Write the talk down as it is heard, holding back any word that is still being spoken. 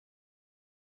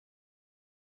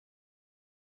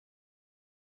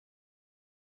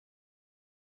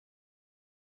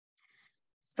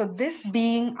So this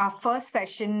being our first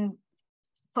session,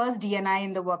 first D&I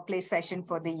in the workplace session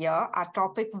for the year, our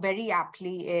topic very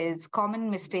aptly is common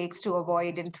mistakes to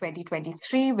avoid in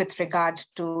 2023 with regard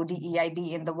to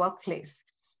DEIB in the workplace.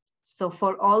 So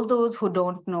for all those who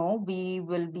don't know, we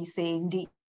will be saying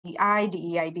DEI,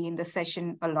 DEIB in the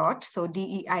session a lot. So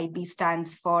DEIB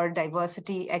stands for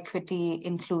Diversity, Equity,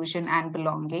 Inclusion, and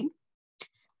Belonging.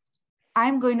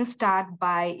 I'm going to start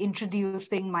by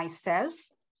introducing myself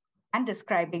and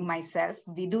describing myself.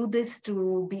 We do this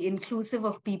to be inclusive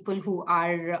of people who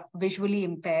are visually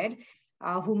impaired,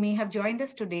 who may have joined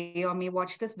us today or may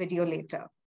watch this video later.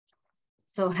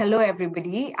 So hello,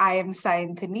 everybody. I am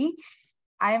Sayanthini.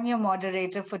 I am your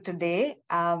moderator for today.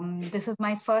 This is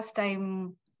my first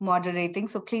time moderating,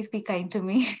 so please be kind to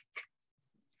me.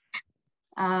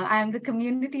 I am the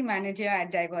community manager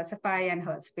at Diversify and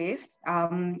Herspace.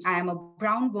 I am a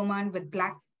brown woman with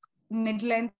black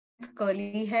mid-length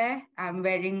curly hair. I'm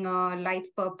wearing a light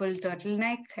purple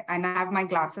turtleneck and I have my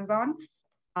glasses on.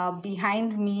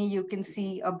 Behind me, you can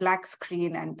see a black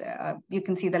screen and you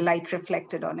can see the light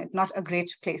reflected on it. Not a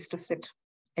great place to sit,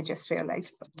 I just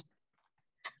realized.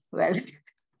 But,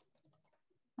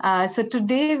 well, so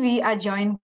today we are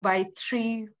joined by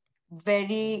three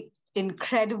very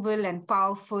incredible and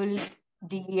powerful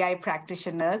DEI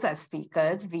practitioners as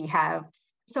speakers. We have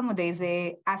Chisom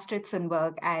Udeze, Astrid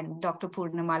Sundberg, and Dr.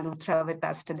 Poornima Luthra with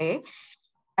us today.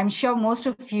 I'm sure most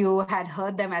of you had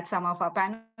heard them at some of our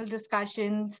panel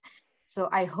discussions. So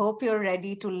I hope you're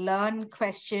ready to learn,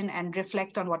 question, and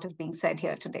reflect on what is being said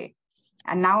here today.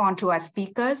 And now on to our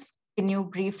speakers. Can you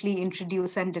briefly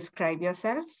introduce and describe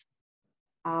yourselves?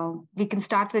 We can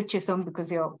start with Chisom because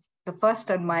you're the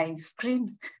first on my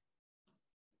screen.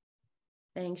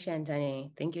 Thanks, Shantani.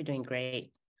 I think you're doing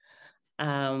great.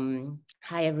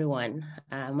 Hi, everyone.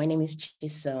 My name is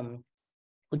Chisom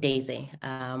Udeze.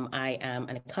 I am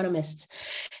an economist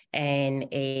and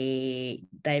a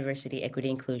diversity, equity,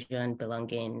 inclusion,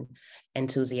 belonging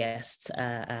enthusiast,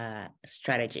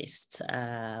 strategist,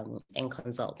 and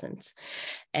consultant.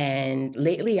 And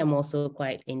lately, I'm also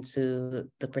quite into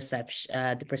the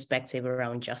perspective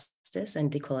around justice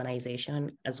and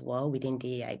decolonization as well within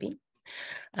DEIB.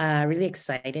 Really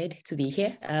excited to be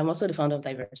here. I'm also the founder of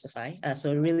Diversify,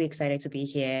 so really excited to be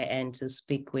here and to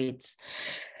speak with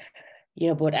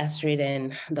both Astrid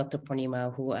and Dr.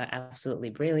 Poornima, who are absolutely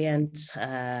brilliant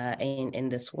in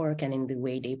this work and in the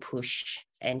way they push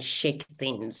and shake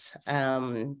things.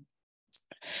 I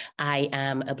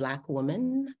am a Black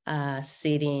woman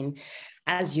sitting,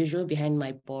 as usual, behind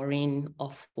my boring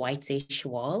off-whitish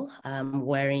wall,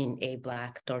 wearing a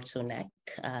Black turtleneck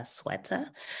sweater.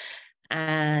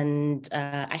 And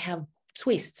I have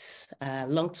twists,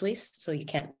 long twists, so you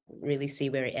can't really see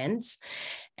where it ends.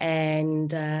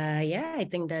 And yeah, I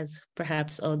think that's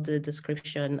perhaps all the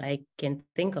description I can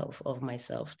think of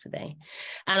myself today.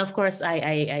 And of course,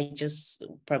 I just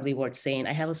probably worth saying,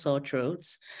 I have a sore throat.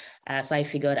 So I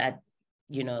figured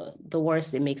the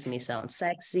worst, it makes me sound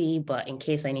sexy, but in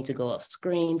case I need to go off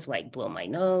screen to like blow my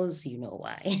nose, you know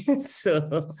why.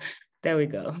 So there we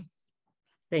go.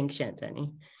 Thanks,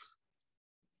 Shantani.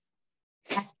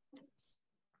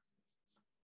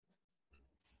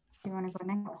 You want to go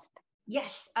next?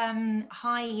 Yes.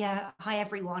 Hi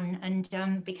everyone,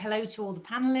 and big hello to all the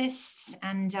panelists,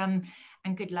 and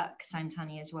good luck,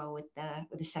 Santani, as well with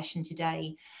the session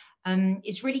today.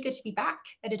 It's really good to be back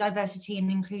at a diversity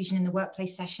and inclusion in the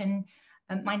workplace session.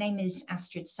 My name is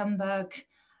Astrid Sundberg.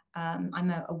 I'm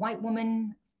a white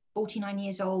woman, 49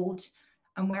 years old.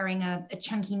 I'm wearing a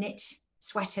chunky knit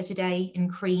sweater today in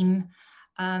cream.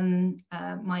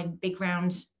 My big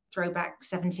round throwback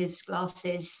 70s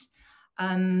glasses.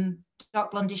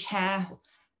 Dark blondish hair,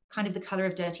 kind of the color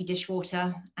of dirty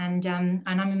dishwater, and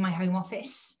I'm in my home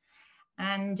office.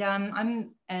 And I'm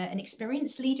an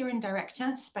experienced leader and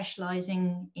director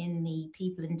specializing in the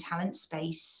people and talent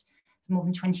space for more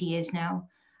than 20 years now.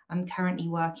 I'm currently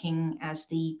working as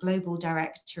the Global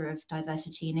Director of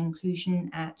Diversity and Inclusion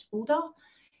at Ulda,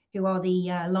 who are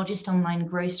the largest online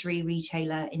grocery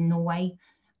retailer in Norway.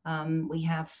 We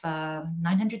have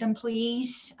 900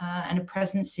 employees and a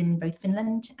presence in both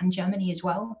Finland and Germany as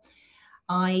well.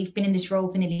 I've been in this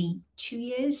role for nearly 2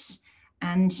 years,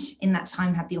 and in that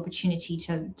time had the opportunity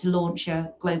to launch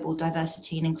a global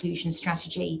diversity and inclusion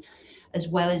strategy, as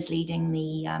well as leading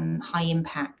the high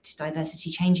impact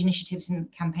diversity change initiatives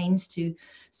and campaigns to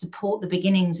support the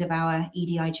beginnings of our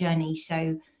EDI journey.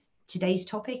 So today's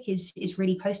topic is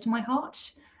really close to my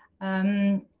heart.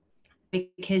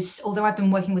 Because although I've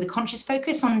been working with a conscious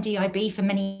focus on DEIB for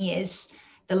many years,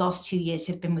 the last 2 years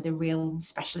have been with a real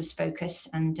specialist focus.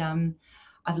 And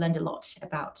I've learned a lot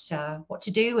about what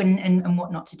to do and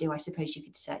what not to do, I suppose you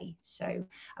could say. So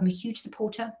I'm a huge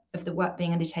supporter of the work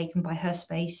being undertaken by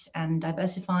HerSpace and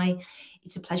Diversify.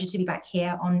 It's a pleasure to be back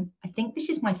here on, I think this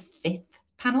is my 5th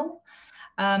panel.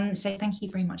 So thank you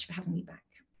very much for having me back.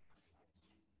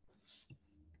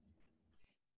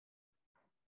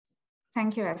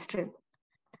 Thank you, Astrid.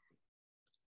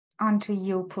 On to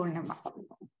you, Poornima.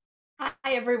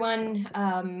 Hi, everyone.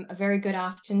 A very good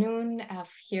afternoon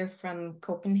here from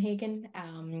Copenhagen.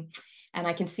 And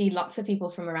I can see lots of people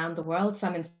from around the world. So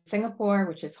I'm in Singapore,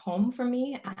 which is home for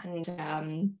me.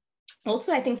 And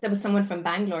also, I think there was someone from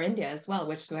Bangalore, India as well,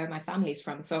 which is where my family's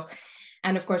from. So,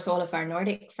 and of course, all of our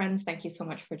Nordic friends, thank you so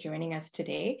much for joining us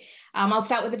today. I'll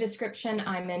start with a description.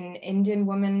 I'm an Indian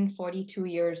woman, 42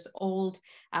 years old.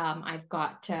 I've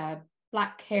got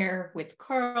black hair with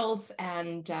curls,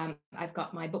 and I've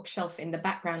got my bookshelf in the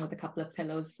background with a couple of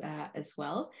pillows as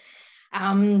well.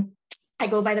 I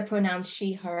go by the pronouns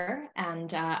she, her,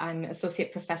 and I'm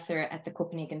associate professor at the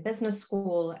Copenhagen Business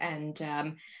School, and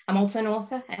I'm also an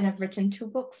author, and I've written 2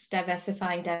 books,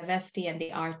 Diversifying Diversity and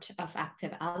the Art of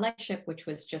Active Allyship, which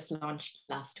was just launched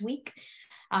last week.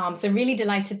 So really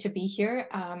delighted to be here.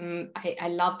 I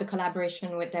love the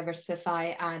collaboration with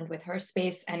Diversify and with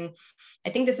HerSpace, and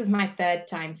I think this is my 3rd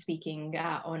time speaking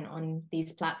on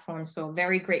these platforms, so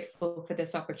very grateful for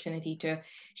this opportunity to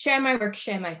share my work,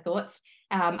 share my thoughts.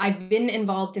 I've been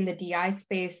involved in the DEI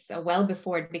space well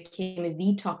before it became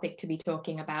the topic to be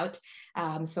talking about.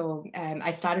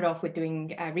 I started off with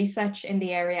doing research in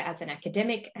the area as an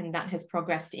academic, and that has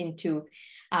progressed into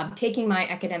taking my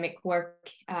academic work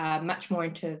much more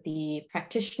into the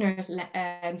practitioner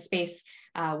space,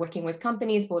 working with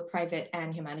companies, both private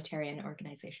and humanitarian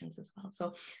organizations as well.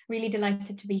 So really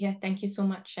delighted to be here. Thank you so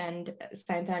much. And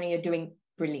Santani, you're doing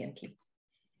brilliantly.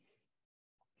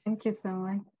 Thank you so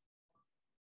much.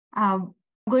 I'm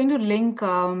going to link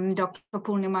Dr.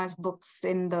 Poornima's books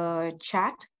in the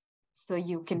chat so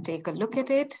you can take a look at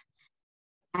it.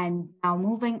 And now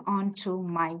moving on to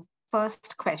my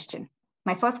first question.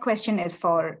 My first question is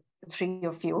for the 3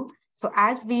 of you. So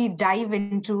as we dive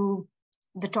into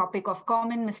the topic of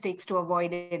common mistakes to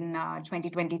avoid in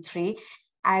 2023,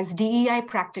 as DEI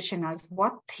practitioners,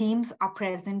 what themes are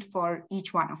present for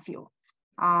each one of you?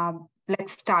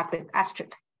 Let's start with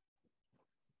Astrid.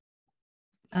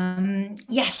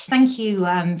 Yes, thank you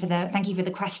for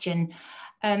the question.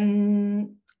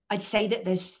 I'd say that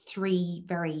there's 3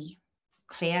 very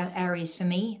clear areas for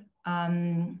me.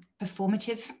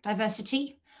 Performative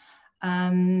diversity,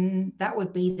 that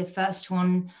would be the first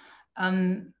one.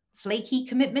 Flaky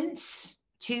commitments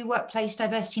to workplace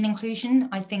diversity and inclusion,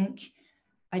 I think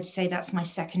I'd say that's my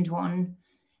second one.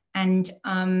 And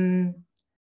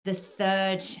the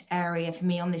 3rd area for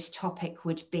me on this topic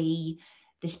would be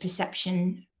this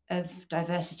perception of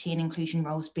diversity and inclusion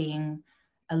roles being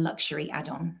a luxury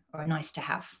add-on or a nice to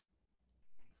have.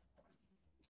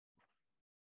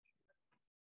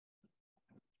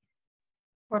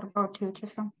 What about you,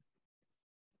 Chisom?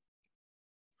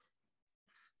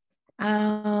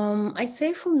 I'd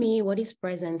say for me, what is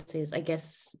present is, I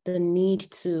guess, the need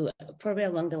to, probably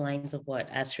along the lines of what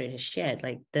Astrid has shared,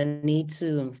 like the need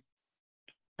to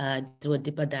do a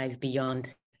deeper dive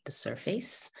beyond the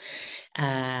surface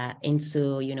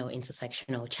into,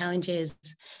 intersectional challenges,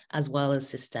 as well as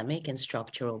systemic and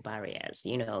structural barriers,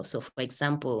 So for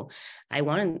example, I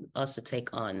want us to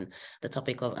take on the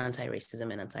topic of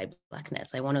anti-racism and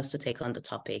anti-Blackness. I want us to take on the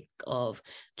topic of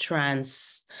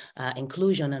trans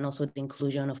inclusion, and also the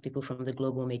inclusion of people from the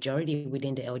global majority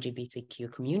within the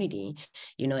LGBTQ community,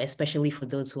 especially for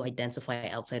those who identify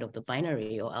outside of the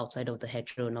binary or outside of the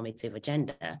heteronormative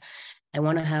agenda. I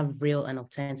want to have real and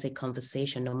authentic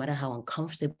conversation, no matter how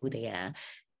uncomfortable they are,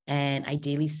 and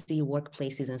ideally see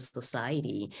workplaces and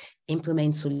society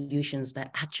implement solutions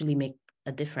that actually make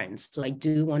a difference. So I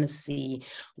do want to see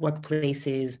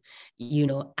workplaces,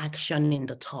 action in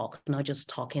the talk, not just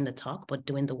talking the talk, but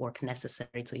doing the work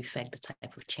necessary to effect the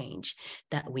type of change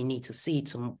that we need to see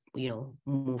to,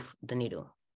 move the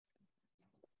needle.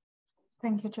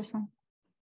 Thank you, Chisom.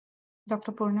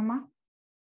 Dr. Poornima?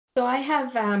 So I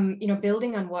have,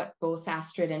 building on what both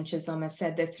Astrid and Chisom have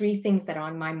said, the 3 things that are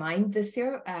on my mind this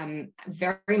year,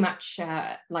 very much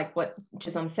like what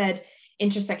Chisom said,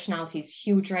 intersectionality is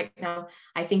huge right now.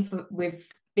 I think we've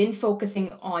been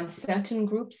focusing on certain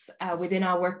groups within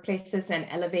our workplaces and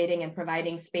elevating and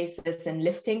providing spaces and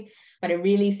lifting. But I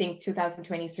really think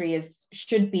 2023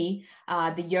 should be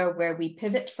the year where we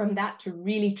pivot from that to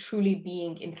really truly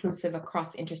being inclusive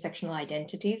across intersectional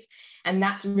identities. And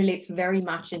that relates very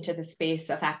much into the space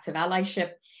of active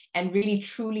allyship and really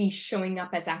truly showing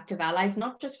up as active allies,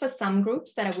 not just for some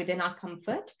groups that are within our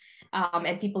comfort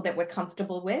and people that we're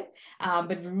comfortable with,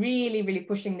 but really, really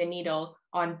pushing the needle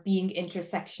on being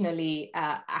intersectionally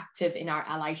active in our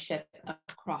allyship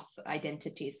across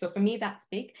identities. So for me, that's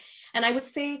big. And I would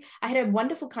say I had a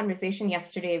wonderful conversation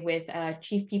yesterday with a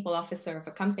chief people officer of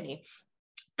a company,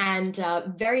 and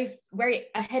very, very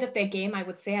ahead of their game, I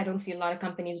would say. I don't see a lot of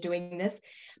companies doing this,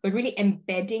 but really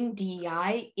embedding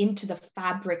DEI into the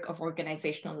fabric of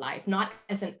organizational life, not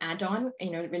as an add-on,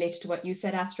 related to what you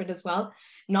said, Astrid, as well,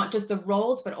 not just the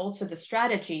roles, but also the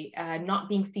strategy, not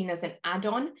being seen as an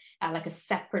add-on, like a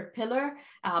separate pillar,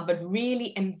 but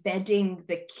really embedding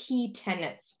the key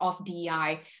tenets of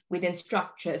DEI within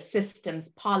structures, systems,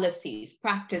 policies,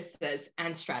 practices,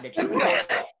 and strategies.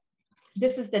 So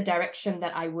this is the direction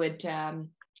that I'd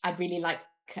really like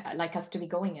us to be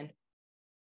going in.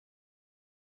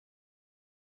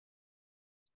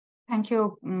 Thank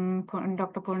you,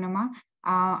 Dr. Poornima.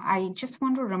 I just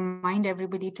want to remind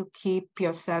everybody to keep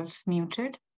yourselves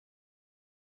muted.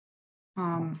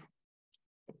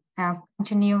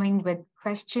 Continuing with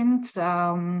questions,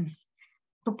 Poornima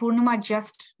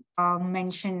just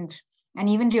mentioned, and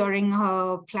even during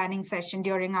our planning session,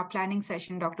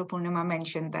 Dr. Poornima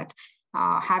mentioned that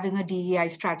having a DEI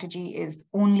strategy is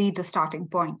only the starting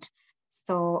point.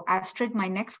 So Astrid, my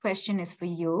next question is for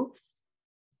you.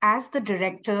 As the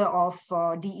director of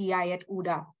DEI at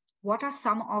UDA, what are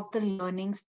some of the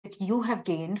learnings that you have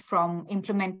gained from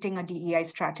implementing a DEI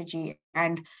strategy,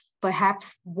 and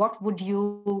perhaps what would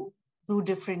you do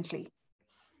differently?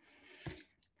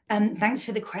 Thanks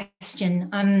for the question.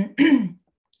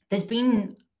 There's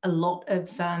been a lot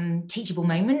of teachable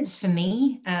moments for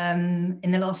me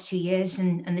in the last 2 years,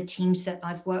 and the teams that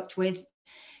I've worked with,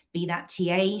 be that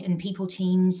TA and people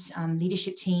teams,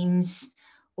 leadership teams,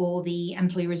 or the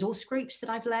employee resource groups that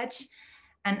I've led.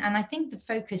 And I think the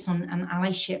focus on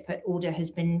allyship at UDA has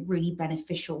been really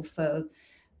beneficial for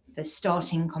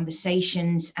starting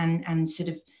conversations and sort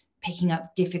of picking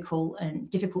up difficult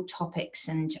topics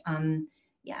and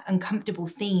uncomfortable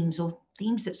themes, or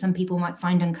themes that some people might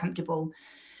find uncomfortable.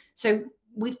 So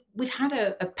we've had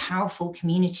a powerful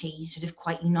community, sort of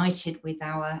quite united with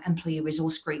our employee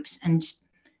resource groups, and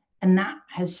that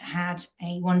has had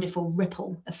a wonderful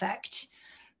ripple effect.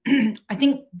 I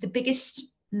think the biggest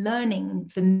learning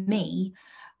for me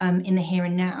in the here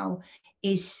and now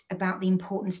is about the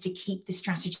importance to keep the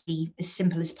strategy as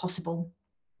simple as possible,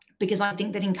 because I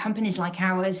think that in companies like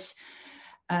ours,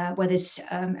 where there's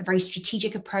a very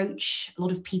strategic approach, a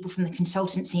lot of people from the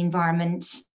consultancy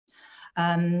environment,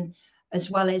 as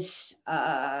well as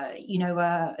the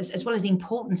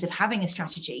importance of having a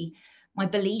strategy, my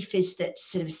belief is that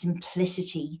sort of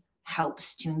simplicity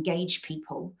helps to engage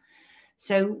people.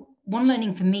 So one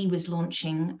learning for me was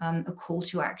launching a call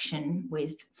to action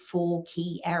with 4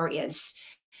 key areas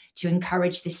to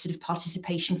encourage this sort of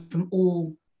participation from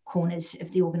all corners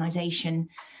of the organization.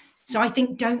 So I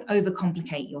think don't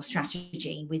overcomplicate your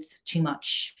strategy with too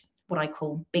much what I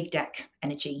call big deck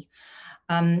energy.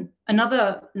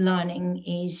 Another learning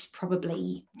is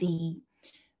probably the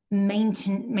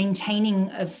maintaining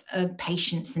of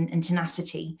patience and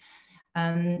tenacity,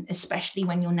 especially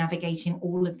when you're navigating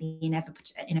all of the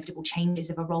inevitable changes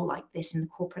of a role like this in the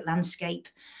corporate landscape,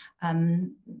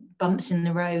 bumps in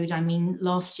the road. I mean,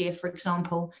 last year, for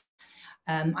example,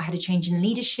 I had a change in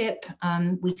leadership.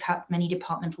 We cut many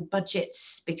departmental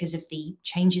budgets because of the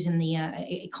changes in the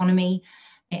economy,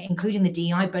 including the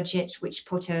DEI budget, which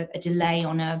put a delay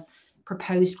on a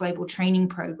proposed global training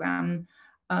program.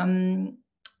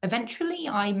 Eventually,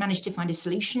 I managed to find a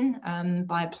solution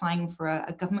by applying for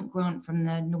a government grant from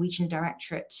the Norwegian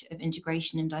Directorate of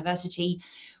Integration and Diversity,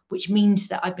 which means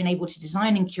that I've been able to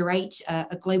design and curate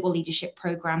a global leadership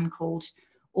program called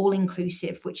All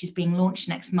Inclusive, which is being launched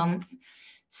next month.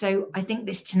 So I think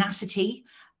this tenacity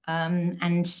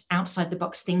and outside the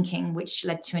box thinking, which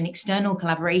led to an external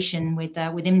collaboration with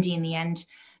IMDI in the end,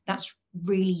 that's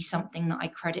really something that I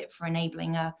credit for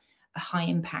enabling a high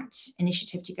impact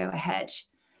initiative to go ahead.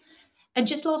 And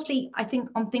just lastly, I think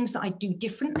on things that I do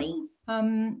differently,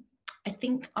 I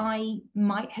think I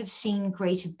might have seen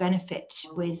greater benefit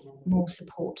with more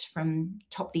support from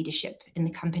top leadership in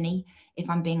the company, if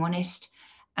I'm being honest.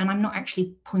 And I'm not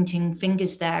actually pointing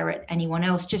fingers there at anyone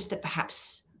else, just that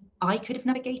perhaps I could have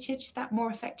navigated that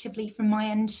more effectively from my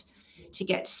end to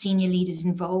get senior leaders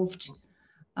involved.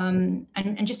 And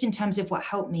just in terms of what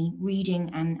helped me,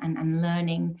 reading and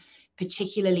learning,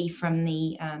 particularly from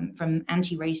the from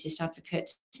anti-racist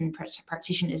advocates and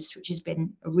practitioners, which has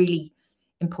been a really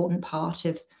important part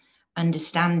of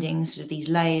understanding sort of these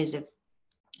layers of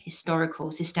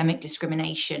historical systemic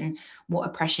discrimination, what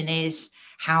oppression is,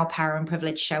 how power and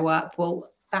privilege show up. Well,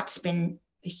 that's been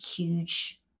a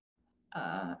huge,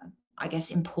 I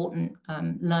guess, important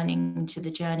learning to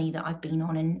the journey that I've been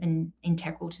on and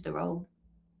integral to the role.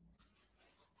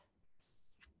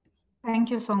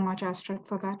 Thank you so much, Astrid,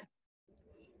 for that.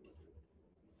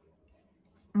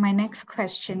 My next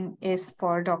question is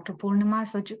for Dr. Poornima.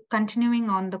 So continuing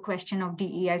on the question of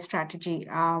DEI strategy,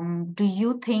 do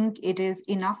you think it is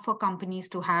enough for companies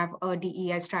to have a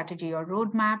DEI strategy or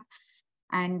roadmap?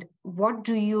 And what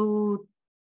do you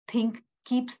think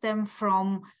keeps them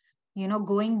from,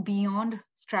 going beyond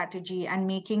strategy and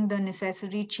making the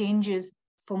necessary changes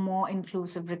for more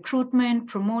inclusive recruitment,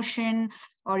 promotion,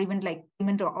 or even like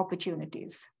payment or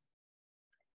opportunities?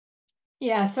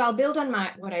 Yeah, so I'll build on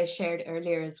what I shared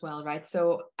earlier as well, right?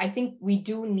 So I think we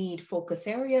do need focus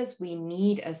areas. We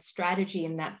need a strategy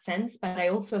in that sense, but I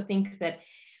also think that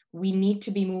we need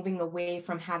to be moving away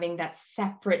from having that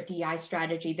separate DEI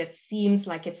strategy that seems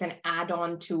like it's an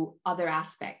add-on to other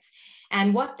aspects.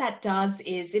 And what that does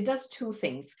is it does two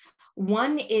things.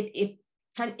 One,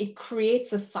 it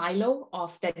creates a silo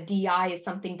of that DEI is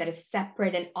something that is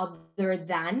separate and other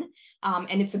than,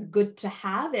 and it's a good to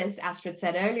have, as Astrid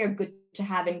said earlier, good to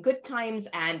have in good times,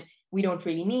 and we don't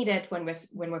really need it when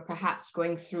we're perhaps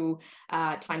going through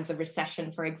times of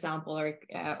recession, for example,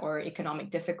 or economic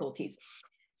difficulties.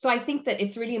 So I think that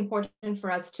it's really important for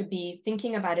us to be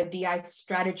thinking about a DEI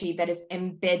strategy that is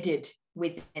embedded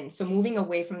within. So moving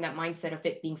away from that mindset of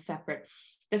it being separate.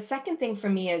 The second thing for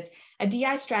me is a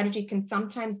DEI strategy can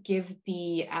sometimes give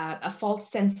a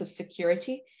false sense of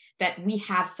security that we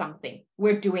have something,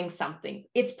 we're doing something,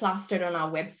 it's plastered on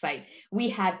our website, we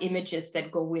have images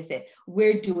that go with it,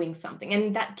 we're doing something.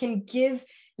 And that can give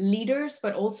leaders,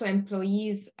 but also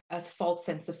employees, a false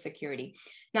sense of security.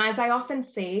 Now, as I often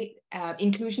say,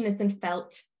 inclusion isn't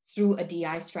felt through a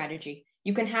DEI strategy.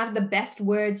 You can have the best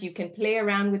words, you can play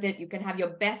around with it, you can have your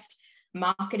best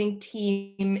marketing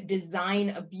team design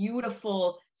a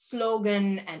beautiful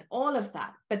slogan and all of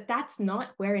that, but that's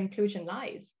not where inclusion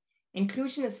lies.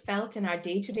 Inclusion is felt in our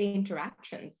day-to-day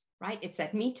interactions, right? It's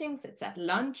at meetings, it's at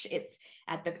lunch, it's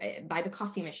at by the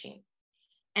coffee machine.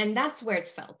 And that's where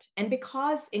it felt. And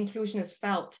because inclusion is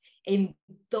felt in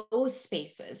those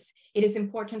spaces, it is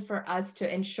important for us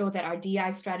to ensure that our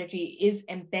DEI strategy is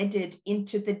embedded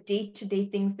into the day-to-day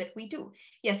things that we do.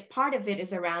 Yes, part of it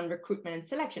is around recruitment and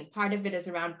selection. Part of it is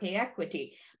around pay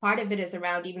equity. Part of it is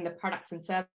around even the products and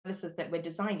services that we're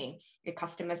designing, the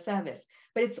customer service.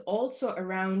 But it's also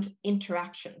around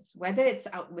interactions, whether it's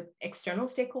out with external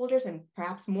stakeholders and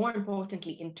perhaps more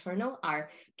importantly, internal, our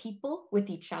people with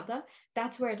each other.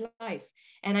 That's where it lies.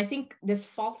 And I think this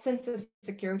false sense of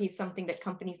security is something that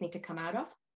companies need to come out of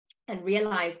and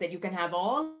realize that you can have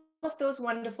all of those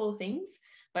wonderful things,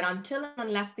 but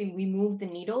unless we move the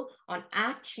needle on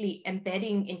actually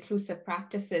embedding inclusive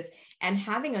practices and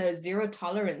having a zero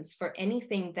tolerance for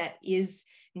anything that is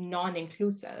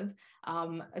non-inclusive,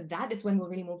 that is when we'll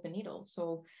really move the needle.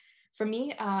 So for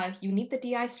me, you need the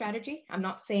DEI strategy. I'm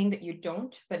not saying that you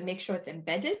don't, but make sure it's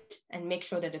embedded and make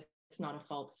sure that it's not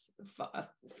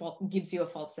gives you a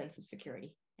false sense of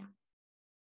security. Yeah.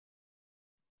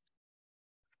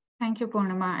 Thank you,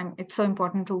 Poornima. It's so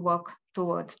important to work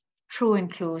towards true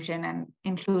inclusion and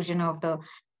inclusion of the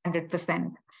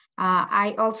 100%.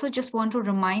 I also just want to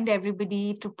remind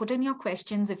everybody to put in your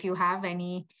questions if you have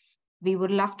any. We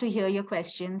would love to hear your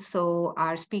questions so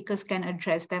our speakers can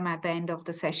address them at the end of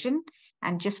the session,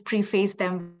 and just preface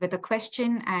them with a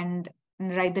question and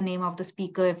write the name of the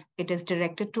speaker if it is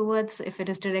directed towards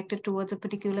a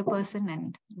particular person,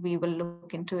 and we will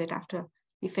look into it after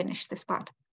we finish this part.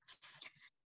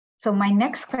 So my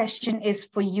next question is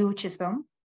for you, Chisom.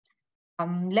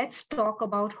 Let's talk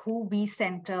about who we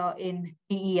center in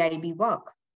DEIB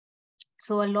work.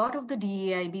 So a lot of the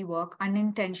DEIB work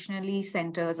unintentionally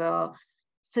centers a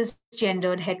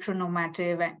cisgendered,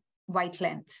 heteronormative, and white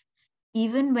lens.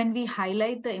 Even when we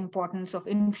highlight the importance of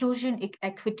inclusion,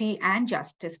 equity, and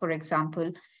justice, for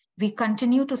example, we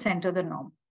continue to center the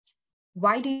norm.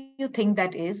 Why do you think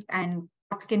that is, and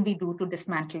what can we do to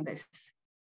dismantle this?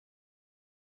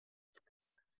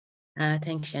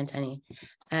 Thanks, Shantani.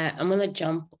 I'm going to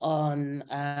jump on,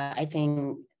 I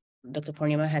think Dr.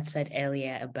 Poornima had said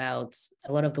earlier about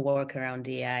a lot of the work around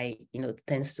DEI,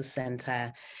 tends to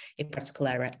center a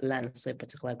particular lens, so a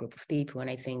particular group of people. And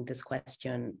I think this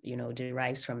question,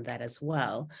 derives from that as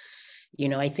well.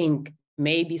 I think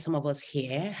maybe some of us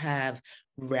here have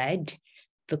read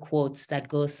the quotes that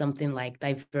goes something like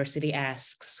diversity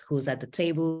asks who's at the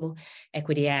table,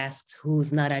 equity asks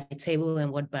who's not at the table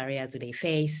and what barriers do they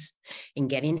face in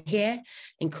getting here,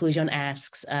 inclusion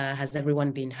asks has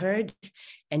everyone been heard,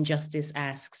 and justice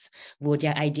asks would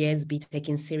their ideas be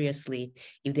taken seriously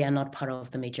if they are not part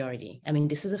of the majority. I mean,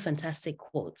 this is a fantastic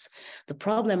quote. The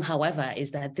problem, however,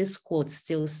 is that this quote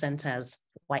still centers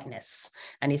whiteness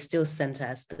and it still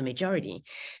centers the majority.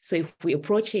 So if we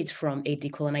approach it from a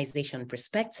decolonization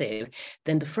perspective,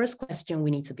 then the first question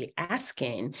we need to be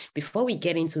asking before we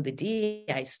get into the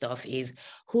DEI stuff is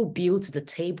who built the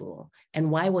table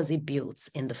and why was it built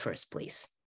in the first place?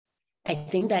 I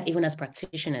think that even as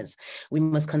practitioners, we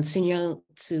must continue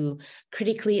to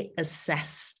critically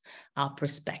assess our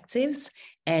perspectives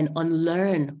and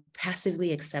unlearn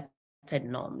passively accepted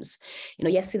norms. You know,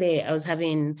 yesterday I was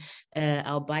having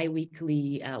our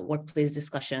bi-weekly workplace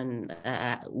discussion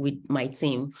with my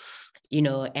team, you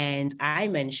know, and I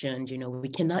mentioned, you know, we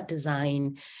cannot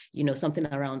design, you know, something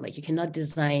around like you cannot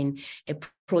design a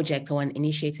project or an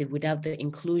initiative without the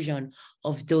inclusion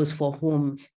of those for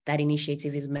whom that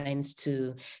initiative is meant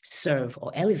to serve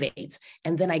or elevate.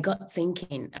 And then I got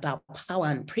thinking about power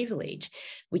and privilege.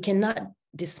 We cannot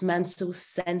dismantle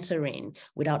centering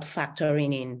without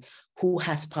factoring in who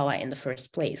has power in the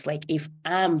first place. Like if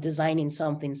I'm designing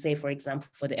something, say, for example,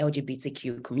 for the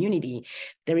LGBTQ community,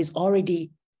 there is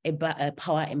already a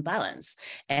power imbalance,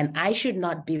 and I should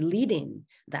not be leading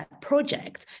that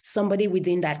project. Somebody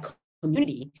within that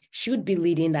community should be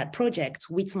leading that project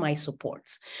with my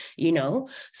support, you know?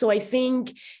 So I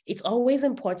think it's always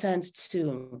important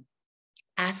to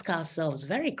ask ourselves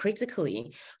very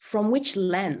critically, from which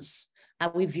lens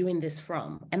are we viewing this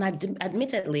from? And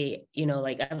admittedly, you know,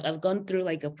 like I've gone through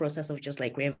like a process of just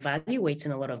like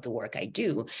reevaluating a lot of the work I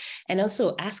do, and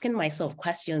also asking myself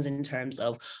questions in terms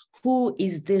of who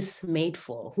is this made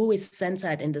for? Who is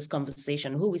centered in this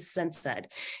conversation? Who is centered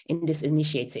in this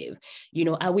initiative? You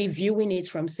know, are we viewing it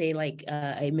from, say, like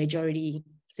a majority,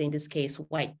 say in this case,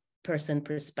 white person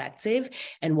perspective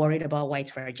and worried about white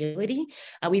fragility?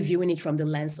 Are we viewing it from the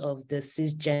lens of the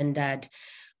cisgendered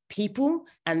people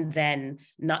and then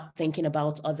not thinking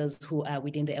about others who are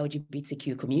within the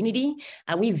LGBTQ community?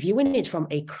 Are we viewing it from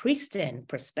a Christian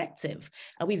perspective?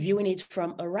 Are we viewing it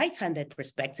from a right-handed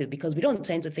perspective? Because we don't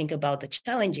tend to think about the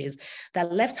challenges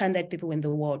that left-handed people in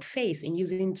the world face in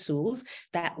using tools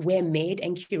that were made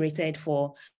and curated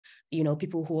for, you know,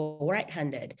 people who are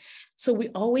right-handed. So we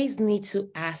always need to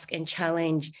ask and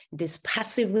challenge these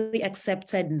passively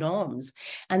accepted norms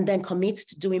and then commit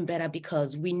to doing better,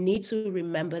 because we need to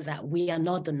remember that we are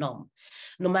not the norm.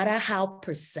 No matter how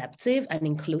perceptive and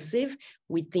inclusive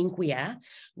we think we are,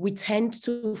 we tend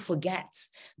to forget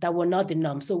that we're not the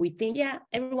norm. So we think, yeah,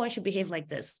 everyone should behave like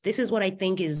this. This is what I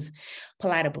think is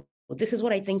palatable. This is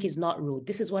what I think is not rude.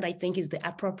 This is what I think is the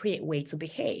appropriate way to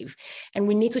behave. And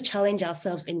we need to challenge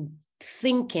ourselves in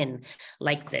thinking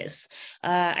like this.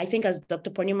 I think, as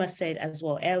Dr. Poornima said as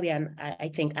well earlier, and I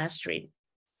think Astrid,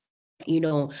 you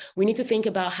know, we need to think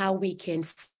about how we can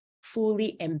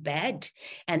fully embed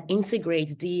and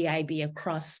integrate DEIB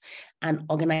across an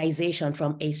organization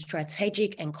from a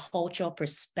strategic and cultural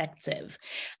perspective.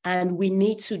 And we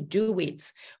need to do it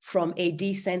from a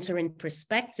decentering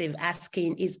perspective,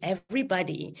 asking, is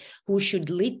everybody who should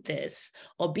lead this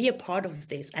or be a part of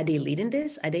this, are they leading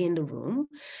this? Are they in the room?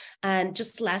 And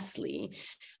just lastly,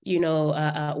 you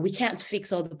know, we can't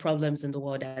fix all the problems in the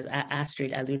world, as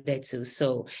Astrid alluded to.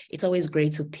 So it's always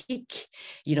great to pick,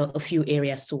 you know, a few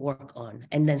areas to work on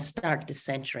and then start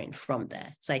decentering from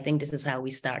there. So I think this is how we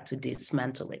start to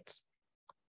dismantle it.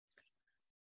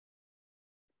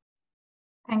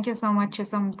 Thank you so much,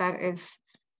 Chisom. That is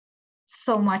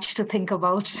so much to think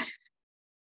about.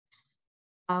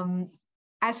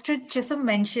 Astrid, Chisom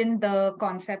mentioned the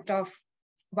concept of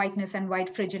whiteness and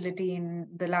white fragility in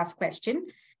the last question.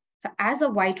 So as a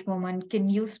white woman, can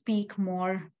you speak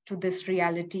more to this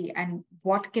reality, and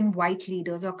what can white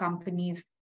leaders or companies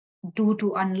do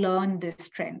to unlearn this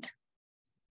trend?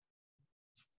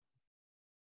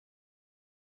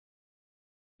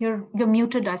 You're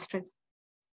muted, Astrid.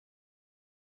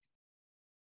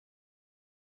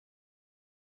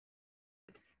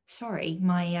 Sorry,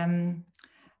 my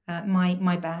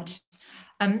bad.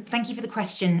 Thank you for the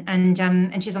question, and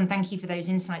Chisom, thank you for those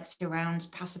insights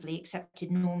around passively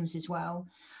accepted norms as well.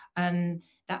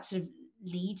 That sort of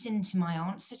leads into my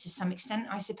answer to some extent,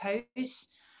 I suppose.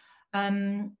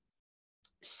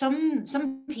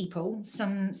 Some people,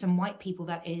 some white people,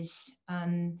 that is,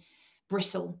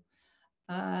 bristle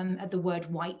at the word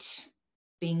white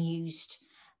being used.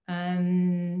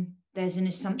 There's an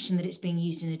assumption that it's being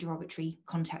used in a derogatory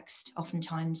context,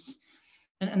 oftentimes.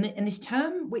 And this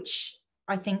term, which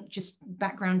I think, just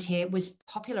background here, was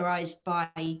popularized by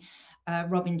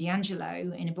Robin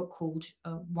DiAngelo in a book called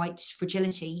White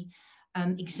Fragility,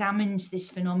 examined this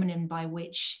phenomenon by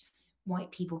which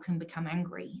white people can become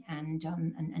angry and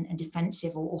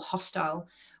defensive or hostile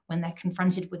when they're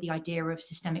confronted with the idea of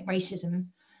systemic racism.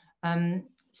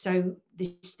 So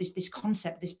this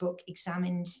concept, this book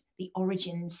examined the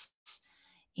origins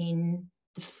in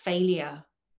the failure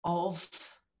of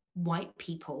white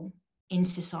people in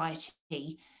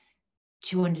society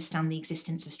to understand the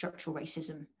existence of structural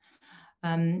racism.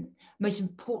 Most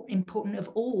important of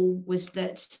all was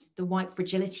that the white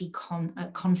fragility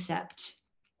concept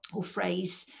or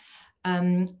phrase,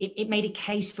 it made a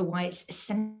case for why it's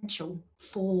essential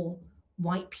for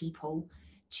white people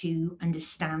to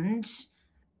understand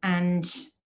and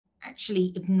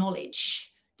actually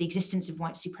acknowledge the existence of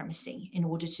white supremacy in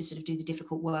order to sort of do the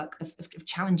difficult work of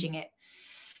challenging it.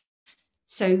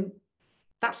 So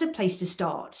that's a place to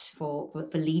start for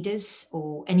leaders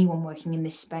or anyone working in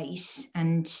this space.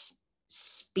 And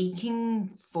speaking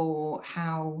for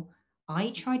how I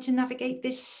try to navigate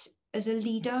this as a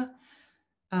leader,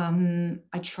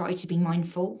 I try to be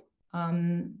mindful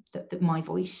that my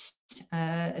voice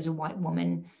as a white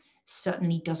woman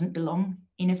certainly doesn't belong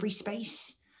in every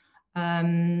space.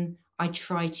 I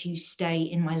try to stay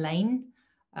in my lane.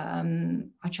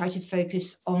 I try to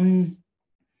focus on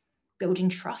building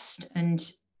trust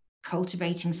and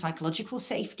cultivating psychological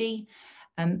safety,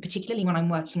 particularly when I'm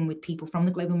working with people from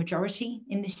the global majority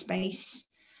in this space.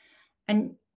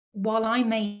 And while I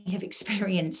may have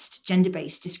experienced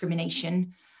gender-based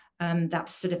discrimination,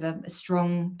 that's sort of a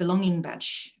strong belonging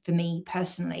badge for me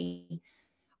personally.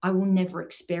 I will never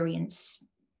experience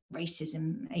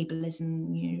racism,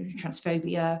 ableism,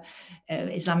 transphobia,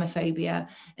 Islamophobia,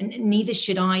 and neither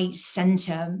should I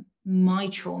center my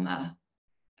trauma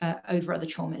over other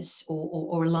traumas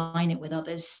or align it with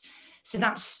others. So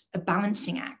that's a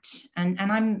balancing act. And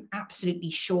I'm absolutely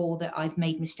sure that I've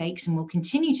made mistakes and will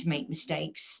continue to make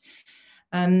mistakes.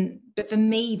 But for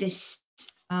me, this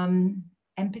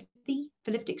empathy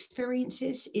for lived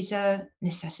experiences is a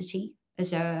necessity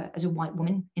as a white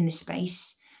woman in this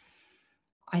space.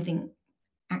 I think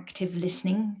active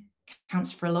listening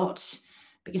counts for a lot,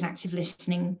 because active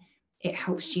listening, it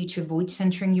helps you to avoid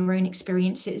centering your own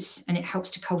experiences, and it helps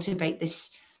to cultivate this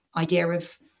idea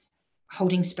of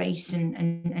holding space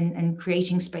and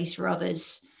creating space for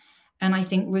others. And I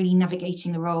think really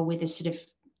navigating the role with a sort of,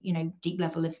 deep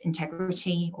level of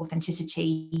integrity,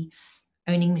 authenticity,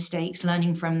 owning mistakes,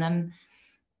 learning from them.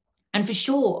 And for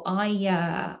sure,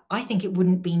 I think it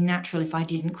wouldn't be natural if I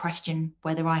didn't question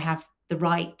whether I have the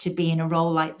right to be in a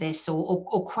role like this,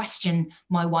 or question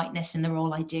my whiteness in the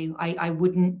role I do. I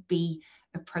wouldn't be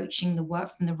approaching the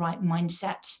work from the right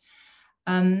mindset.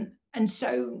 And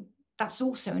so that's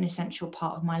also an essential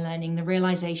part of my learning, the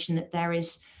realization that there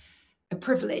is a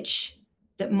privilege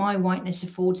that my whiteness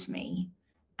affords me.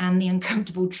 And the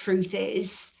uncomfortable truth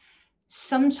is,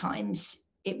 sometimes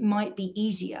it might be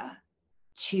easier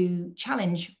to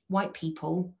challenge white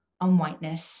people on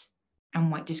whiteness and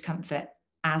white discomfort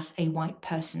as a white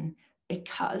person,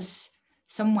 because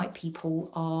some white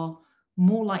people are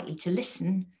more likely to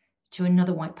listen to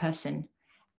another white person.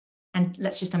 And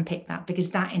let's just unpick that,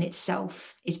 because that in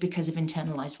itself is because of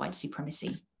internalized white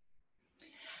supremacy.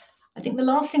 I think the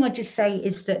last thing I'd just say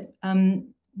is that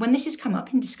when this has come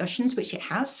up in discussions, which it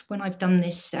has, when I've done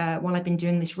this, while I've been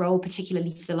doing this role,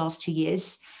 particularly for the last 2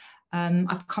 years,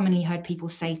 I've commonly heard people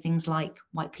say things like,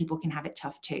 white people can have it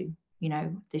tough too.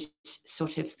 This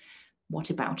sort of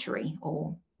whataboutery,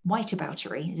 or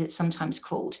whiteaboutery, as it's sometimes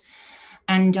called.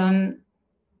 And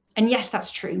yes,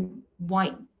 that's true.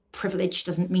 White privilege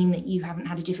doesn't mean that you haven't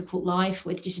had a difficult life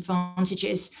with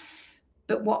disadvantages.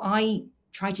 But what I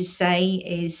try to say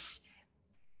is,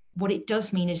 what it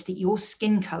does mean is that your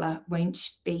skin color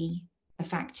won't be a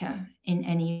factor in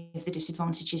any of the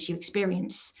disadvantages you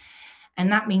experience.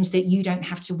 And that means that you don't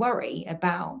have to worry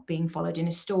about being followed in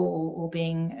a store, or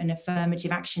being an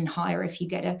affirmative action hire if you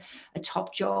get a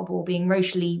top job, or being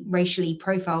racially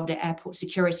profiled at airport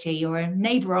security, or a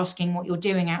neighbor asking what you're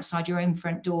doing outside your own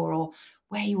front door, or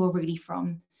where you are really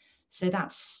from. So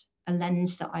that's a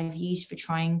lens that I've used for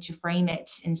trying to frame it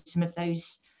in some of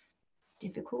those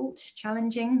difficult,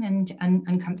 challenging, and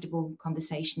uncomfortable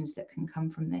conversations that can come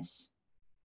from this.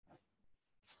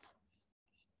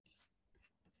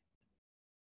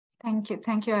 Thank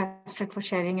you, Astrid, for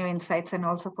sharing your insights, and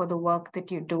also for the work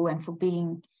that you do, and for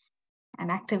being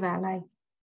an active ally.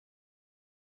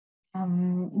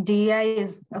 DEI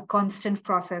is a constant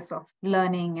process of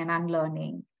learning and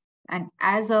unlearning. And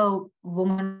as a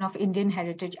woman of Indian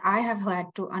heritage, I have had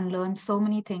to unlearn so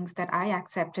many things that I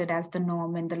accepted as the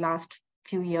norm in the last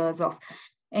few years of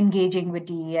engaging with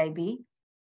DEIB.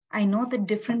 I know that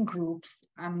different groups,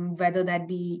 whether that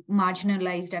be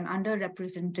marginalized and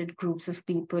underrepresented groups of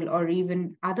people, or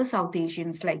even other South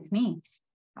Asians like me,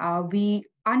 we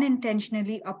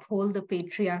unintentionally uphold the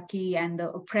patriarchy and the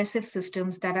oppressive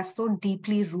systems that are so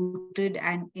deeply rooted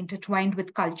and intertwined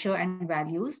with culture and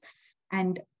values.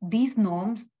 And these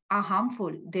norms are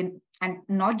harmful, and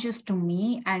not just to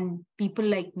me and people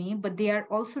like me, but they are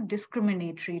also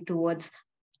discriminatory towards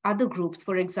other groups,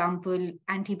 for example,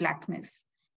 anti-Blackness.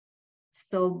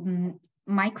 So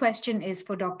my question is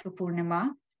for Dr. Poornima.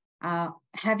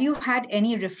 Have you had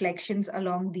any reflections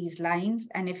along these lines?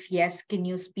 And if yes, can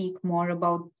you speak more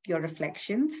about your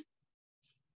reflections?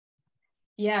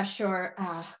 Yeah, sure.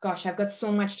 Gosh, I've got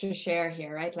so much to share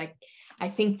here, right? Like, I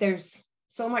think there's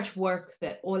so much work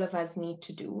that all of us need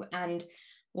to do. And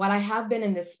while I have been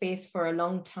in this space for a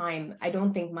long time, I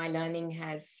don't think my learning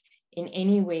has in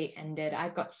any way ended.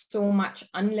 I've got so much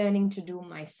unlearning to do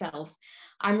myself.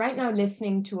 I'm right now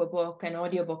listening to a book, an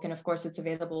audiobook, and of course it's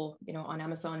available, on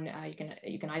Amazon.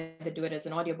 You can either do it as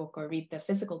an audiobook or read the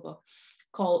physical book,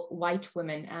 called White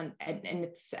Women, and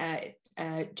it's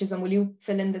Chisom, will you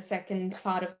fill in the second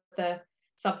part of the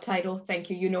subtitle? Thank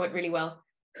you. You know it really well.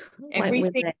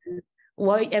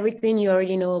 Everything you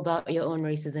already know about your own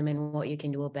racism and what you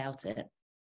can do about it.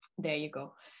 There you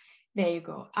go. There you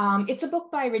go. It's a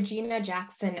book by Regina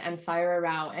Jackson and Saira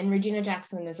Rao. And Regina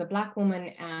Jackson is a Black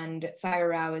woman and Saira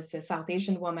Rao is a South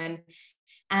Asian woman.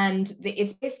 And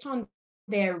it's based on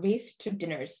their race to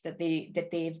dinners that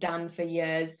they've done for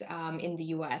years in the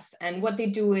US. And what they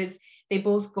do is they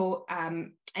both go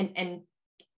and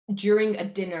during a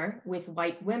dinner with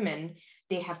white women,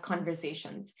 they have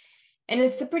conversations. And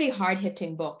it's a pretty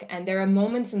hard-hitting book. And there are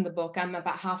moments in the book, I'm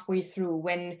about halfway through,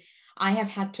 when I have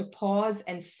had to pause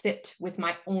and sit with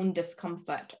my own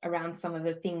discomfort around some of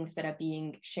the things that are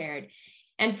being shared.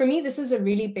 And for me, this is a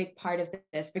really big part of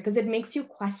this because it makes you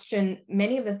question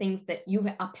many of the things that you've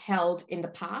upheld in the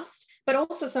past, but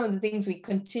also some of the things we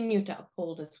continue to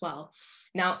uphold as well.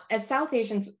 Now, as South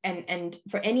Asians, and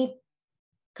for any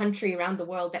country around the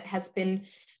world that has been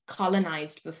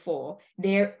colonized before,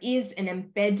 there is an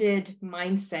embedded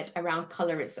mindset around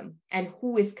colorism and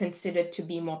who is considered to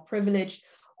be more privileged,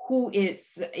 who is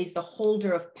the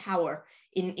holder of power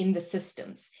in the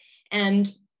systems.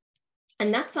 And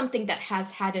that's something that has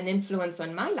had an influence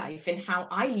on my life and how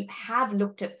I have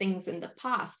looked at things in the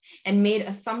past and made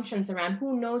assumptions around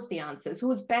who knows the answers,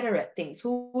 who's better at things,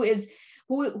 who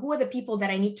are the people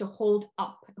that I need to hold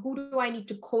up, who do I need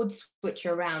to code switch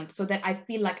around so that I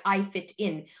feel like I fit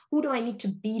in, who do I need to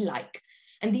be like?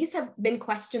 And these have been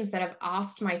questions that I've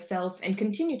asked myself and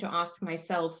continue to ask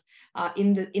myself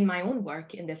in my own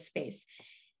work in this space.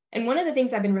 And one of the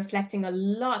things I've been reflecting a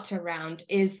lot around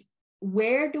is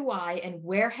where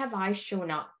have I shown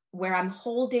up where I'm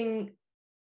holding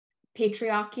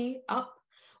patriarchy up,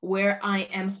 where I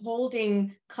am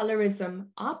holding colorism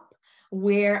up,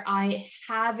 where I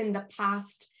have in the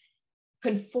past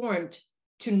conformed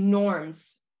to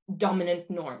norms, dominant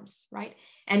norms, right?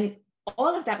 And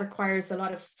all of that requires a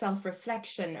lot of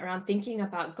self-reflection around thinking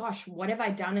about, gosh, what have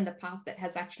I done in the past that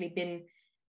has actually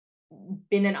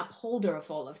been an upholder of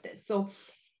all of this? So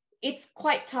it's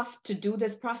quite tough to do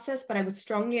this process, but I would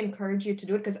strongly encourage you to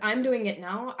do it because I'm doing it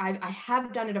now. I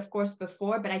have done it, of course,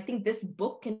 before, but I think this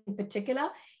book in particular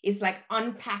is like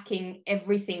unpacking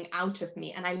everything out of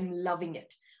me, and I'm loving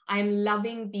it. I'm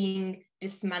loving being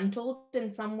dismantled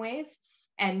in some ways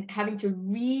and having to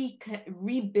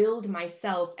rebuild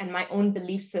myself and my own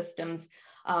belief systems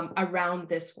around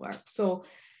this work. So,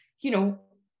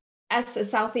 as a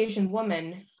South Asian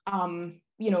woman,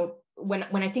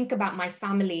 when I think about my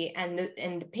family and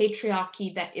the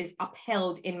patriarchy that is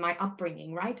upheld in my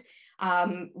upbringing, right?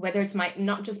 Whether it's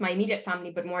not just my immediate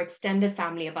family, but more extended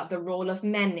family, about the role of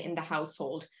men in the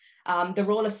household, the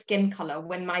role of skin color.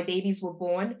 When my babies were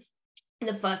born,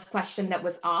 the first question that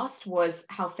was asked was,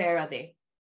 how fair are they?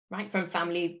 Right? From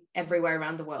family everywhere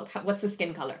around the world. What's the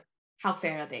skin color? How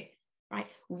fair are they? Right?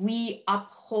 We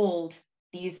uphold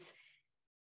these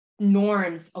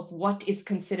norms of what is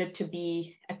considered to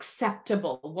be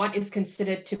acceptable, what is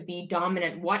considered to be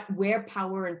dominant, where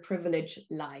power and privilege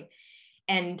lie.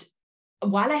 And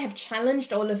while I have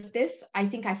challenged all of this, I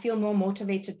think I feel more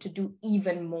motivated to do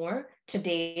even more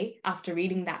today after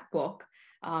reading that book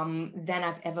than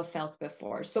I've ever felt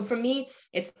before. So for me,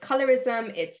 it's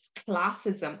colorism, it's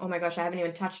classism. Oh my gosh, I haven't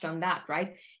even touched on that,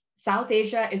 right? South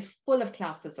Asia is full of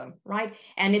classism, right?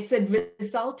 And it's a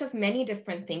result of many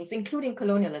different things, including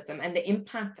colonialism and the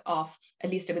impact of,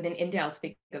 at least within India, I'll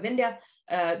speak of India,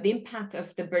 the impact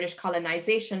of the British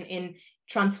colonization in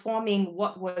transforming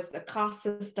what was a caste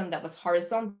system that was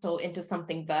horizontal into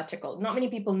something vertical. Not many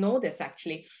people know this,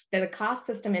 actually, that the caste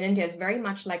system in India is very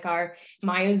much like our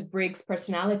Myers-Briggs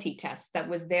personality test that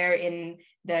was there in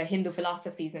the Hindu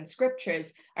philosophies and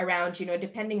scriptures around,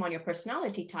 depending on your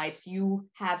personality types, you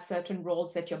have certain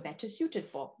roles that you're better suited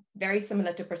for, very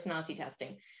similar to personality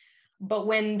testing. But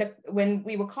when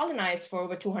we were colonized for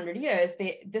over 200 years,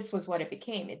 this was what it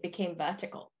became. It became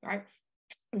vertical, right?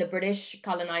 The British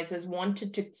colonizers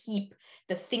wanted to keep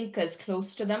the thinkers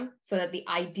close to them so that the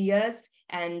ideas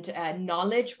and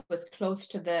knowledge was close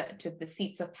to the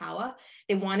seats of power.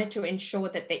 They wanted to ensure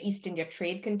that the East India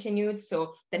trade continued.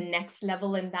 So the next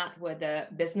level in that were the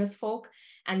business folk.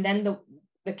 And then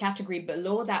the category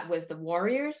below that was the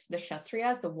warriors, the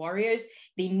Kshatriyas, the warriors.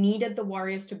 They needed the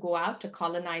warriors to go out to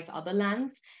colonize other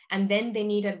lands. And then they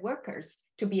needed workers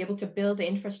to be able to build the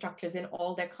infrastructures in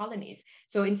all their colonies.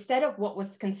 So instead of what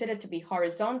was considered to be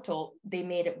horizontal, they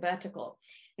made it vertical.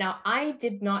 Now, I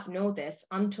did not know this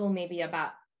until maybe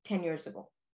about 10 years ago.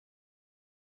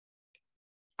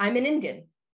 I'm an Indian,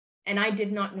 and I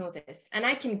did not know this. And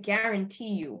I can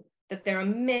guarantee you that there are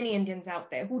many Indians out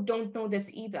there who don't know this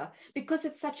either, because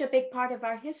it's such a big part of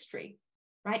our history,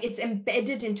 right? It's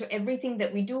embedded into everything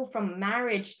that we do, from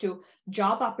marriage to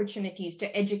job opportunities,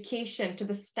 to education, to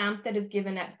the stamp that is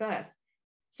given at birth.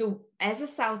 So as a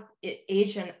South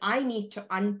Asian, I need to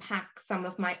unpack some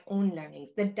of my own learnings.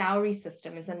 The dowry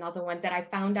system is another one that I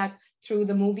found out through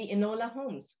the movie Enola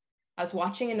Holmes. I was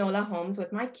watching Enola Holmes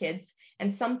with my kids,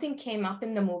 and something came up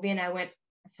in the movie, and I went,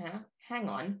 hang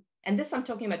on. And this I'm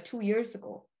talking about 2 years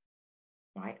ago,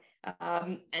 right?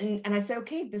 And I said,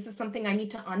 okay, this is something I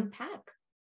need to unpack,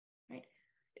 right?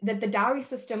 That the dowry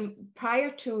system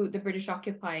prior to the British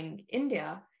occupying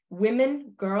India,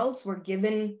 women, girls were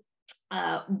given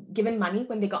money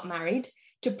when they got married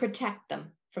to protect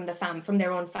them from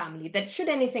their own family, that should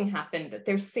anything happen, that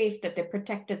they're safe, that they're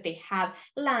protected, they have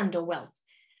land or wealth.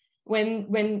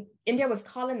 When India was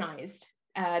colonized,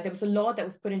 there was a law that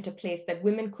was put into place that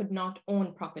women could not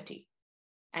own property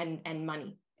and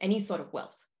money, any sort of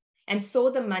wealth. And so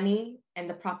the money and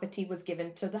the property was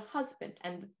given to the husband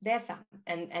and their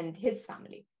family and his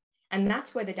family. And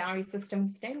that's where the dowry system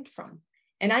stemmed from.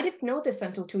 And I didn't know this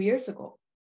until 2 years ago.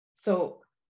 So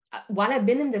while I've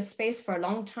been in this space for a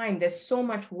long time, there's so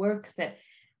much work that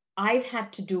I've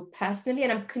had to do personally,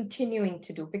 and I'm continuing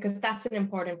to do, because that's an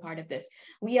important part of this.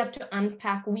 We have to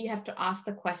unpack, we have to ask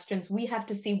the questions, we have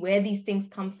to see where these things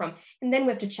come from, and then we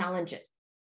have to challenge it.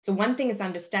 So one thing is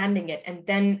understanding it, and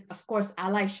then, of course,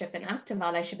 allyship and active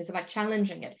allyship is about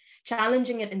challenging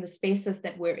it in the spaces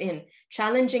that we're in,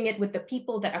 challenging it with the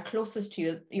people that are closest to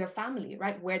you, your family,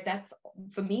 right? Where that's,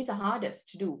 for me, the hardest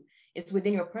to do is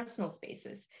within your personal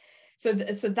spaces. So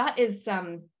that is,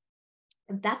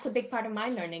 that's a big part of my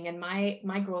learning and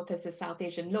my growth as a South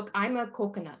Asian. Look, I'm a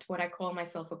coconut, what I call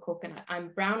myself a coconut. I'm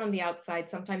brown on the outside,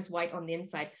 sometimes white on the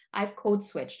inside. I've code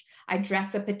switched. I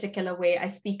dress a particular way. I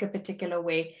speak a particular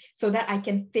way so that I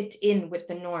can fit in with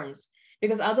the norms,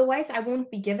 because otherwise I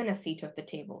won't be given a seat at the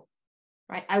table,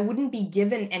 right? I wouldn't be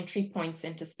given entry points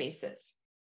into spaces.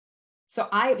 So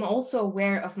I'm also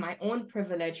aware of my own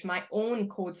privilege, my own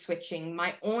code switching,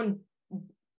 my own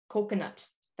coconut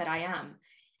that I am.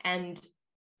 And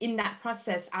in that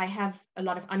process, I have a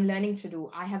lot of unlearning to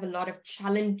do. I have a lot of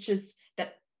challenges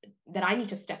that I need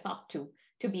to step up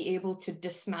to be able to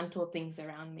dismantle things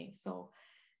around me. So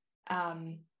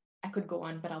I could go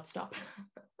on, but I'll stop.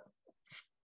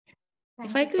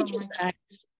 If I could just add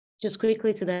just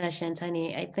quickly to that,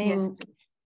 Shantani, I think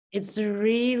it's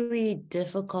really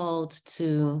difficult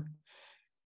to,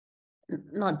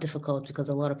 not difficult because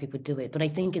a lot of people do it, but I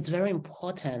think it's very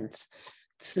important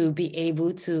to be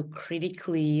able to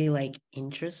critically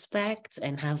introspect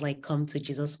and have come to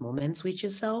Jesus moments with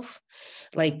yourself.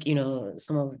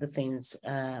 Some of the things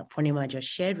Poornima just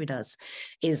shared with us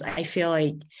is, I feel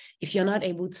like if you're not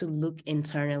able to look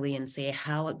internally and say,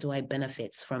 how do I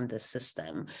benefit from this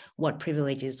system? What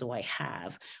privileges do I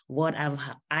have? What have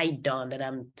I done that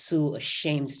I'm too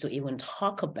ashamed to even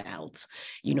talk about?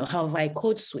 How have I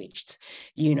code switched?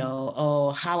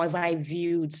 Or how have I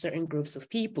viewed certain groups of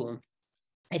people?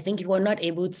 I think if we're not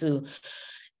able to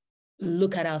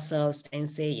look at ourselves and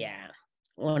say, yeah,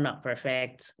 we're not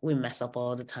perfect, we mess up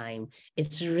all the time,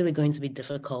 it's really going to be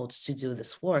difficult to do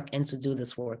this work, and to do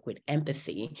this work with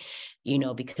empathy,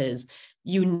 because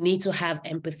you need to have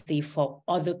empathy for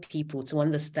other people to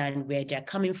understand where they're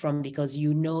coming from, because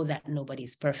you know that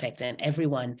nobody's perfect and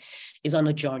everyone is on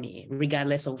a journey,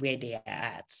 regardless of where they are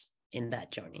at in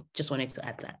that journey. Just wanted to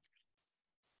add that.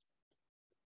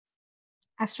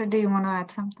 Astrid, do you want to add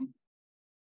something?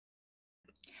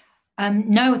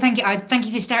 No, thank you. Thank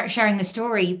you for sharing the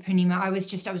story, Poornima. I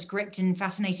was gripped and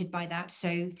fascinated by that.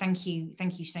 So thank you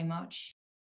so much.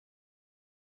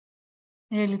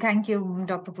 Really, thank you,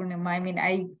 Dr. Poornima. I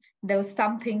mean, there was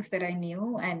some things that I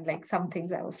knew, and like some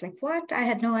things I was like, what? I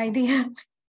had no idea.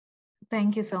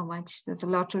 Thank you so much. There's a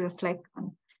lot to reflect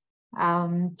on.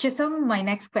 Chisom, my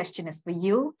next question is for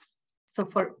you. So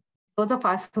for those of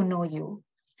us who know you,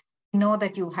 we know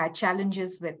that you've had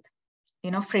challenges with,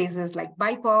 phrases like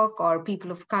BIPOC or people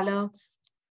of color.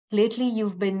 Lately,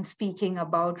 you've been speaking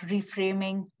about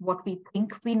reframing what we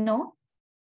think we know.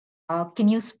 Can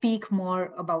you speak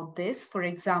more about this? For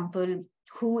example,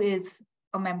 who is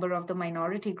a member of the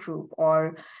minority group,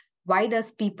 or why does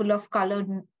people of color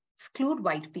exclude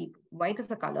white people? White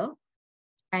is a color.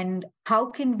 And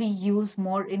how can we use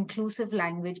more inclusive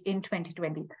language in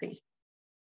 2023?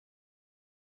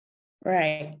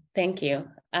 Right, thank you.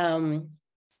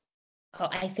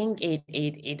 I think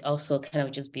it also kind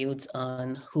of just builds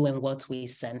on who and what we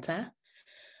center.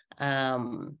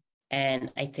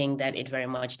 And I think that it very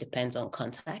much depends on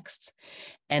context.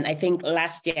 And I think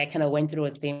last year I kind of went through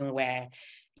a thing where,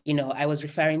 I was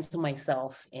referring to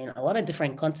myself in a lot of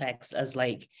different contexts as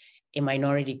like a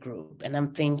minority group. And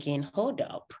I'm thinking, hold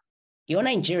up, you're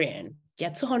Nigerian. There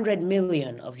are 200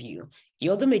 million of you.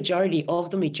 You're the majority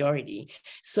of the majority.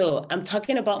 So I'm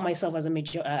talking about myself as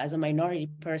a minority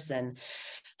person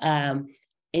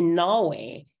in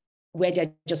Norway, where there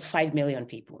are just 5 million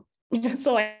people.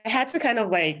 So I had to kind of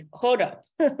like, hold up,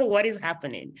 what is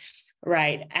happening,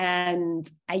 right? And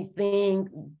I think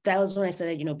that was when I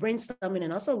started, brainstorming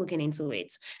and also looking into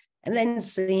it. And then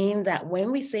seeing that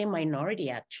when we say minority,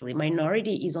 actually,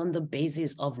 minority is on the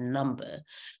basis of number.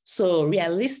 So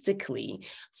realistically,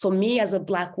 for me as a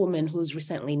Black woman who's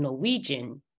recently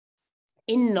Norwegian,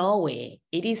 in Norway,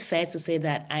 it is fair to say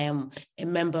that I am a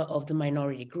member of the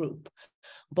minority group.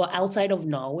 But outside of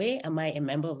Norway, am I a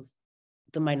member of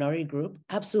the minority group?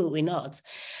 Absolutely not.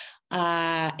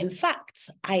 In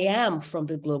fact, I am from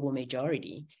the global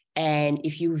majority. And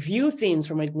if you view things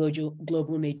from a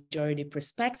global majority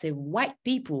perspective, white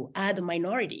people are the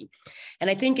minority. And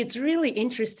I think it's really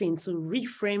interesting to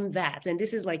reframe that. And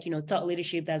this is like, thought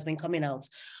leadership that's been coming out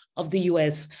of the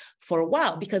US for a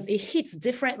while, because it hits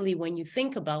differently when you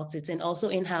think about it, and also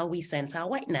in how we center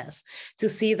whiteness, to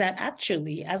see that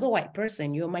actually, as a white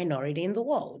person, you're a minority in the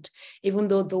world, even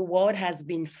though the world has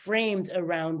been framed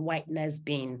around whiteness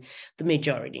being the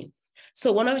majority.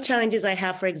 So one of the challenges I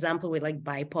have, for example, with like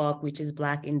BIPOC, which is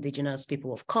Black, Indigenous,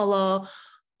 people of color,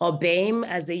 or BAME,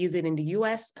 as they use it in the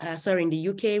in the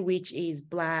UK, which is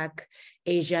Black,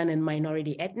 Asian, and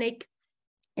minority ethnic,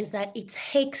 is that it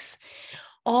takes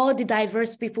all the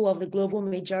diverse people of the global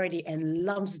majority and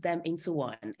lumps them into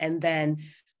one. And then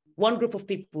one group of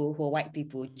people who are white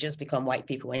people just become white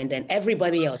people. And then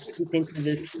everybody else fits into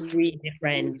these three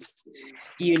different,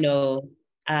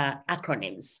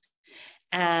 acronyms.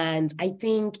 And I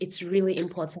think it's really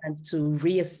important to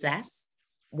reassess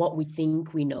what we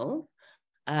think we know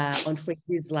on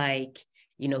phrases like,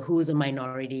 who's a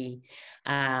minority.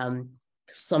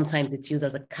 Sometimes it's used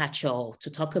as a catch-all to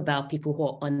talk about people who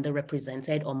are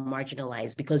underrepresented or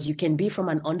marginalized, because you can be from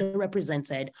an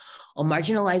underrepresented or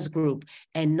marginalized group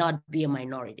and not be a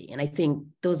minority. And I think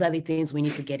those are the things we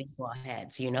need to get into our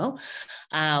heads,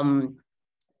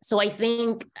 So I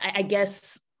think, I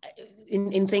guess,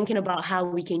 in thinking about how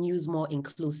we can use more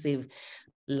inclusive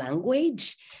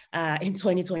language in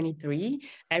 2023,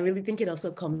 I really think it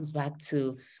also comes back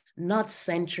to not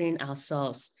centering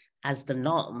ourselves as the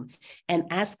norm and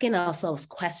asking ourselves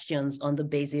questions on the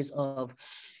basis of,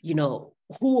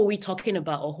 who are we talking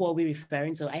about or who are we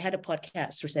referring to? I had a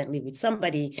podcast recently with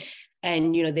somebody,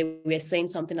 and, they were saying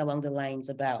something along the lines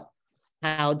about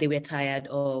how they were tired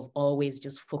of always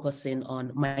just focusing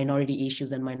on minority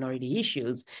issues.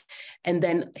 And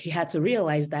then he had to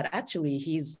realize that actually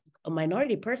he's a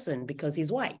minority person because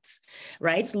he's white,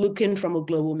 right? Looking from a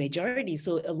global majority.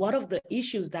 So a lot of the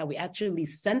issues that we actually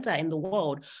center in the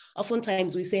world,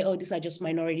 oftentimes we say, oh, these are just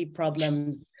minority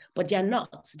problems, but they're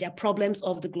not. They're problems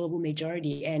of the global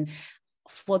majority. And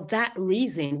for that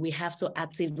reason, we have to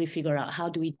actively figure out, how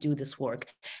do we do this work?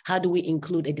 How do we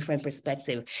include a different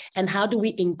perspective? And how do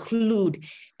we include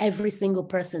every single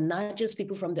person, not just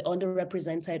people from the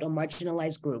underrepresented or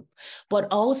marginalized group, but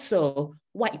also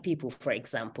white people, for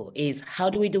example, is how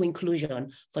do we do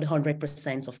inclusion for the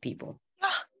 100% of people?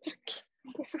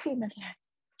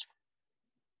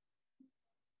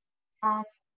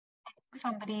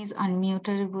 Somebody's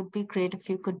unmuted. It would be great if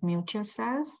you could mute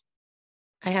yourself.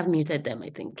 I have muted them, I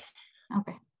think.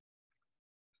 Okay.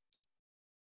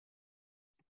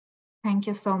 Thank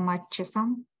you so much,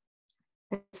 Chisom.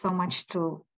 There's so much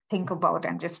to think about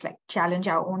and just like challenge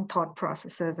our own thought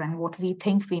processes and what we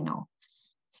think we know.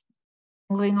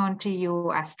 Moving on to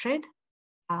you, Astrid.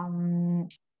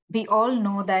 We all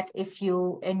know that if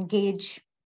you engage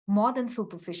more than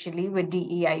superficially with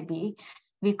DEIB,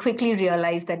 we quickly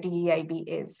realize that DEIB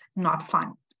is not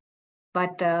fun.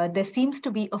 But there seems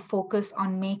to be a focus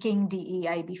on making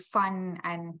DEIB fun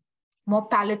and more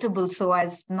palatable so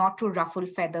as not to ruffle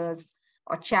feathers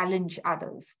or challenge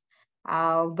others.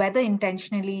 Whether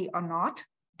intentionally or not,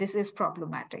 this is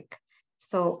problematic.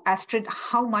 So Astrid,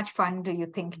 how much fun do you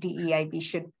think DEIB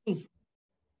should be?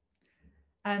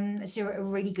 That's a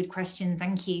really good question.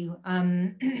 Thank you.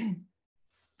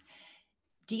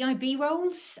 DEIB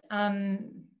roles,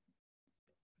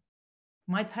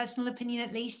 my personal opinion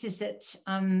at least, is that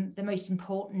the most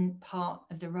important part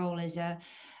of the role is a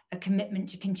commitment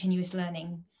to continuous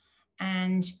learning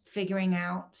and figuring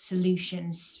out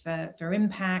solutions for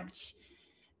impact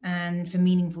and for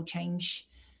meaningful change.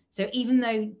 So even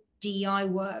though DEI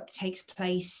work takes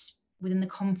place within the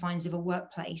confines of a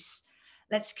workplace,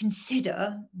 let's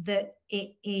consider that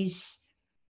it is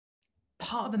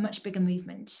part of a much bigger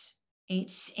movement.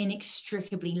 It's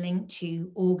inextricably linked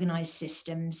to organized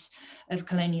systems of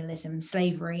colonialism,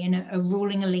 slavery, and a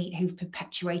ruling elite who've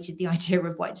perpetuated the idea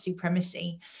of white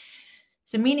supremacy.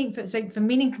 So for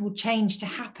meaningful change to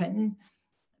happen,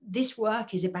 this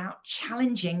work is about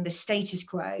challenging the status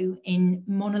quo in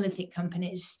monolithic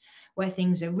companies where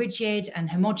things are rigid and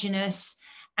homogenous.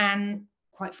 And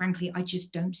quite frankly, I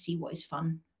just don't see what is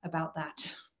fun about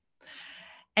that.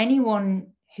 Anyone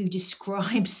who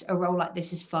describes a role like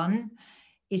this as fun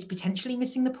is potentially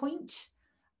missing the point.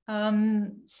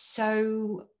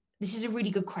 So this is a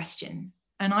really good question.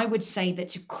 And I would say that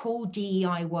to call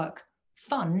DEI work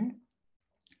fun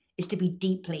is to be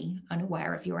deeply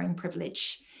unaware of your own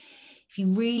privilege. If you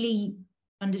really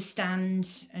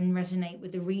understand and resonate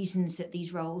with the reasons that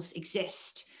these roles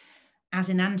exist as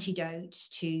an antidote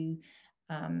to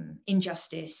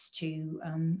injustice, to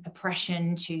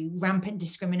oppression, to rampant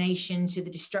discrimination, to the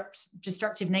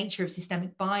destructive nature of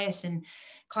systemic bias and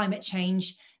climate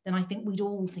change, then I think we'd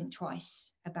all think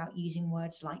twice about using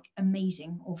words like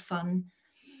amazing or fun.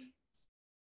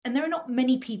 And there are not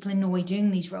many people in Norway doing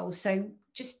these roles. So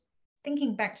just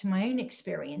thinking back to my own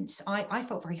experience, I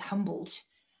felt very humbled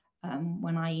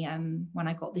when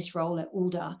I got this role at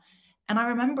Alder. And I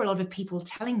remember a lot of people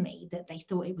telling me that they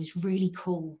thought it was really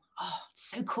cool. Oh, it's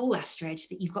so cool, Astrid,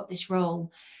 that you've got this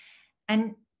role.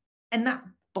 And that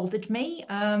bothered me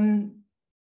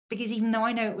because even though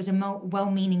I know it was a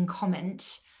well-meaning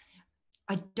comment,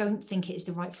 I don't think it is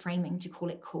the right framing to call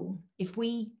it cool. If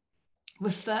we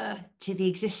refer to the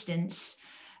existence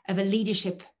of a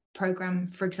leadership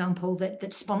program, for example,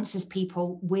 that sponsors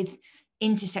people with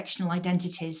intersectional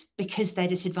identities because they're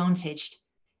disadvantaged,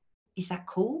 is that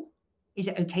cool? Is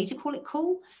it okay to call it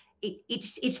cool?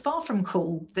 It's far from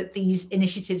cool that these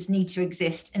initiatives need to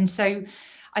exist. And so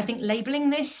I think labeling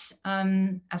this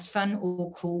as fun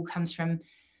or cool comes from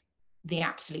the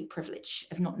absolute privilege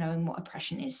of not knowing what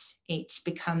oppression is. It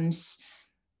becomes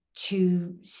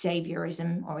too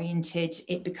saviorism oriented.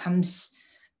 It becomes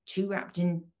too wrapped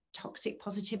in toxic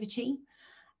positivity.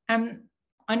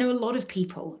 I know a lot of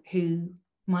people who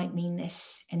might mean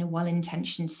this in a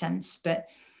well-intentioned sense, but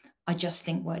I just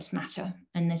think words matter,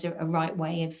 and there's a right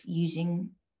way of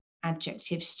using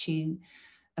adjectives to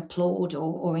applaud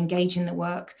or engage in the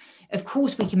work. Of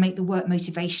course, we can make the work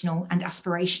motivational and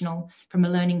aspirational from a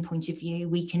learning point of view.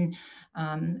 We can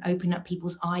open up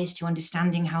people's eyes to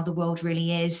understanding how the world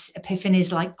really is.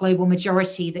 Epiphanies like global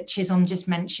majority that Chisom just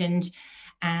mentioned,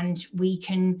 and we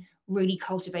can really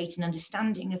cultivate an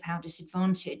understanding of how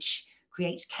disadvantage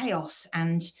creates chaos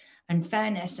and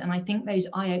fairness. And I think those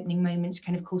eye-opening moments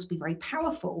can, of course, be very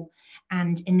powerful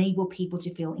and enable people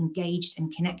to feel engaged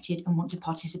and connected and want to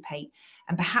participate.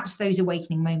 And perhaps those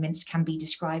awakening moments can be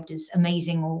described as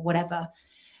amazing or whatever.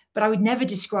 But I would never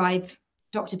describe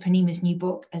Dr. Poornima's new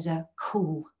book as a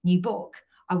cool new book.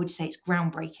 I would say it's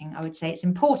groundbreaking. I would say it's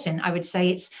important. I would say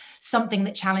it's something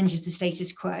that challenges the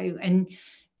status quo. And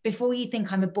before you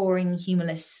think I'm a boring,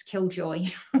 humorless killjoy,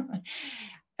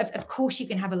 of course you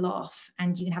can have a laugh,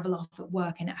 and you can have a laugh at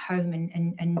work and at home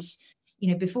and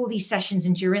you know, before these sessions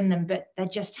and during them, but there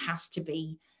just has to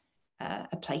be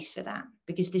a place for that,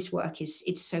 because this work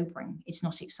it's sobering, it's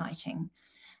not exciting.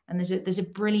 And there's a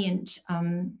brilliant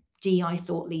DEI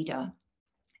thought leader,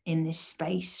 in this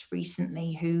space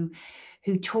recently who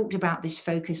talked about this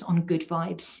focus on good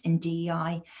vibes in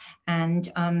DEI.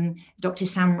 And Dr.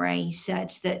 Samray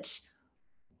said that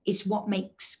it's what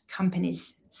makes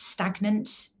companies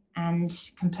stagnant and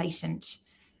complacent.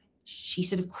 She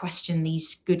sort of questioned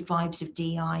these good vibes of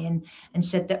DEI and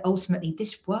said that ultimately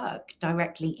this work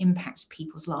directly impacts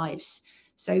people's lives.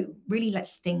 So really,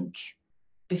 let's think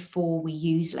before we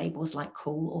use labels like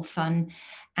cool or fun,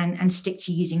 and stick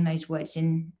to using those words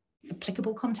in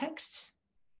applicable contexts.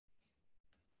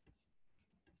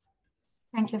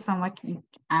 Thank you so much.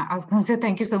 I was going to say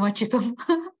thank you so much, Chisom.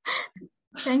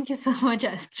 Thank you so much,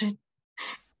 Astrid.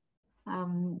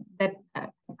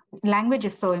 Language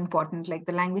is so important, like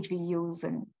the language we use,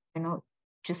 and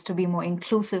just to be more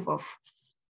inclusive of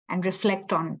and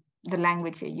reflect on the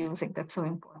language we're using. That's so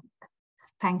important.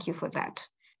 Thank you for that.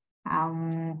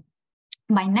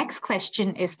 My next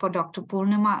question is for Dr.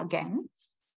 Poornima again.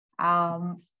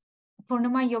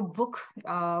 Poornima, your book,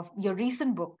 your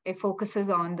recent book, it focuses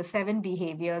on the 7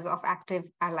 behaviors of active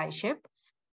allyship.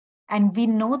 And we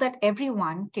know that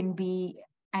everyone can be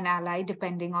an ally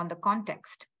depending on the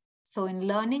context. So in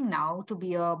learning now to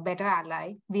be a better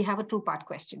ally, we have a 2-part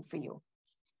question for you.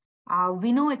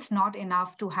 We know it's not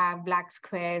enough to have black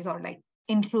squares or like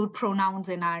include pronouns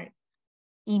in our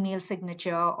email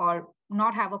signature or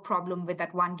not have a problem with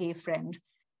that one gay friend.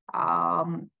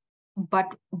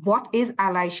 But what is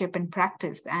allyship in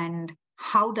practice, and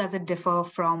how does it differ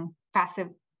from passive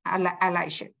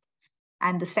allyship?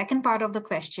 And the second part of the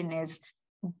question is,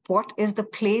 what is the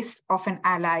place of an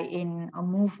ally in a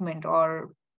movement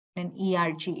or an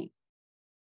ERG?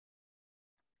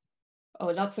 Oh,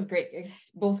 lots of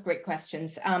both great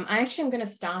questions. I actually am going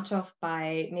to start off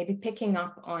by maybe picking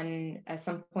up on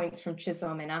some points from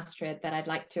Chisom and Astrid that I'd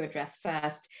like to address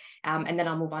first, and then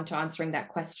I'll move on to answering that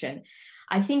question.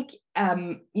 I think,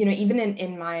 even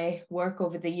in my work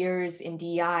over the years in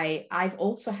DEI, I've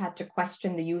also had to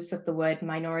question the use of the word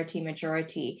minority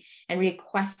majority and really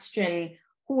question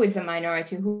who is a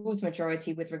minority, who's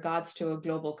majority with regards to a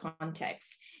global context.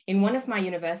 In one of my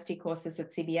university courses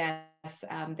at CBS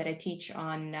that I teach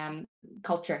on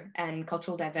culture and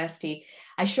cultural diversity,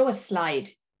 I show a slide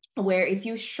where if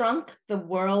you shrunk the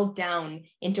world down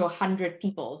into 100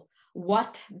 people,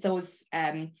 what those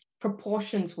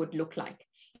proportions would look like.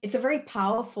 It's a very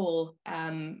powerful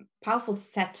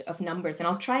set of numbers, and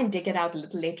I'll try and dig it out a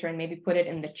little later and maybe put it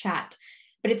in the chat.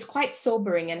 But it's quite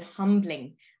sobering and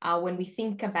humbling when we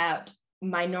think about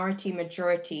minority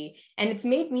majority, and it's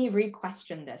made me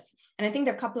re-question this. And I think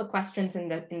there are a couple of questions in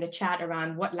the chat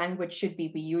around what language should we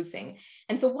be using.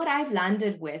 And so what I've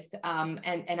landed with,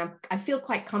 I feel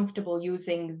quite comfortable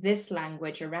using this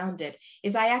language around it,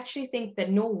 is I actually think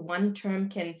that no one term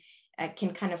can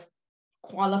kind of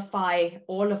qualify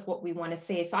all of what we want to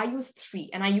say. So I use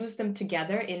 3, and I use them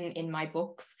together in my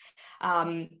books: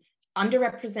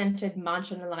 underrepresented,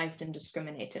 marginalized, and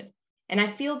discriminated. And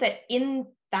I feel that in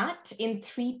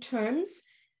 3 terms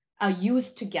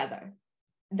used together,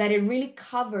 that it really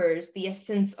covers the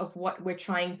essence of what we're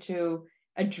trying to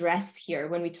address here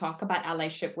when we talk about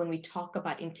allyship, when we talk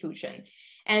about inclusion.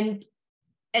 And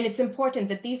it's important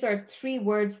that these are 3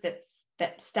 words that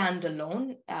stand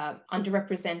alone: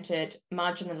 underrepresented,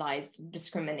 marginalized,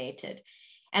 discriminated.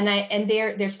 And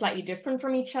they're slightly different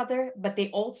from each other, but they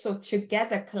also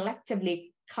together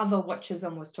collectively cover what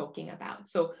Chisom was talking about.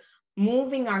 So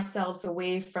moving ourselves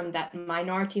away from that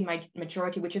minority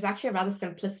majority, which is actually a rather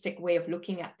simplistic way of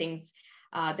looking at things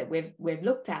that we've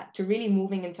looked at, to really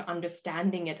moving into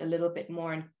understanding it a little bit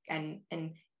more and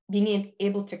being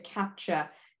able to capture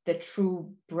the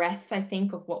true breadth, I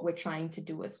think, of what we're trying to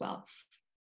do as well.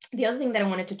 The other thing that I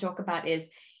wanted to talk about is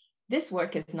this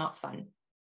work is not fun.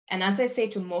 And as I say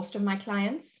to most of my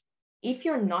clients, if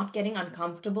you're not getting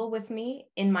uncomfortable with me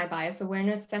in my bias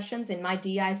awareness sessions, in my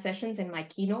DEI sessions, in my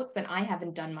keynotes, then I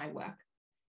haven't done my work.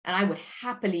 And I would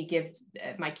happily give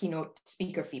my keynote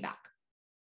speaker feedback.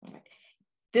 All right.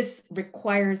 This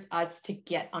requires us to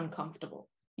get uncomfortable.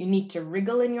 You need to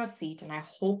wriggle in your seat, and I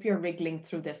hope you're wriggling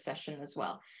through this session as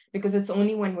well, because it's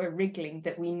only when we're wriggling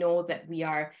that we know that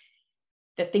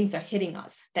that things are hitting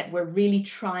us, that we're really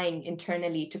trying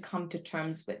internally to come to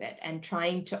terms with it and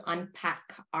trying to unpack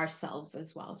ourselves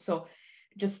as well. So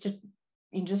just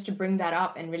to bring that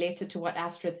up and relate it to what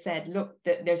Astrid said, look,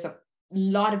 there's a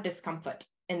lot of discomfort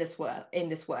in this work.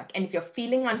 And if you're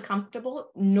feeling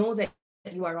uncomfortable, know that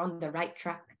you are on the right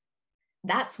track.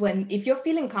 That's when, if you're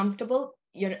feeling comfortable,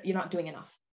 you're not doing enough.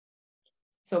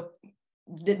 So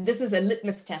this is a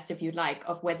litmus test, if you like,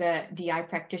 of whether DEI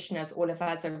practitioners, all of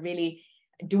us, are really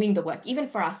doing the work, even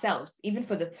for ourselves, even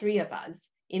for the 3 of us.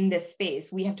 in this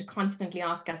space, we have to constantly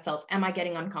ask ourselves, am I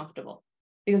getting uncomfortable?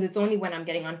 Because it's only when I'm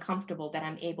getting uncomfortable that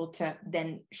I'm able to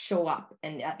then show up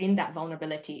and in that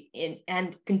vulnerability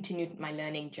and continue my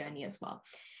learning journey as well.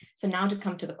 So now to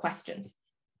come to the questions.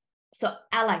 So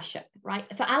allyship, right?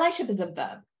 So allyship is a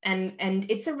verb, and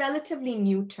it's a relatively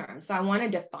new term. So I want to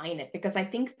define it because I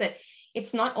think that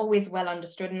it's not always well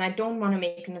understood, and I don't want to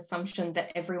make an assumption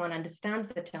that everyone understands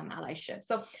the term allyship.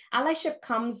 So allyship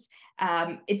comes,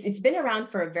 it's been around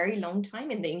for a very long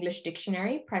time in the English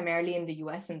dictionary, primarily in the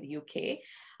US and the UK,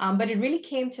 but it really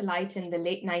came to light in the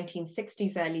late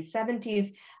 1960s, early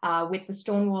 70s with the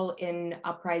Stonewall Inn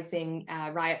uprising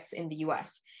riots in the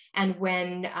US. And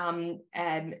when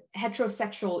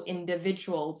heterosexual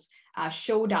individuals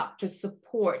showed up to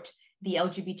support the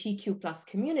LGBTQ plus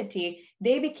community,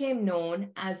 they became known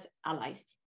as allies,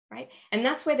 right? And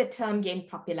that's where the term gained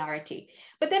popularity.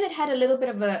 But then it had a little bit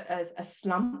of a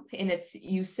slump in its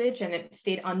usage, and it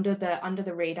stayed under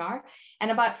the radar. And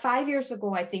about 5 years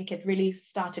ago, I think it really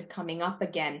started coming up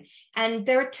again. And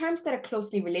there are terms that are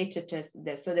closely related to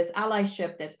this. So there's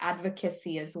allyship, there's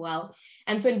advocacy as well.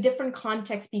 And so in different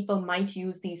contexts, people might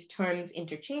use these terms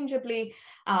interchangeably,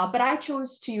 but I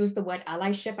chose to use the word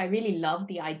allyship. I really love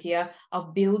the idea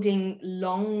of building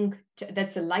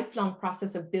that's a lifelong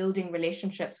process of building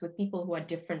relationships with people who are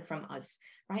different from us,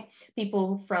 right?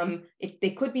 People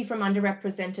they could be from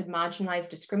underrepresented, marginalized,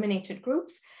 discriminated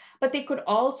groups, but they could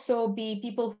also be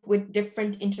people with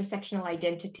different intersectional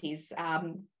identities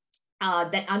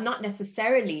that are not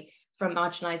necessarily from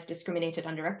marginalized, discriminated,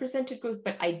 underrepresented groups,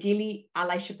 but ideally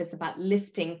allyship is about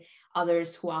lifting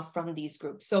others who are from these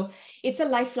groups. So it's a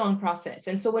lifelong process.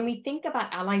 And so when we think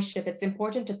about allyship, it's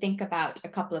important to think about a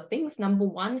couple of things. Number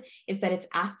one is that it's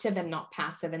active and not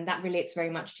passive. And that relates very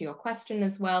much to your question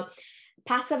as well.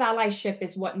 Passive allyship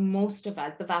is what most of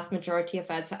us, the vast majority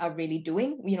of us, are really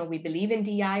doing. You know, we believe in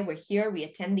DEI, we're here, we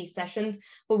attend these sessions,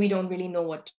 but we don't really know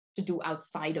what to do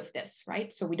outside of this,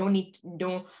 right? So we don't need to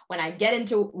know when I get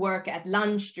into work at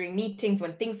lunch, during meetings,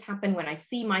 when things happen, when I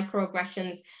see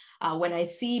microaggressions, when I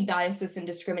see biases and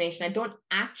discrimination, I don't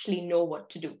actually know what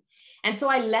to do. And so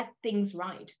I let things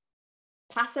ride.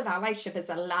 Passive allyship is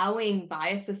allowing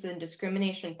biases and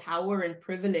discrimination, power and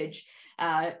privilege,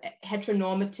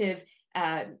 heteronormative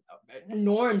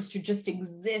norms to just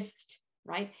exist,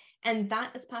 right? And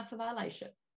that is passive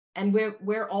allyship. And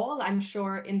we're all, I'm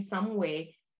sure, in some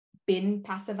way been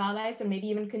passive allies and maybe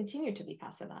even continue to be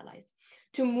passive allies.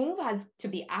 To move as to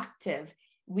be active,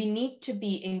 we need to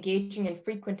be engaging in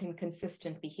frequent and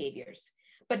consistent behaviors.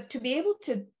 But to be able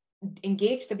to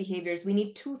engage the behaviors, we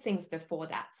need two things before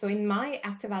that. So in my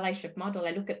active allyship model,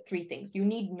 I look at three things. You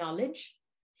need knowledge,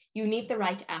 you need the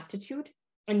right attitude,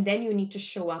 and then you need to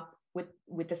show up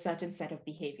with a certain set of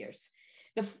behaviors.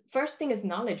 The first thing is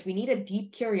knowledge. We need a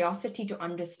deep curiosity to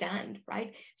understand,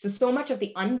 right? So much of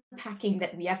the unpacking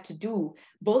that we have to do,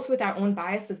 both with our own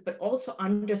biases, but also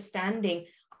understanding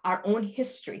our own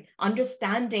history,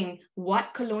 understanding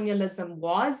what colonialism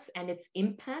was and its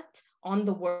impact on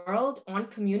the world, on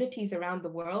communities around the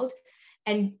world.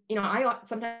 And, you know, I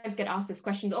sometimes get asked this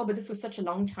question, oh, but this was such a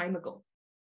long time ago.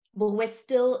 But we're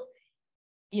still,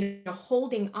 you know,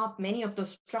 holding up many of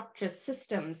those structures,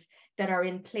 systems that are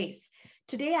in place.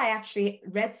 Today, I actually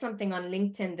read something on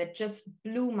LinkedIn that just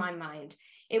blew my mind.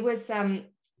 It was a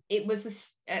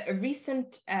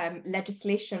recent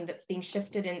legislation that's being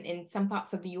shifted in some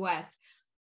parts of the US,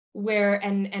 where,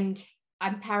 and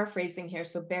I'm paraphrasing here,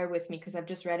 so bear with me because I've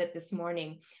just read it this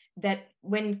morning, that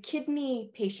when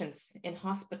kidney patients in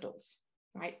hospitals,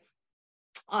 right,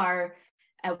 are,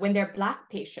 when they're Black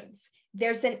patients,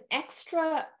 there's an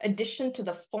extra addition to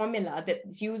the formula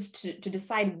that's used to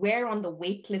decide where on the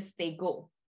wait list they go.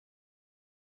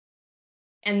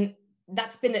 And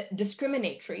that's been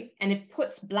discriminatory, and it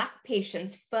puts Black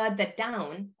patients further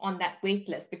down on that wait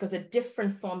list because a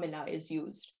different formula is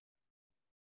used.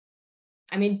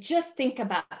 I mean, just think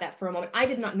about that for a moment. I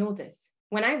did not know this.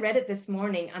 When I read it this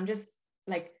morning, I'm just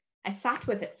like, I sat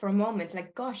with it for a moment,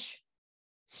 like, gosh,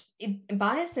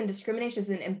 bias and discrimination is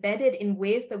embedded in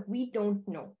ways that we don't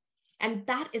know. And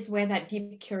that is where that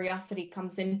deep curiosity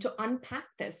comes in, to unpack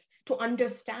this, to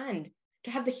understand,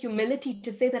 to have the humility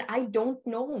to say that I don't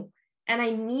know. And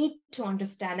I need to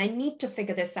understand. I need to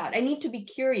figure this out. I need to be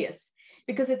curious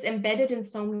because it's embedded in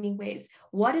so many ways.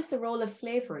 What is the role of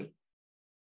slavery?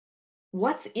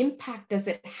 What impact does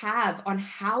it have on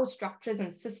how structures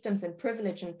and systems and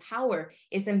privilege and power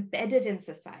is embedded in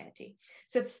society?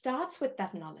 So it starts with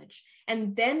that knowledge.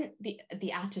 And then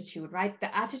the attitude, right?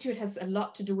 The attitude has a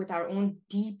lot to do with our own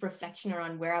deep reflection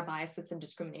around where our biases and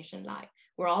discrimination lie.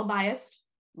 We're all biased.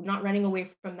 We're not running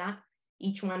away from that.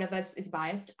 Each one of us is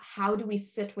biased. How do we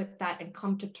sit with that and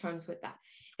come to terms with that?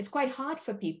 It's quite hard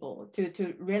for people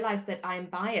to realize that I'm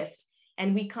biased.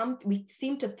 And we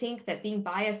seem to think that being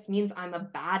biased means I'm a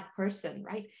bad person,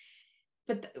 right?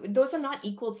 But those are not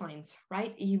equal signs,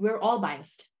 right? We're all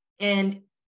biased. And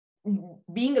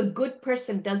being a good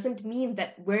person doesn't mean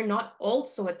that we're not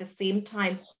also at the same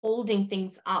time holding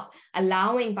things up,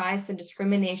 allowing bias and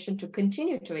discrimination to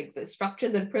continue to exist,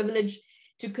 structures and privilege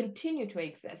to continue to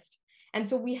exist. And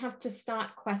so we have to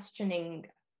start questioning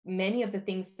many of the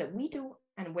things that we do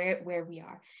and where we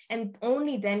are. And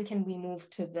only then can we move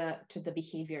to the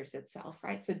behaviors itself,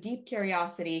 right? So deep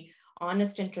curiosity,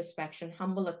 honest introspection,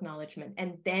 humble acknowledgement,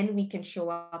 and then we can show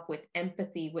up with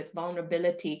empathy, with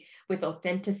vulnerability, with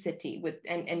authenticity,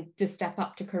 and to step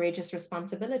up to courageous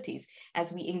responsibilities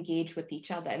as we engage with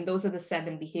each other. And those are the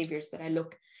 7 behaviors that I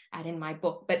look at in my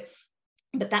book. But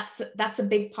that's a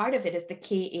big part of it, is the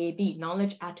KAB,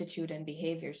 knowledge, attitude, and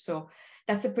behavior. So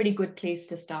that's a pretty good place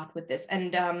to start with this.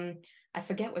 And I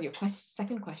forget what your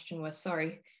second question was.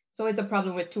 Sorry. It's always a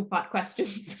problem with 2-part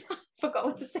questions. I forgot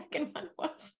what the second one was.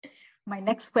 My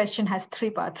next question has 3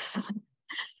 parts.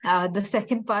 The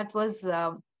second part was,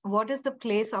 what is the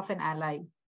place of an ally?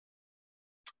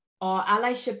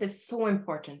 Allyship is so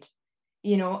important.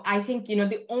 I think,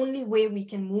 the only way we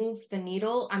can move the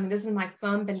needle, I mean, this is my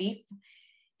firm belief,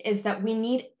 is that we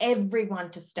need everyone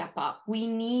to step up. We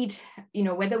need,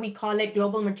 whether we call it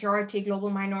global majority, global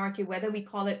minority, whether we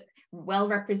call it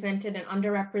well-represented and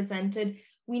underrepresented,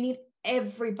 we need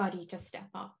everybody to step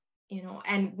up,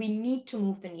 and we need to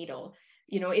move the needle.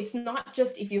 It's not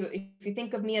just, if you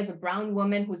think of me as a brown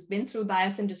woman who's been through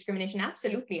bias and discrimination,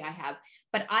 absolutely I have,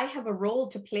 but I have a role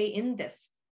to play in this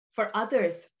for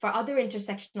others, for other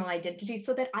intersectional identities,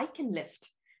 so that I can lift,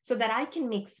 so that I can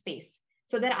make space,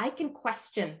 so that I can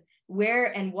question where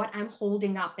and what I'm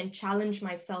holding up and challenge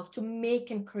myself to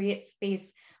make and create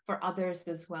space for others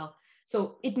as well.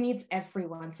 So it needs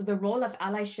everyone. So the role of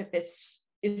allyship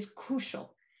is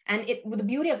crucial. And the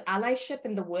beauty of allyship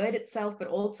in the word itself, but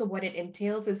also what it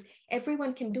entails, is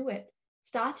everyone can do it.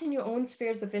 Start in your own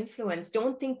spheres of influence.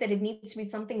 Don't think that it needs to be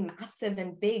something massive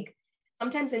and big.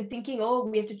 Sometimes in thinking,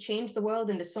 we have to change the world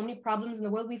and there's so many problems in the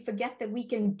world, we forget that we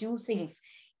can do things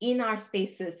in our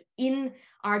spaces, in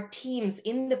our teams,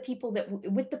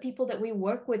 with the people that we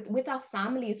work with our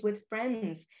families, with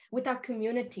friends, with our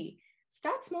community.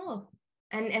 Start small.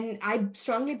 And I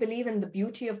strongly believe in the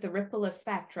beauty of the ripple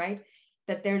effect, right?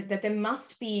 That there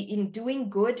must be, in doing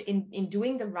good, in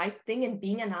doing the right thing and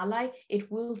being an ally, it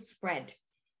will spread.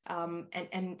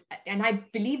 And I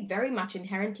believe very much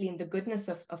inherently in the goodness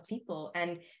of people,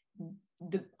 and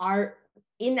our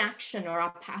inaction or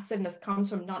our passiveness comes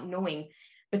from not knowing.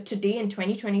 But today in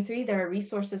 2023, there are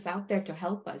resources out there to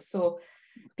help us. So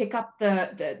pick up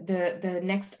the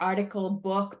next article,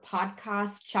 book,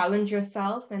 podcast, challenge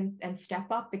yourself and step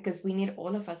up, because we need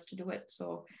all of us to do it.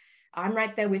 So I'm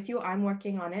right there with you. I'm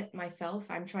working on it myself.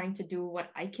 I'm trying to do what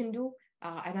I can do.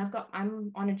 And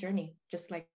I'm on a journey,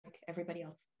 just like everybody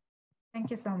else.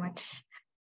 Thank you so much,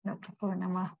 Dr.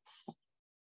 Poornima.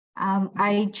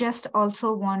 I just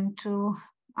also want to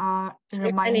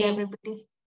remind everybody.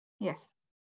 Yes.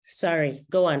 Sorry,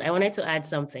 go on. I wanted to add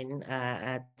something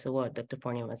to what Dr.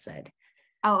 Poornima said.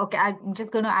 Oh, okay. I'm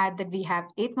just going to add that we have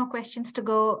 8 more questions to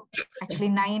go, actually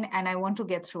 9, and I want to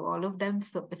get through all of them.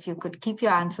 So if you could keep your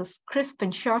answers crisp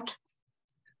and short.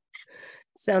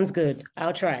 Sounds good.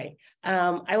 I'll try.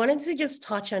 I wanted to just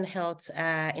touch on health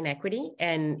inequity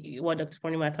and what Dr.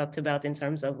 Poornima talked about in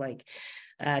terms of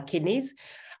kidneys.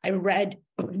 I think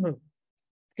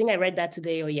I read that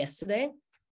today or yesterday.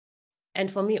 And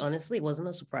for me, honestly, it wasn't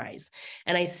a surprise.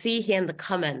 And I see here in the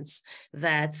comments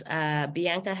that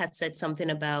Bianca had said something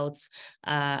about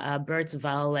birth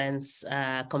violence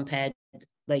compared,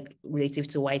 relative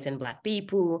to white and Black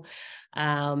people,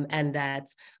 and that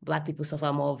Black people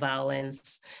suffer more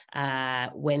violence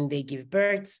when they give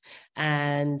birth,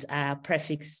 and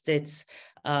prefixed it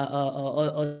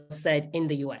or said in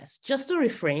the US. Just to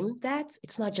reframe that,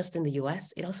 it's not just in the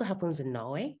US, it also happens in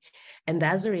Norway. And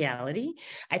that's the reality.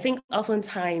 I think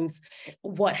oftentimes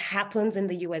what happens in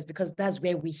the US, because that's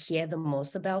where we hear the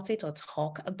most about it or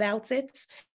talk about it,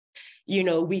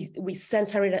 we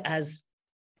center it as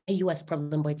a US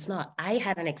problem, but it's not. I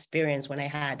had an experience when I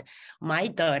had my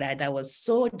daughter that was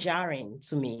so jarring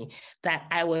to me that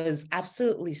I was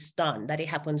absolutely stunned that it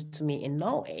happened to me in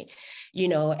Norway,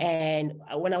 and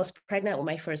when I was pregnant with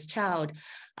my first child,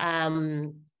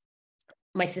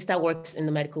 my sister works in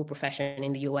the medical profession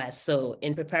in the US. So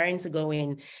in preparing to go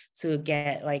in to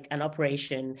get like an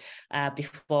operation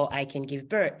before I can give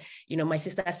birth, my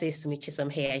sister says to me,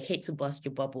 Chisom, hey, I hate to bust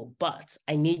your bubble, but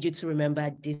I need you to remember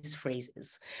these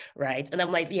phrases, right? And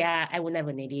I'm like, yeah, I will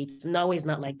never need it. No, it's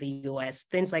not like the US.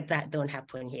 Things like that don't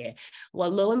happen here. Well,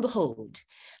 lo and behold,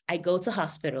 I go to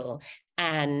hospital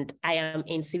and I am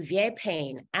in severe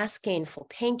pain, asking for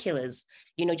painkillers,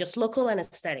 just local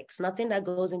anesthetics, nothing that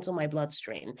goes into my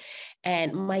bloodstream.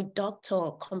 And my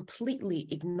doctor completely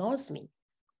ignores me.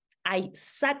 I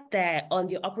sat there on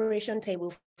the operation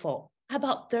table for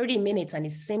about 30 minutes and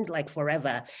it seemed like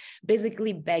forever,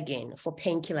 basically begging for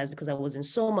painkillers because I was in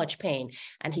so much pain.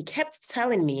 And he kept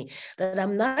telling me that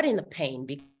I'm not in the pain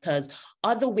because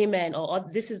other women or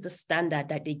this is the standard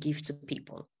that they give to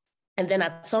people. And then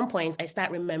at some point, I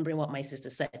start remembering what my sister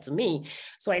said to me.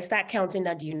 So I start counting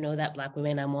that, that Black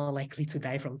women are more likely to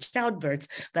die from childbirth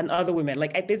than other women.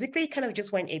 Like I basically kind of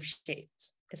just went apeshit,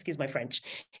 excuse my French,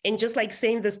 and just like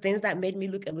saying those things that made me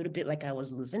look a little bit like I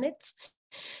was losing it,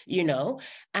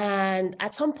 And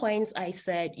at some point I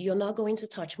said, you're not going to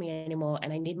touch me anymore.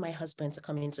 And I need my husband to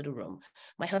come into the room.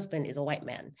 My husband is a white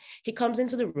man. He comes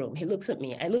into the room. He looks at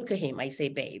me. I look at him. I say,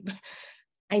 babe,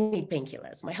 I need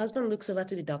painkillers. My husband looks over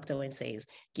to the doctor and says,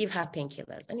 give her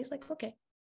painkillers. And he's like, okay.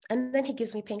 And then he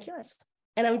gives me painkillers.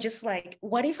 And I'm just like,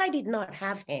 what if I did not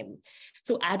have him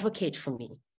to advocate for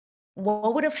me?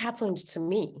 What would have happened to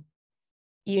me?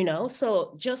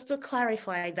 So just to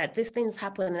clarify that these things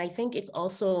happen. And I think it's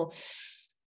also,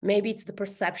 maybe it's the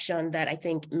perception that I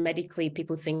think medically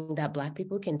people think that Black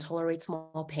people can tolerate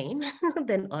more pain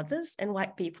than others and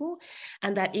white people.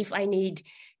 And that if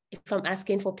I'm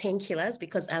asking for painkillers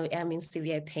because I am in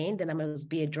severe pain, then I must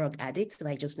be a drug addict and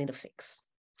I just need a fix.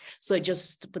 So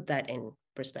just to put that in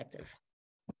perspective.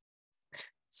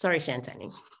 Sorry,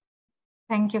 Shantani.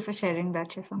 Thank you for sharing that,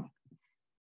 Chisom.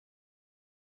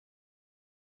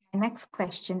 My next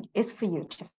question is for you,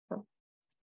 Chisom.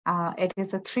 It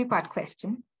is a three-part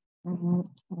question.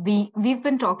 We've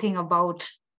been talking about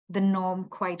the norm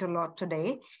quite a lot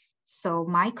today. So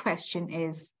my question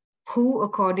is, who,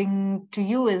 according to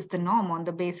you, is the norm on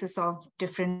the basis of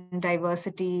different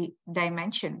diversity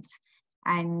dimensions?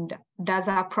 And does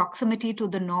our proximity to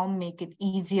the norm make it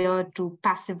easier to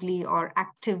passively or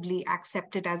actively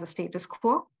accept it as a status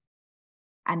quo?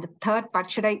 And the third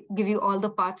part, should I give you all the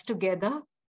parts together?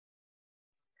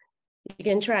 You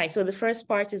can try. So the first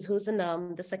part is who's the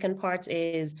norm. The second part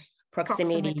is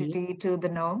proximity to the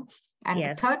norm. And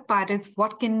yes. The third part is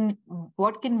what can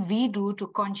we do to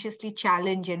consciously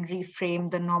challenge and reframe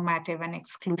the normative and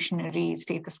exclusionary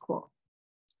status quo?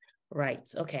 Right.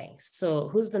 Okay. So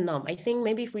who's the norm? I think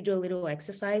maybe if we do a little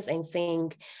exercise and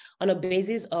think on a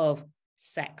basis of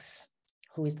sex,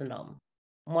 who is the norm?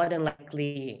 More than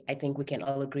likely, I think we can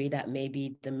all agree that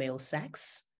maybe the male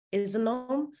sex is the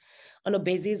norm. On a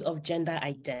basis of gender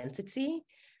identity,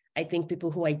 I think people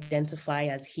who identify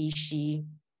as he, she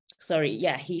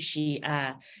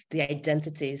are the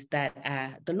identities that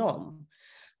are the norm.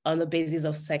 On the basis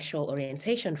of sexual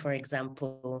orientation, for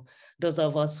example, those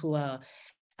of us who are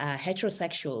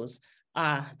heterosexuals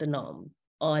are the norm.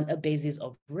 On a basis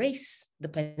of race,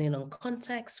 depending on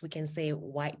context, we can say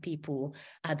white people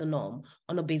are the norm.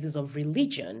 On a basis of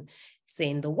religion, say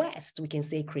in the West, we can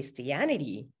say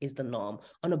Christianity is the norm.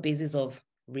 On a basis of,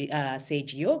 say,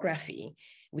 geography,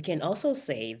 we can also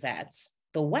say that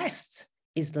the West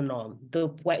is the norm.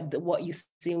 What you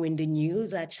see in the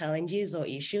news are challenges or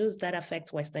issues that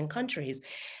affect Western countries.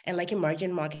 And like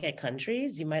emerging market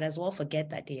countries, you might as well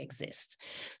forget that they exist.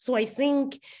 So I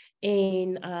think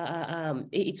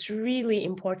it's really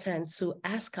important to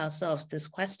ask ourselves these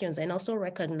questions and also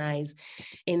recognize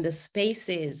in the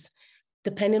spaces,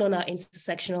 depending on our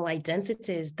intersectional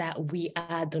identities, that we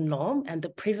are the norm and the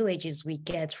privileges we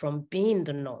get from being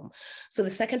the norm. So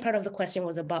the second part of the question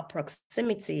was about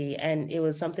proximity, and it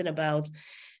was something about,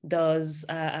 does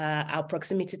our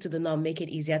proximity to the norm make it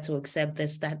easier to accept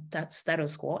that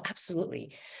status quo?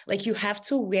 Absolutely. Like, you have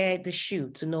to wear the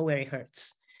shoe to know where it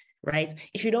hurts, right?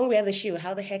 If you don't wear the shoe,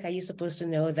 how the heck are you supposed to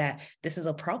know that this is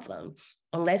a problem?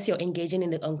 Unless you're engaging in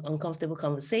the uncomfortable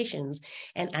conversations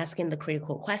and asking the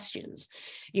critical questions,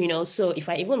 So if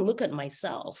I even look at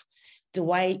myself,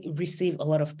 do I receive a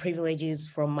lot of privileges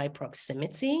from my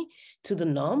proximity to the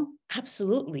norm?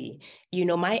 Absolutely.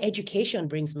 My education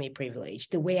brings me privilege.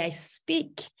 The way I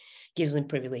speak gives me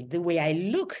privilege. The way I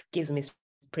look gives me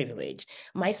privilege.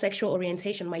 My sexual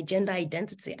orientation, my gender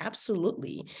identity,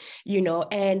 absolutely,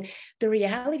 and the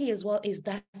reality as well is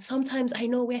that sometimes I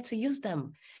know where to use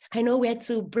them. I know where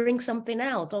to bring something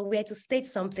out or where to state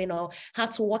something or how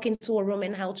to walk into a room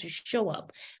and how to show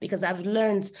up, because I've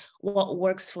learned what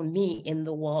works for me in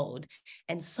the world.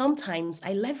 And sometimes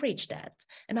I leverage that,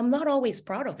 and I'm not always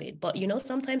proud of it, but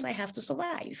sometimes I have to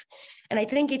survive. And I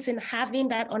think it's in having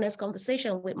that honest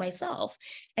conversation with myself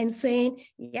and saying,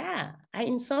 yeah,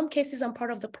 in some cases, I'm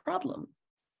part of the problem,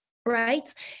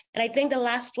 right? And I think the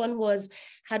last one was,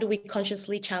 how do we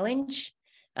consciously challenge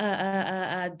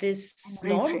this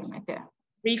norm?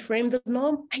 Reframe the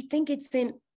norm. I think it's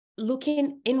in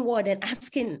looking inward and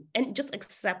asking and just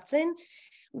accepting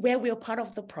where we're part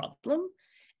of the problem,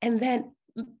 and then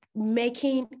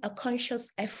making a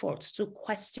conscious effort to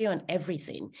question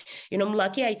everything. I'm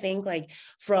lucky, I think, like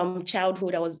from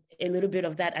childhood, I was a little bit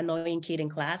of that annoying kid in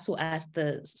class who asked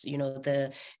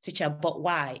the teacher, but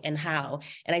why and how?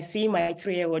 And I see my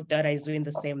 3-year-old daughter is doing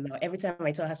the same now. Every time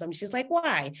I tell her something, she's like,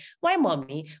 why,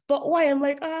 mommy? But why? I'm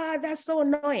like, that's so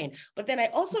annoying. But then I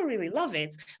also really love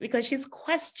it because she's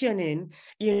questioning,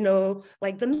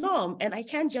 like the norm. And I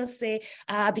can't just say,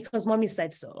 because mommy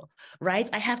said so, right?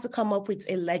 I have to come up with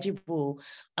a legible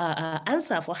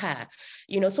answer for her,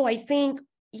 so I think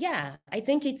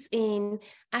it's in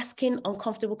asking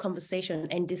uncomfortable conversation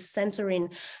and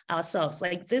decentering ourselves.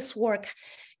 Like, this work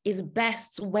is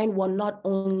best when we're not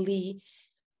only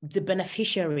the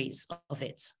beneficiaries of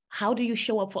it. How do you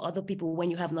show up for other people when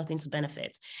you have nothing to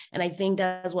benefit? And I think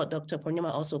that's what Dr.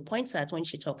 Poornima also points at when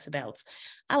she talks about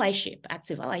allyship.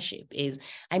 Active allyship is,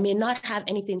 I may not have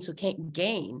anything to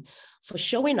gain for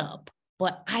showing up,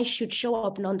 but I should show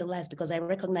up nonetheless because I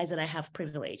recognize that I have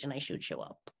privilege and I should show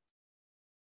up.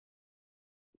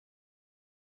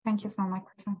 Thank you so much.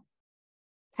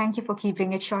 Thank you for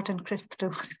keeping it short and crisp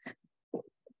too.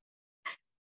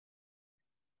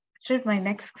 Astrid, my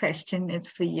next question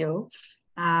is for you.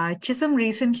 Chisom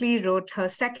recently wrote her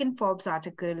second Forbes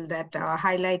article that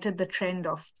highlighted the trend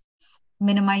of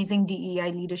minimizing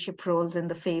DEI leadership roles in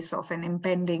the face of an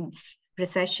impending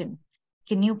recession.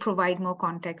 Can you provide more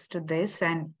context to this,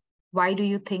 and why do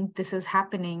you think this is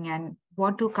happening, and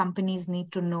what do companies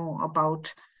need to know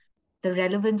about the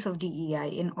relevance of DEI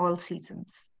in all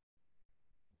seasons?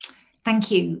 Thank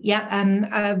you.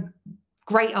 Yeah,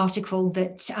 great article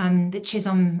that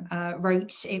Chisom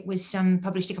wrote. It was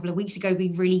published a couple of weeks ago. It'd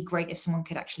be really great if someone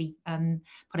could actually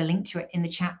put a link to it in the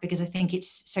chat, because I think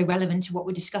it's so relevant to what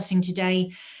we're discussing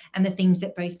today and the themes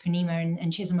that both Poornima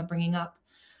and Chisom are bringing up.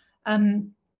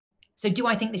 So do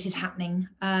I think this is happening?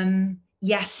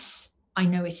 Yes, I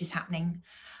know it is happening.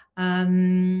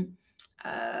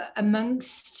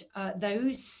 Amongst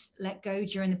those let go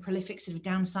during the prolific sort of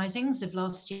downsizings of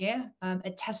last year,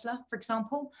 at Tesla, for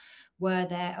example, were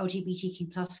their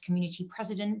LGBTQ+ community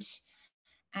president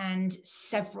and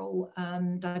several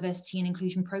diversity and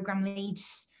inclusion program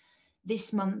leads.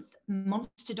 This month,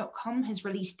 Monster.com has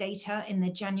released data in the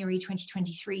January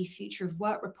 2023 Future of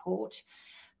Work report,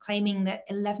 claiming that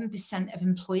 11% of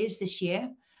employers this year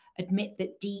admit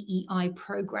that DEI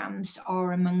programs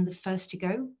are among the first to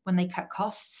go when they cut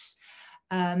costs.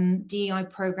 DEI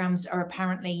programs are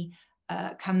apparently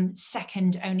come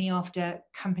second only after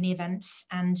company events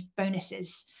and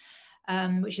bonuses,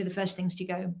 which are the first things to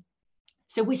go.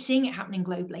 So we're seeing it happening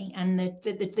globally, and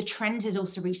the trend has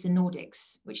also reached the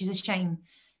Nordics, which is a shame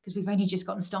because we've only just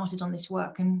gotten started on this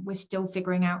work and we're still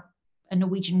figuring out a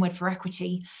Norwegian word for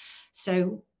equity.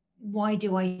 So why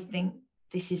do I think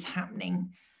this is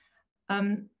happening?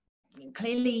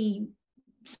 Clearly,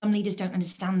 some leaders don't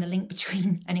understand the link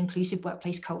between an inclusive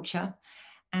workplace culture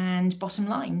and bottom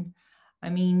line. I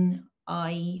mean,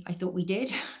 I thought we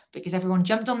did, because everyone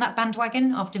jumped on that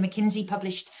bandwagon after McKinsey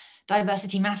published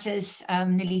Diversity Matters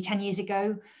nearly 10 years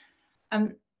ago.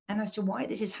 And as to why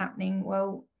this is happening,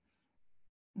 well,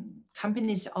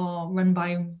 companies are run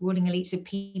by ruling elites of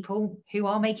people who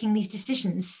are making these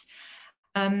decisions.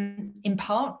 In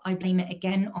part, I blame it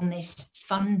again on this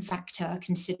fun factor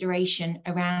consideration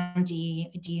around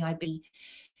DEIB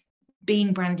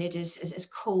being branded as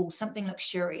cool, something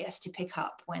luxurious to pick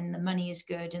up when the money is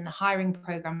good and the hiring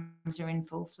programs are in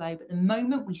full flow. But the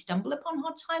moment we stumble upon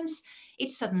hard times,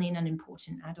 it's suddenly an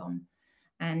unimportant add-on.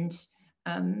 And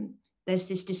there's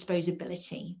this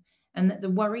disposability. And that the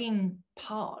worrying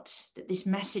part that this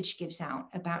message gives out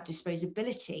about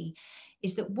disposability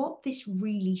is that what this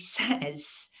really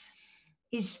says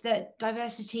is that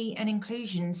diversity and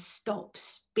inclusion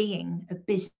stops being a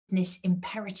business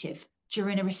imperative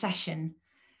during a recession,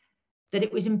 that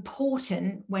it was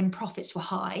important when profits were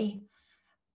high,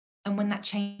 and when that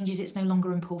changes, it's no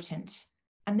longer important.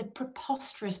 And the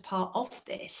preposterous part of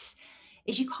this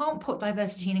is you can't put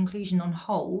diversity and inclusion on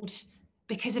hold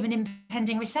because of an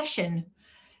impending recession.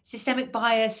 Systemic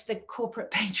bias, the corporate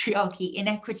patriarchy,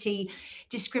 inequity,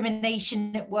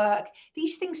 discrimination at work,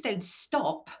 these things don't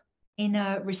stop in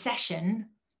a recession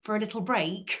for a little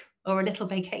break or a little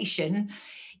vacation.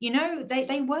 You know,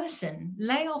 they worsen.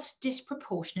 Layoffs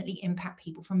disproportionately impact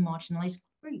people from marginalized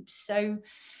groups. So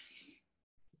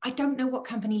I don't know what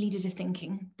company leaders are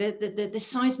thinking. The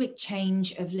seismic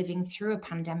change of living through a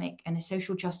pandemic and a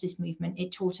social justice movement,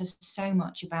 it taught us so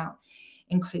much about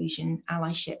inclusion,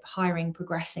 allyship, hiring,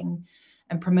 progressing,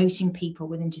 and promoting people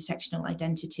with intersectional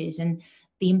identities. And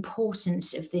the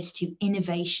importance of this to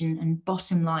innovation and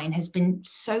bottom line has been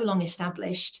so long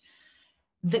established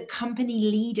that company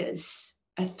leaders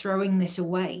are throwing this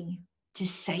away to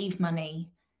save money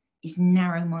is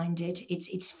narrow-minded,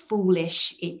 it's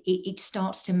foolish, it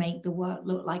starts to make the work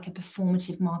look like a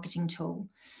performative marketing tool.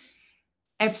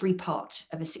 Every part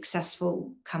of a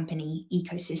successful company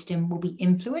ecosystem will be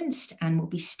influenced and will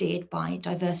be steered by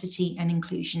diversity and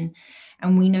inclusion.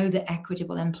 And we know that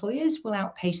equitable employers will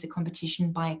outpace the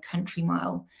competition by a country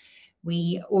mile.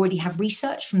 We already have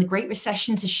research from the Great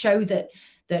Recession to show that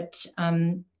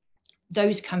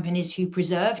those companies who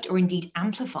preserved or indeed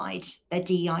amplified their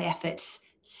DEI efforts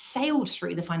sailed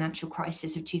through the financial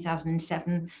crisis of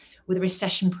 2007 with a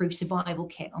recession-proof survival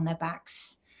kit on their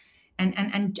backs.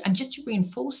 And just to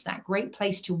reinforce that, Great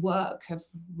Place to Work have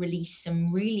released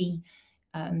some really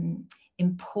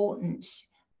important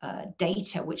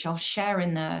data, which I'll share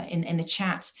in the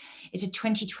chat. It's a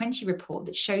 2020 report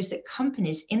that shows that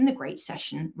companies in the Great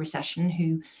Recession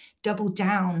who doubled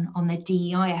down on their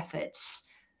DEI efforts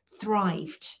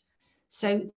thrived.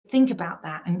 So think about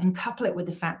that and couple it with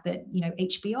the fact that, you know,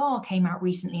 HBR came out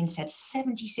recently and said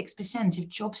 76% of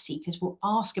job seekers will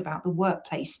ask about the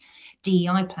workplace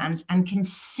DEI plans and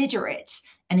consider it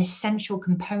an essential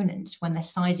component when they're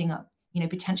sizing up, you know,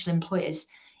 potential employers.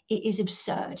 It is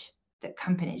absurd that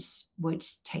companies would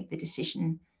take the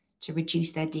decision to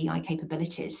reduce their DEI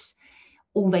capabilities.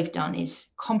 All they've done is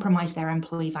compromise their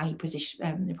employee value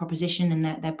proposition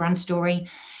and their brand story.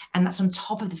 And that's on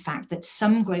top of the fact that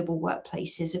some global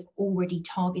workplaces have already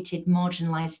targeted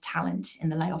marginalized talent in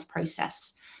the layoff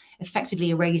process,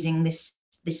 effectively erasing this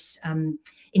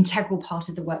integral part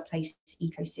of the workplace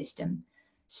ecosystem.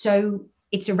 So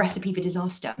it's a recipe for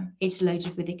disaster. It's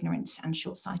loaded with ignorance and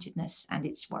short-sightedness, and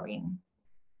it's worrying.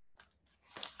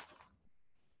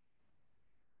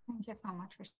 Thank you so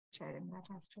much for sharing that,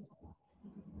 Astrid.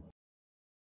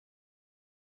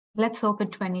 Let's hope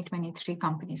in 2023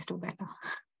 companies do better.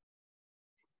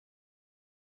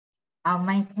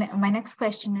 My next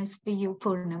question is for you,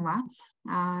 Poornima.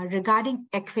 Regarding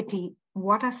equity,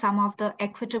 what are some of the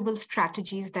equitable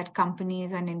strategies that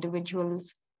companies and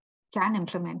individuals can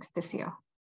implement this year?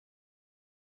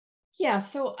 Yeah,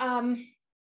 so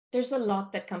there's a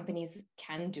lot that companies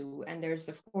can do, and there's,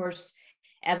 of course,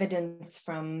 evidence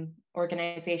from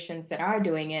organizations that are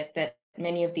doing it that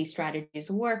many of these strategies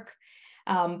work.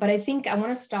 But I think I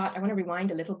want to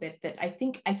rewind a little bit that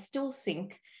I still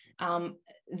think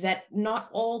that not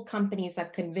all companies are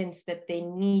convinced that they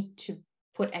need to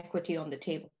put equity on the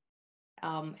table.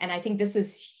 And I think this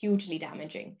is hugely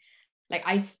damaging. Like,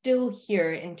 I still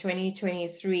hear in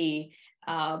 2023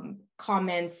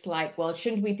 comments like, well,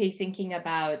 shouldn't we be thinking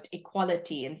about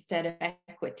equality instead of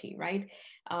equity, right?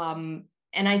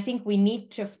 And I think we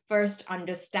need to first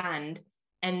understand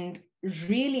and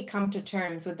really come to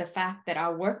terms with the fact that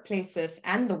our workplaces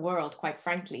and the world, quite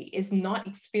frankly, is not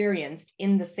experienced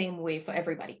in the same way for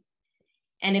everybody.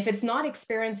 And if it's not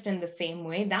experienced in the same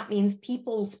way, that means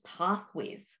people's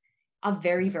pathways are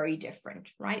very, very different,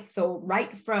 right? So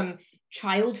right from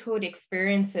childhood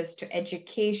experiences to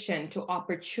education to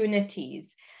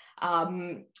opportunities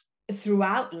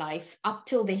throughout life up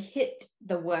till they hit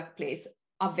the workplace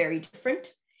are very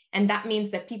different. And that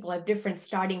means that people have different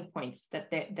starting points that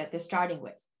they're starting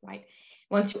with, right?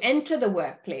 Once you enter the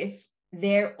workplace,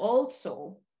 the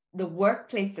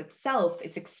workplace itself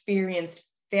is experienced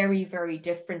very, very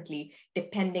differently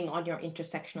depending on your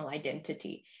intersectional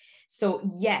identity. So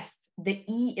yes, the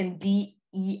E in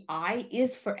DEI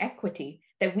is for equity,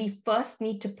 that we first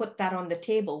need to put that on the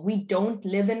table. We don't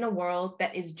live in a world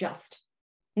that is just,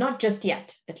 not just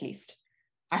yet, at least.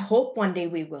 I hope one day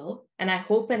we will, and I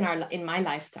hope in my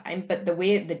lifetime, but the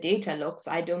way the data looks,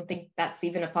 I don't think that's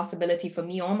even a possibility for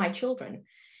me or my children.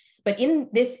 But in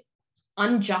this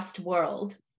unjust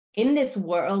world, in this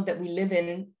world that we live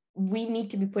in, we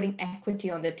need to be putting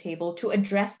equity on the table to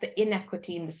address the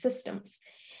inequity in the systems.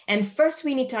 And first,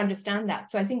 we need to understand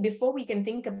that. So I think before we can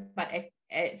think about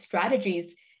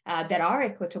strategies that are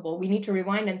equitable, we need to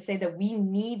rewind and say that we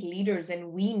need leaders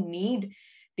and we need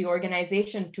the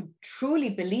organization to truly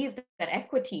believe that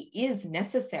equity is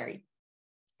necessary.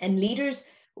 And leaders,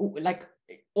 like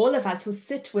all of us who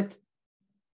sit with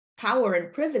power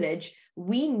and privilege,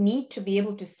 we need to be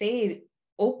able to say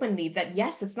openly that,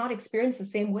 yes, it's not experienced the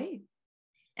same way.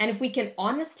 And if we can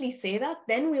honestly say that,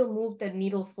 then we'll move the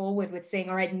needle forward with saying,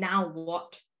 all right, now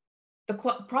what? The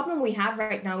problem we have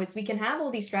right now is we can have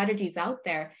all these strategies out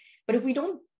there, but if we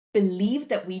don't believe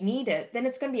that we need it, then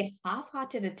it's going to be a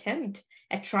half-hearted attempt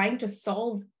at trying to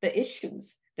solve the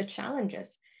issues, the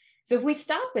challenges. So if we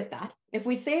start with that, if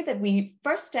we say that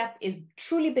first step is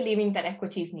truly believing that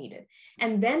equity is needed,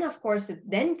 and then of course,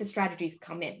 then the strategies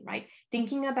come in, right?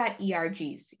 Thinking about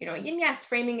ERGs, and yes,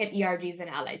 framing it ERGs and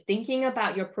allies, thinking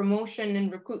about your promotion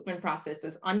and recruitment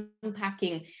processes,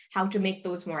 unpacking how to make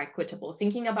those more equitable,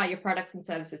 thinking about your products and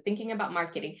services, thinking about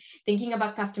marketing, thinking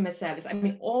about customer service. I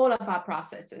mean, all of our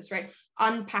processes, right?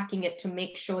 Unpacking it to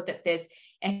make sure that there's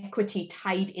equity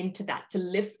tied into that, to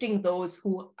lifting those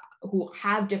who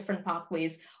have different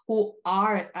pathways, who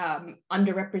are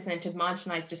underrepresented,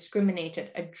 marginalized,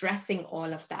 discriminated, addressing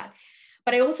all of that.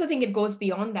 But I also think it goes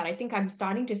beyond that. I think I'm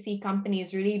starting to see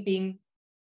companies really being,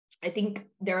 I think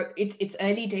it's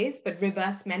early days, but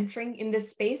reverse mentoring in this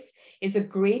space is a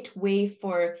great way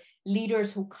for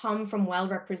leaders who come from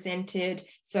well-represented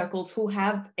circles, who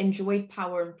have enjoyed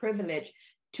power and privilege,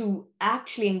 to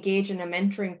actually engage in a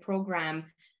mentoring program,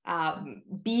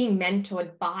 being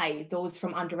mentored by those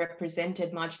from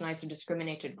underrepresented, marginalized, or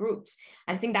discriminated groups.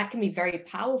 I think that can be very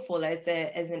powerful as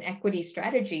an equity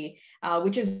strategy,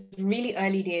 which is really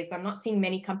early days. I'm not seeing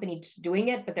many companies doing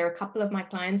it, but there are a couple of my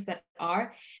clients that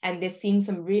are, and they're seeing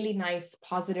some really nice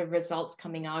positive results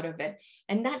coming out of it.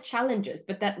 And that challenges,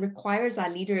 but that requires our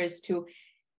leaders to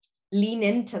lean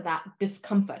into that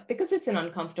discomfort, because it's an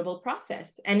uncomfortable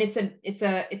process, and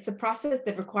it's a process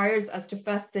that requires us to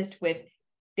first sit with,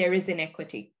 there is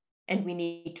inequity and we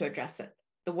need to address it.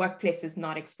 The workplace is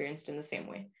not experienced in the same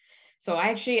way. So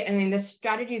the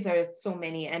strategies are so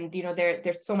many, and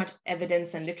there's so much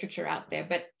evidence and literature out there.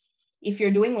 But if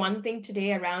you're doing one thing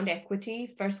today around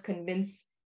equity, first convince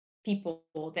people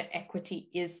that equity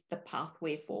is the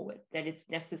pathway forward, that it's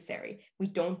necessary. We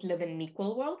don't live in an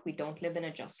equal world. We don't live in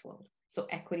a just world. So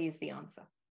equity is the answer.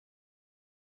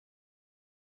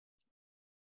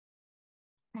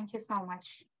 Thank you so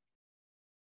much,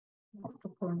 Dr.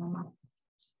 Poornima.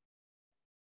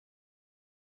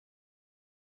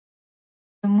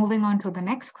 Moving on to the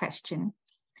next question.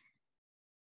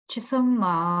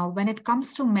 Chisom, when it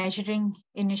comes to measuring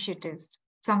initiatives,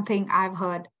 something I've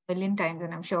heard a million times,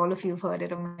 and I'm sure all of you have heard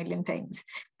it a million times,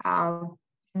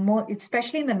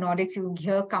 especially in the Nordics, you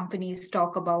hear companies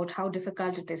talk about how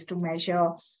difficult it is to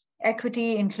measure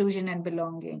equity, inclusion, and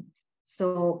belonging.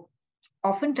 So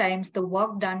oftentimes the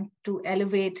work done to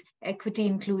elevate equity,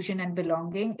 inclusion, and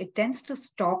belonging, it tends to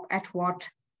stop at what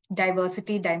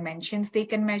diversity dimensions they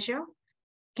can measure.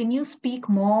 Can you speak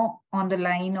more on the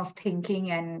line of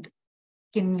thinking, and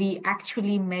can we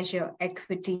actually measure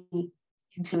equity,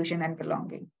 inclusion, and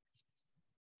belonging?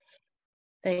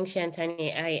 Thanks,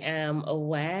 Shantani. I am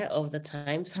aware of the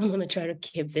time, so I'm going to try to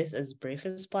keep this as brief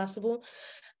as possible.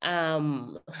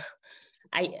 In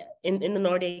the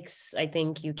Nordics, I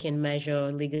think you can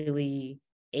measure legally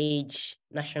age,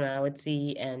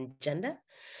 nationality, and gender.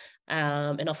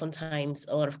 And oftentimes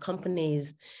a lot of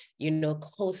companies,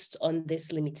 coast on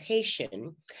this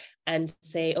limitation and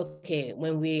say, okay,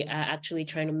 when we are actually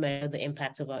trying to measure the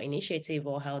impact of our initiative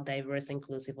or how diverse,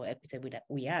 inclusive, or equitable that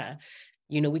we are,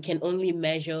 we can only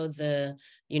measure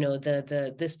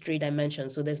this 3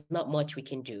 dimensions. So there's not much we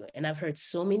can do. And I've heard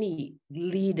so many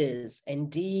leaders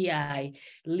and DEI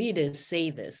leaders say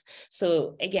this.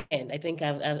 So again, I think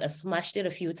I've smashed it a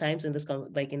few times in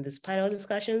this panel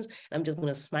discussions. I'm just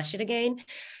going to smash it again.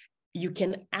 You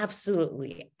can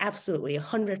absolutely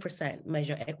 100%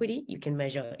 measure equity. You can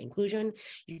measure inclusion.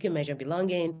 You can measure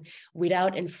belonging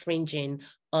without infringing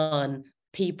on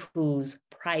people's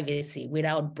privacy,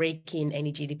 without breaking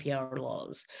any GDPR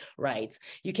laws, right?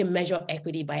 You can measure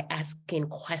equity by asking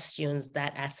questions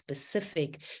that are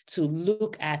specific to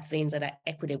look at things that are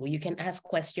equitable. You can ask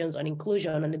questions on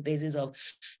inclusion on the basis of,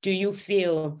 do you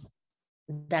feel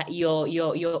that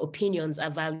your opinions are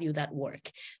valued at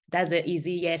work? That's an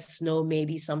easy yes, no,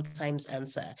 maybe, sometimes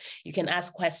answer. You can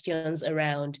ask questions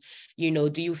around,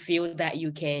 do you feel that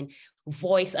you can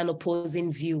voice an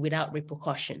opposing view without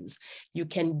repercussions? You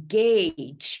can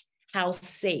gauge how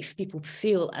safe people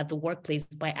feel at the workplace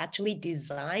by actually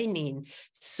designing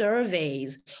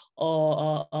surveys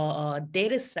or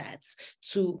data sets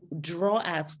to draw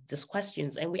out these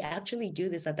questions. And we actually do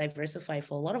this at Diversify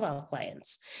for a lot of our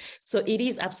clients. So it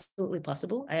is absolutely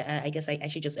possible. I guess I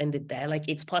should just end it there. Like,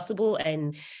 it's possible.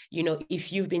 And, you know,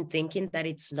 if you've been thinking that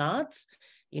it's not,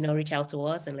 you know, reach out to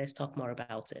us and let's talk more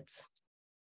about it.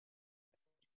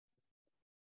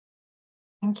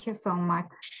 Thank you so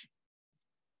much.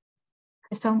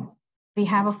 So we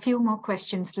have a few more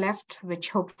questions left,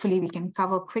 which hopefully we can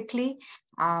cover quickly.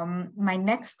 My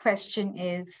next question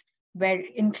is, where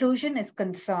inclusion is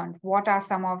concerned, what are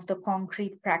some of the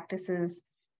concrete practices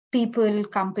people,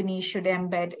 companies should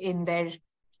embed in their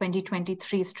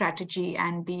 2023 strategy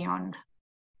and beyond?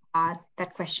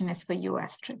 That question is for you,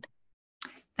 Astrid.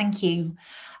 Thank you.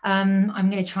 I'm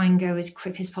going to try and go as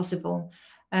quick as possible.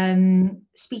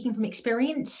 Speaking from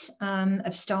experience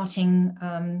of starting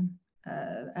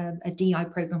a DEI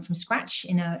program from scratch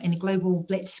in a global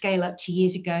blitz scale up 2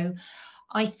 years ago,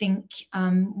 I think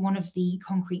one of the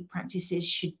concrete practices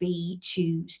should be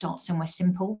to start somewhere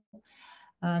simple.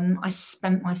 I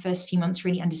spent my first few months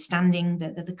really understanding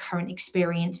the current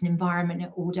experience and environment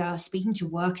at order, speaking to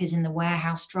workers in the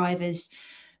warehouse, drivers,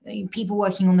 people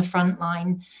working on the front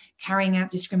line, carrying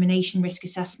out discrimination risk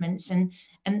assessments. And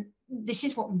this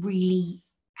is what really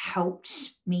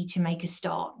helped me to make a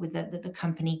start with the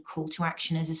company call to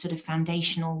action as a sort of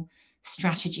foundational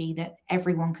strategy that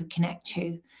everyone could connect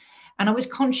to. And I was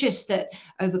conscious that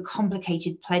over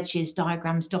complicated pledges,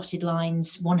 diagrams, dotted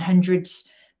lines,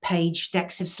 100-page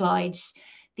decks of slides,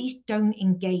 these don't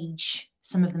engage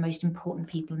some of the most important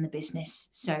people in the business.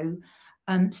 So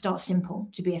start simple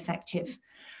to be effective.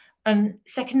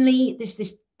 Secondly,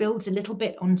 this builds a little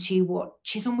bit onto what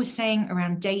Chisom was saying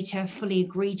around data. Fully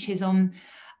agree, Chisom.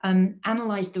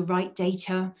 Analyze the right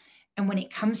data. And when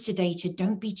it comes to data,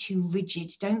 don't be too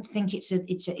rigid. Don't think it's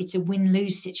a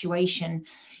win-lose situation.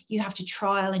 You have to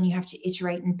trial and you have to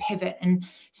iterate and pivot. And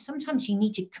sometimes you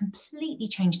need to completely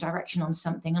change direction on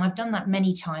something. And I've done that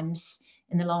many times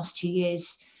in the last 2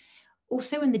 years.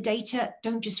 Also in the data,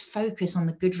 don't just focus on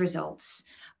the good results.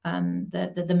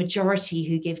 The majority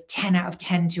who give 10 out of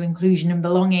 10 to inclusion and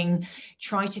belonging,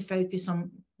 try to focus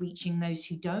on reaching those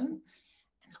who don't.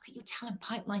 And look at your talent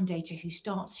pipeline data, who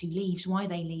starts, who leaves, why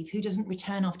they leave, who doesn't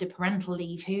return after parental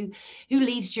leave, who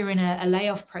leaves during a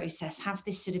layoff process. Have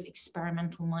this sort of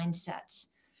experimental mindset.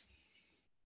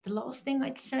 The last thing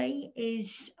I'd say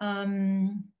is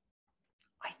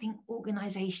I think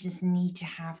organizations need to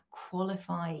have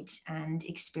qualified and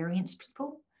experienced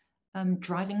people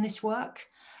driving this work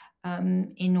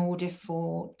in order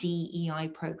for DEI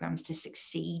programs to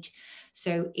succeed.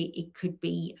 So it could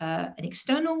be an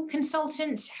external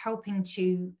consultant helping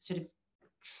to sort of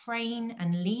train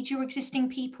and lead your existing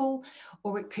people,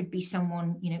 or it could be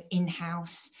someone, you know,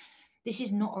 in-house. This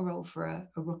is not a role for a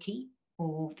rookie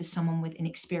or for someone with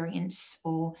inexperience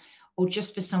or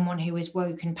just for someone who is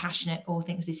woke and passionate or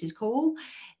thinks this is cool.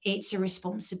 It's a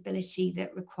responsibility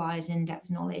that requires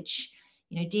in-depth knowledge.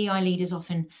 You know, DEI leaders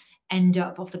often end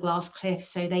up off the glass cliff,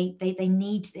 so they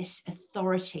need this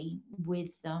authority with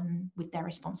their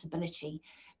responsibility,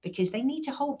 because they need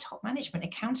to hold top management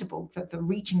accountable for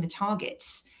reaching the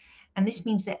targets. And this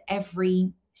means that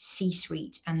every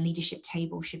C-suite and leadership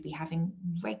table should be having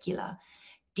regular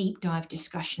deep dive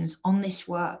discussions on this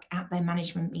work at their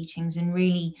management meetings and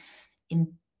really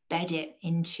embed it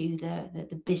into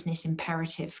the business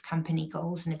imperative company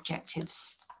goals and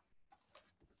objectives.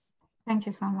 Thank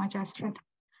you so much, Astrid.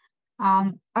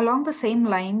 Along the same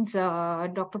lines,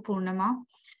 Dr. Poornima,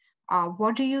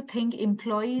 what do you think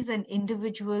employees and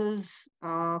individuals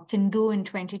can do in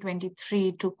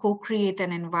 2023 to co-create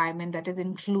an environment that is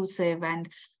inclusive and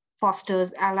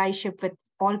fosters allyship with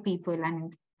all people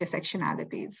and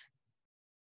intersectionalities?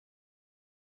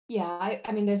 Yeah,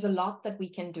 I mean, there's a lot that we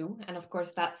can do, and of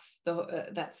course,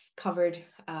 that's covered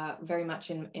very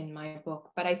much in my book.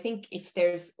 But I think if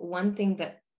there's one thing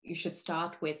that you should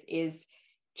start with is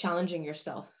challenging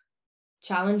yourself.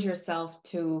 Challenge yourself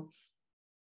to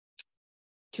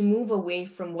move away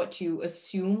from what you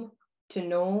assume to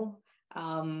know.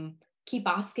 Keep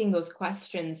asking those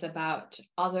questions about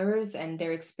others and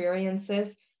their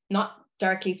experiences, not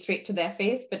directly straight to their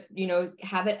face, but, you know,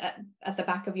 have it at the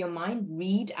back of your mind.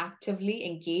 Read actively,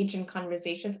 engage in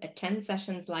conversations, attend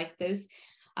sessions like this,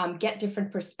 get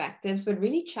different perspectives, but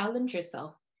really challenge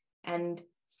yourself and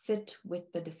sit with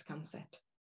the discomfort.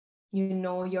 You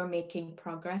know you're making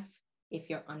progress if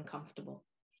you're uncomfortable.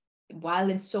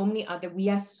 While in so many other, we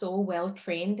are so well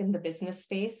trained in the business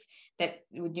space that,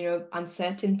 you know,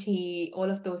 uncertainty,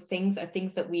 all of those things are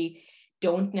things that we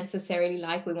don't necessarily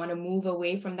like. We want to move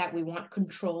away from that. We want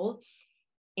control.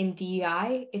 In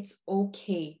DEI, it's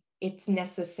okay. It's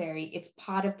necessary. It's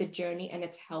part of the journey and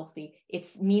it's healthy. It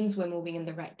means we're moving in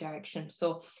the right direction.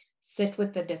 So sit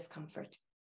with the discomfort.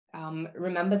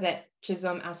 Remember that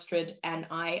Chisom, Astrid, and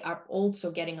I are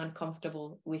also getting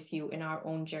uncomfortable with you in our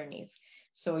own journeys.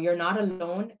 So you're not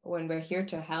alone when we're here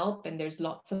to help, and there's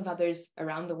lots of others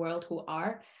around the world who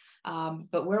are,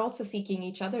 but we're also seeking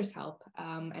each other's help,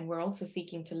 and we're also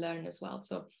seeking to learn as well.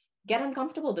 So get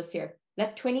uncomfortable this year.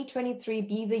 Let 2023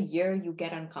 be the year you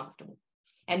get uncomfortable,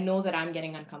 and know that I'm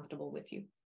getting uncomfortable with you.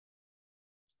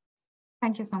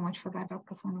 Thank you so much for that,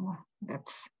 Dr. Poornima.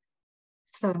 That's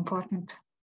so important.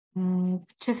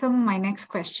 Chisom, my next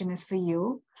question is for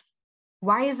you.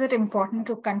 Why is it important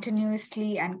to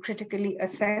continuously and critically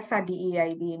assess our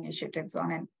DEIB initiatives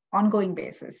on an ongoing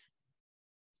basis?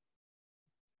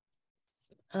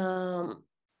 I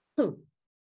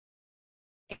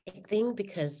think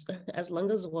because as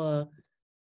long as we're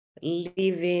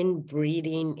living,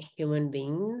 breathing human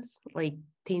beings, like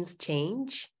things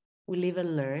change, we live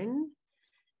and learn,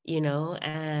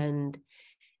 and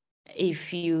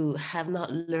if you have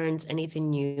not learned anything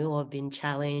new or been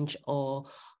challenged or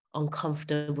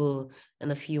uncomfortable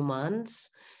in a few months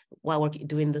while we're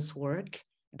doing this work,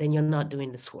 then you're not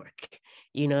doing this work,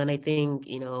 and I think,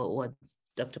 what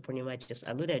Dr. Poornima just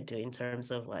alluded to in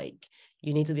terms of like,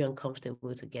 you need to be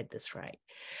uncomfortable to get this right.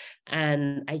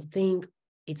 And I think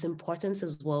it's important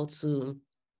as well to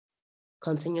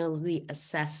continually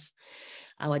assess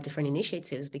our different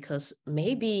initiatives, because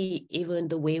maybe even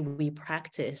the way we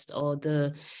practiced or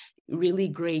the really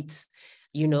great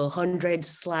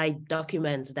 100-slide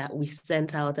documents that we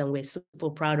sent out and we're super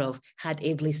proud of had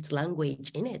ableist language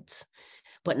in it.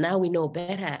 But now we know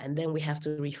better, and then we have to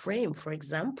reframe. For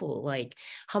example, like,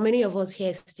 how many of us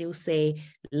here still say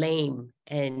lame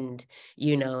and,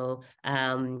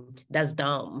 that's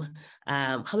dumb?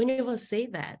 How many of us say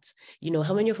that?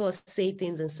 How many of us say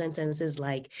things in sentences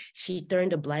like, she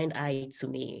turned a blind eye to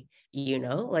me,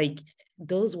 like,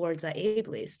 those words are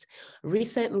ableist.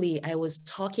 Recently, I was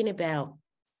talking about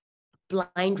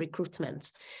blind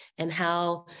recruitment and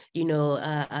how,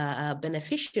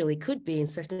 beneficial it could be in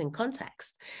certain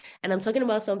contexts. And I'm talking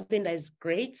about something that is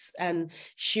great and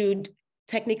should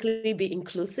technically be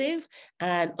inclusive.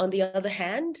 And on the other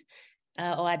hand,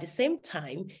 or at the same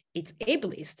time, it's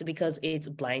ableist because it's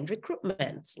blind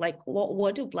recruitment. Like,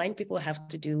 what do blind people have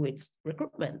to do with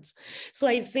recruitment? So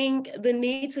I think the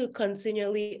need to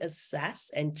continually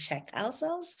assess and check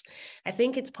ourselves, I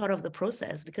think it's part of the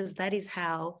process, because that is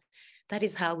how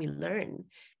we learn,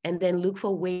 and then look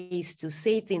for ways to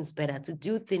say things better, to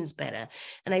do things better.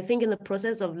 And I think in the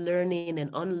process of learning and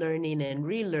unlearning and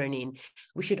relearning,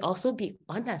 we should also be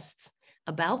honest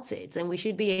about it. And we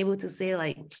should be able to say,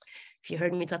 like, if you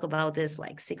heard me talk about this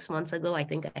like 6 months ago, I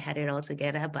think I had it all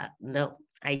together, but no,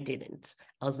 I didn't.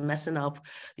 I was messing up,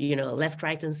 left,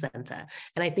 right, and center.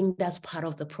 And I think that's part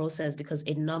of the process, because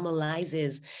it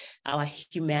normalizes our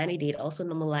humanity. It also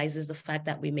normalizes the fact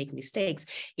that we make mistakes.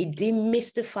 It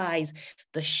demystifies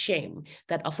the shame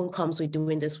that often comes with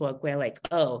doing this work, where like,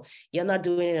 oh, you're not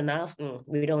doing it enough.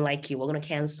 We don't like you. We're going to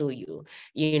cancel you,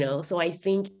 So I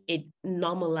think it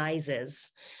normalizes,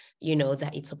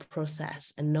 that it's a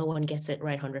process and no one gets it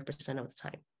right 100% of the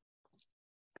time.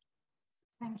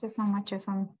 Thank you so much,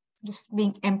 Chisom. Just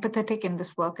being empathetic in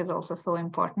this work is also so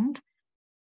important.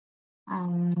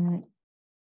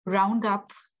 Round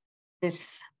up this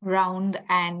round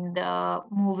and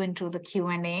move into the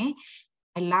Q&A.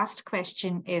 My last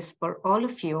question is for all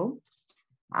of you.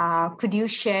 Could you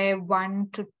share 1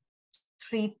 to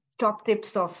 3 top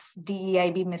tips of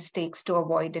DEIB mistakes to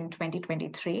avoid in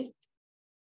 2023?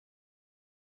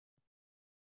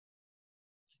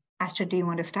 Astrid, do you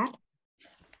want to start?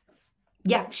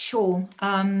 Yeah, sure.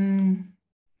 I'm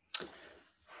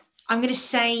going to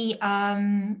say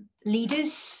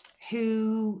leaders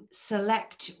who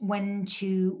select when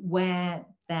to wear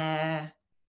their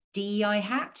DEI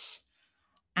hat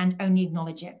and only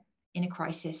acknowledge it in a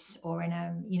crisis or in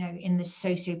a, in the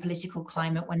socio-political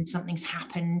climate when something's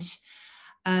happened.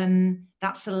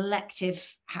 That selective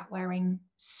hat wearing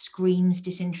screams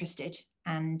disinterested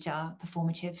and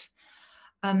performative.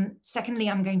 Secondly,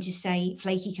 I'm going to say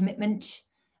flaky commitment,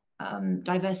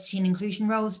 diversity and inclusion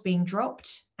roles being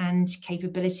dropped and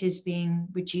capabilities being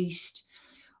reduced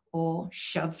or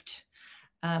shoved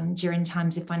during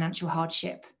times of financial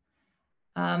hardship.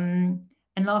 And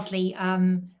lastly,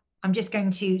 I'm just going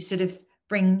to sort of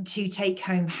bring 2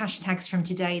 take-home hashtags from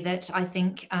today that I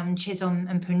think Chisom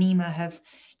and Poornima have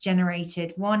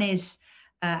generated. One is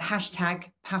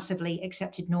hashtag passively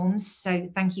accepted norms. So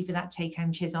thank you for that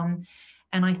take-home, Chisom.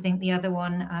 And I think the other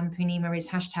one, Poornima, is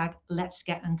hashtag let's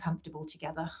get uncomfortable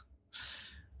together.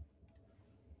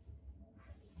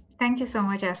 Thank you so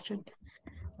much, Astrid.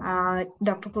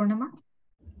 Dr. Poornima?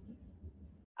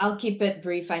 I'll keep it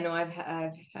brief. I know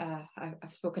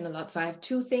I've spoken a lot, so I have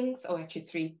two things. Oh, actually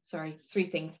three. Sorry, three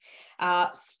things.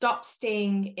 Stop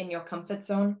staying in your comfort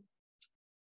zone.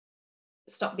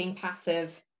 Stop being passive,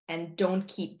 and don't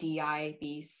keep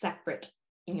DEIB separate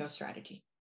in your strategy.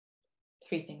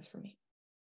 Three things for me.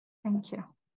 Thank you.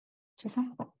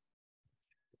 Chisom?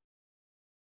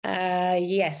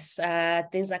 Yes,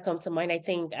 things that come to mind. I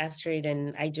think Astrid,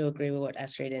 and I do agree with what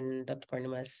Astrid and Dr.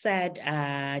 Poornima said.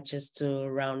 Just to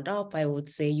round up, I would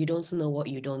say you don't know what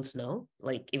you don't know.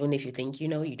 Like, even if you think you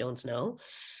know, you don't know.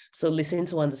 So listen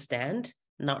to understand,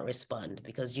 not respond,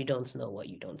 because you don't know what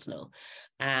you don't know.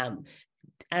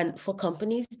 And for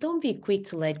companies, don't be quick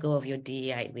to let go of your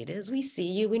DEI leaders. We see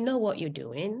you, we know what you're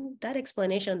doing. That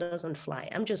explanation doesn't fly.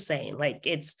 I'm just saying, like,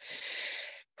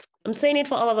 I'm saying it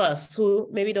for all of us who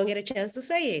maybe don't get a chance to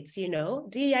say it,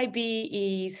 DEIB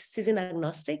is season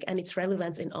agnostic and it's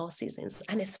relevant in all seasons.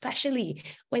 And especially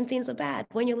when things are bad,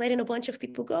 when you're letting a bunch of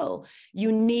people go,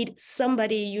 you need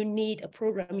somebody, you need a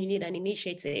program, you need an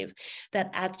initiative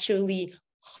that actually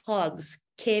hugs,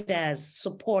 caters,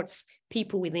 supports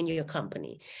people within your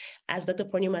company. As Dr.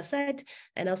 Poornima said,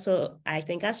 and also I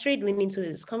think Astrid, lean into the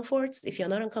discomforts. If you're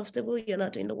not uncomfortable, you're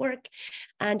not doing the work.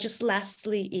 And just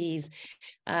lastly is,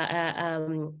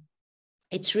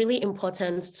 it's really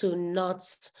important to not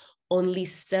only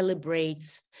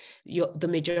celebrate the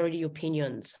majority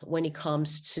opinions when it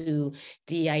comes to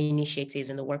DEI initiatives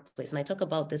in the workplace. And I talk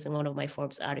about this in one of my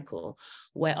Forbes articles,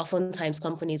 where oftentimes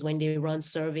companies, when they run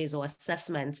surveys or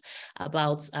assessments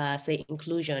about, say,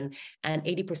 inclusion, and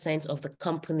 80% of the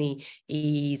company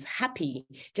is happy,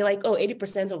 they're like, oh,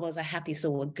 80% of us are happy,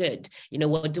 so we're good,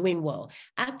 we're doing well.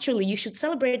 Actually, you should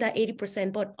celebrate that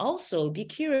 80%, but also be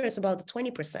curious about the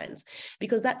 20%,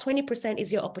 because that 20%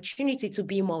 is your opportunity to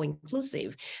be more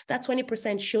inclusive. That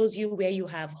 20% shows you where you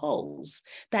have holes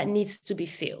that needs to be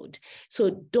filled.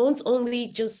 So don't only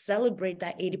just celebrate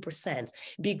that 80%,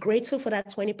 be grateful for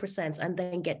that 20% and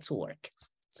then get to work.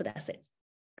 So that's it.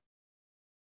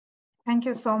 Thank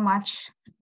you so much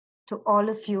to all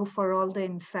of you for all the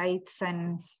insights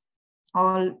and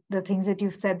all the things that you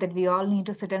said that we all need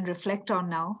to sit and reflect on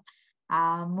now.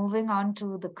 Moving on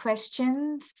to the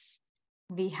questions.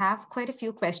 We have quite a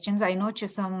few questions. I know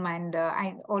Chisom and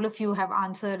all of you have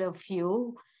answered a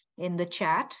few in the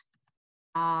chat.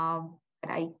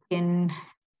 I can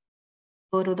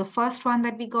go to the first one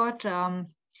that we got.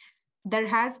 There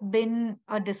has been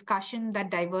a discussion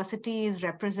that diversity is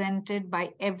represented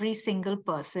by every single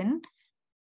person.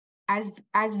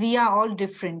 As we are all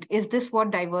different, is this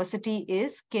what diversity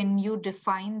is? Can you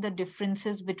define the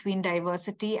differences between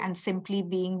diversity and simply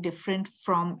being different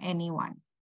from anyone?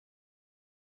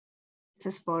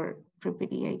 This is for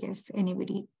everybody, I guess.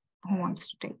 Anybody who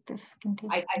wants to take this can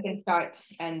take. I can start,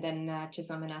 and then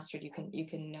Chisom and Astrid, you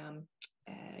can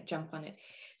jump on it.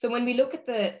 So when we look at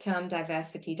the term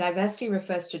diversity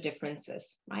refers to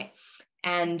differences, right?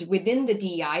 And within the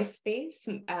DEI space,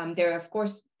 there are, of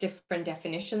course, different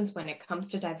definitions when it comes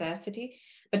to diversity,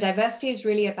 but diversity is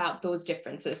really about those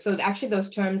differences. So actually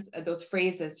those terms, those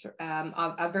phrases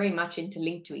are very much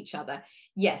interlinked to each other.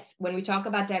 Yes, when we talk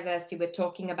about diversity, we're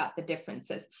talking about the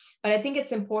differences, but I think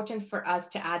it's important for us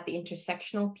to add the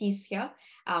intersectional piece here,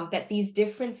 that these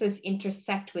differences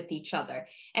intersect with each other.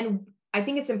 And I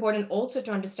think it's important also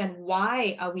to understand,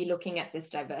 why are we looking at this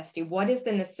diversity? What is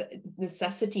the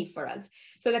necessity for us?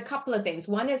 So there are a couple of things.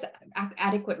 One is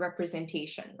adequate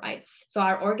representation, right? So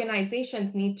our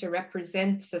organizations need to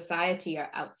represent society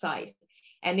outside.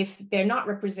 And if they're not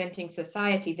representing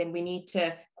society, then we need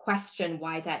to question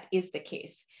why that is the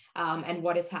case. And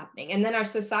what is happening. And then our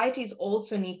societies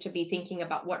also need to be thinking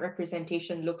about what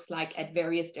representation looks like at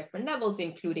various different levels,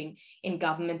 including in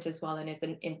government as well, and as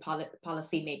in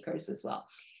policymakers as well.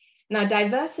 Now,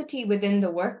 diversity within the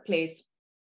workplace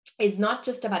is not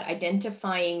just about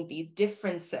identifying these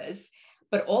differences,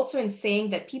 but also in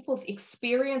saying that people's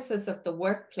experiences of the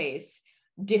workplace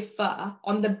differ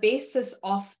on the basis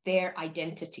of their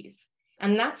identities.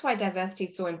 And that's why diversity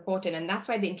is so important. And that's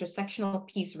why the intersectional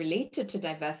piece related to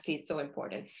diversity is so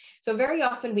important. So very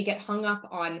often we get hung up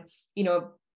on,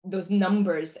 those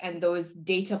numbers and those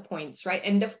data points, right?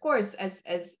 And of course, as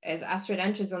Astrid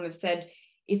and Chisom have said,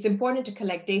 it's important to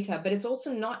collect data, but it's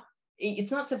also not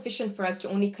it's not sufficient for us to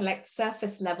only collect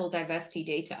surface level diversity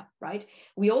data, right?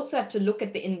 We also have to look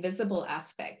at the invisible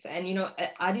aspects. And,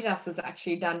 Adidas has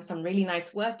actually done some really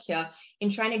nice work here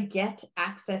in trying to get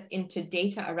access into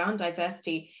data around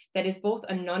diversity that is both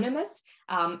anonymous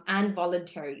and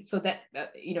voluntary, so that,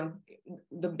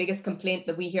 the biggest complaint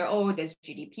that we hear, oh, there's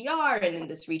GDPR, and in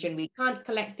this region, we can't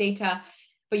collect data.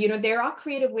 But, there are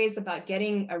creative ways about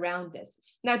getting around this.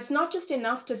 Now, it's not just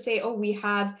enough to say, oh, we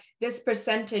have this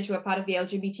percentage who are part of the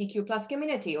LGBTQ plus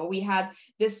community, or we have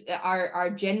this, our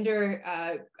gender,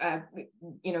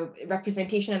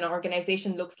 representation in our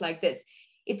organization looks like this.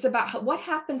 It's about what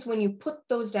happens when you put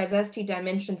those diversity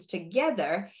dimensions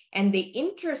together and they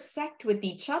intersect with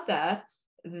each other.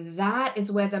 That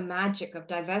is where the magic of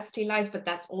diversity lies, but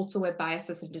that's also where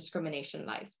biases and discrimination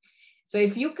lies. So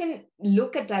if you can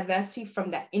look at diversity from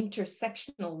that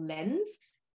intersectional lens,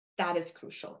 that is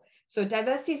crucial. So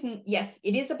diversity is, yes,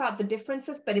 it is about the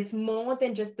differences, but it's more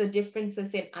than just the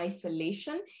differences in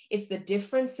isolation. It's the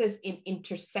differences in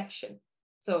intersection.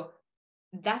 So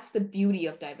that's the beauty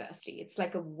of diversity. It's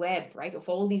like a web, right, of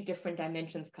all these different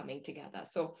dimensions coming together.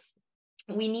 So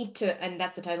we need to, and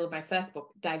that's the title of my first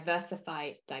book,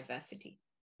 Diversify Diversity.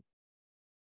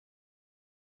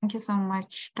 Thank you so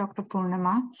much, Dr.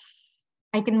 Poornima.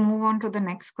 I can move on to the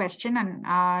next question.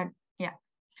 And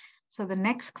so the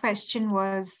next question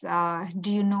was,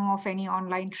 do you know of any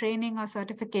online training or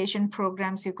certification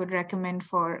programs you could recommend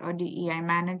for a DEI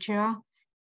manager?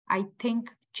 I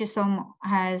think Chisom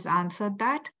has answered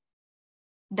that.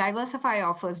 Diversify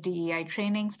offers DEI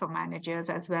trainings for managers,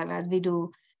 as well as we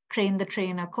do train the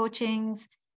trainer coachings.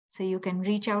 So you can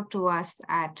reach out to us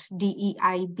at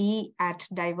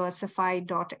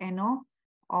DEIB@diversify.no,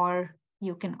 or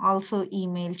you can also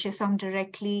email Chisom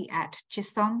directly at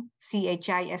Chisom,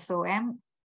 CHISOM,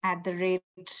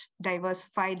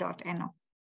 @diversify.no.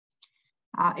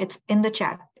 It's in the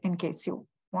chat in case you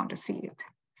want to see it.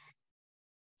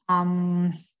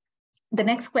 The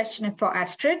next question is for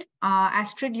Astrid.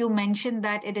 Astrid, you mentioned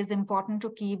that it is important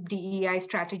to keep DEI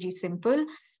strategy simple.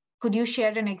 Could you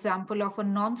share an example of a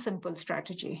non-simple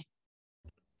strategy?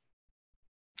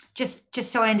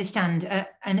 Just so I understand,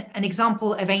 an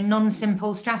example of a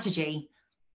non-simple strategy?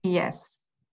 Yes.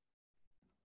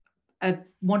 A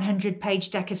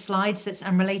 100-page deck of slides that's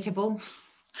unrelatable.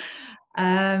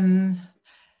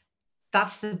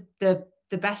 That's the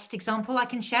best example I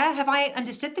can share. Have I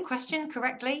understood the question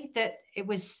correctly? That it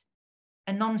was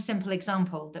a non-simple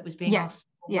example that was being asked,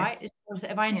 right?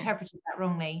 Have I interpreted that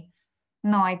wrongly?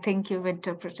 No, I think you've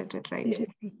interpreted it right.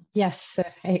 Yes,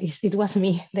 it was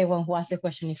me, the one who asked the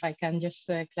question, if I can just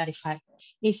clarify.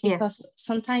 It's because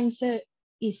sometimes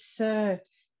let's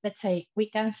say, we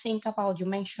can think about, you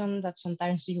mentioned that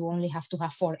sometimes you only have to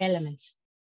have 4 elements,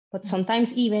 but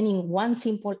sometimes even in one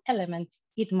simple element,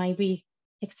 it might be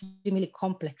extremely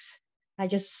complex. I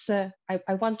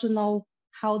want to know,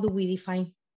 how do we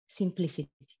define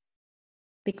simplicity?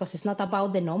 Because it's not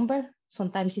about the number,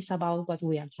 sometimes it's about what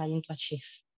we are trying to achieve.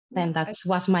 Then that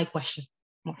was my question.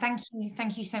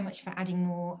 Thank you so much for adding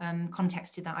more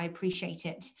context to that. I appreciate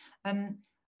it.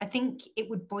 I think it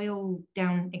would boil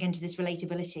down again to this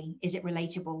relatability. Is it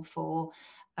relatable for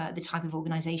the type of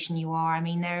organization you are? I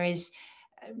mean, there is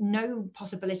no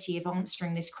possibility of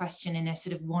answering this question in a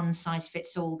sort of one size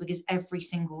fits all, because every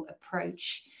single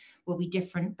approach will be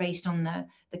different based on the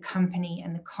company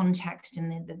and the context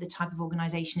and the type of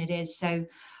organization it is. So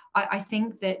I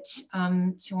think that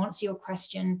to answer your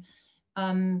question,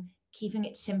 keeping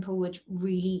it simple would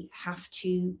really have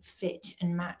to fit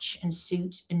and match and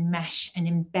suit and mesh and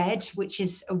embed, which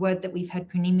is a word that we've heard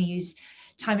Poornima use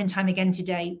time and time again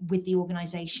today, with the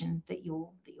organization that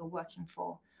you're working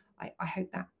for. I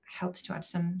hope that helps to add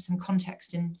some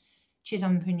context. And Chisom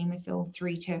and Poornima, feel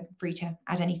free to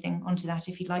add anything onto that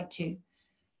if you'd like to.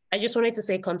 I just wanted to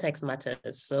say context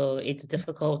matters. So it's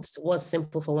difficult. What's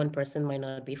simple for one person might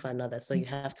not be for another. So you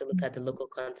have to look at the local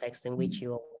context in which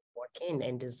you're working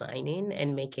and designing,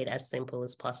 and make it as simple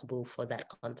as possible for that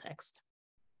context.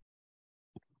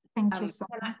 Thank you so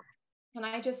much. Can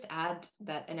I just add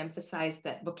that and emphasize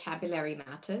that vocabulary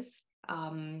matters?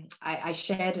 I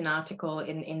shared an article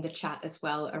in the chat as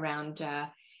well around,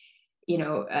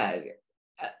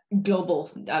 global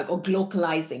or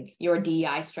glocalizing your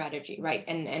DEI strategy, right?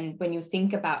 And when you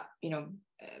think about,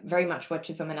 very much what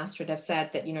Chisom and Astrid have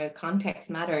said, that, context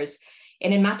matters.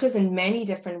 And it matters in many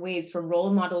different ways, from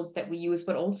role models that we use,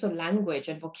 but also language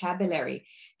and vocabulary.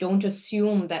 Don't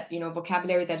assume that,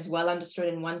 vocabulary that is well understood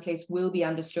in one place will be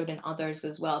understood in others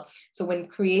as well. So when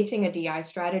creating a DEI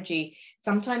strategy,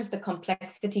 sometimes the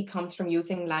complexity comes from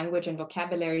using language and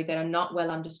vocabulary that are not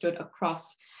well understood across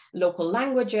local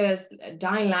languages,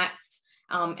 dialects.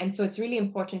 And so it's really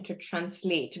important to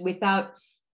translate without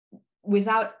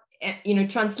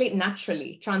translate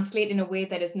naturally, translate in a way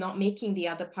that is not making the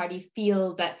other party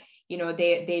feel that,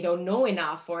 they don't know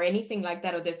enough or anything like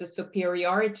that, or there's a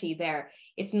superiority there.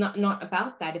 It's not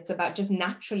about that. It's about just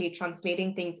naturally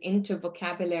translating things into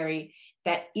vocabulary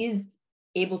that is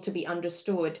able to be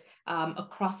understood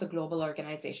across a global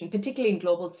organization, particularly in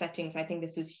global settings. I think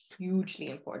this is hugely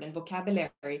important.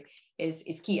 Vocabulary is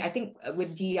key. I think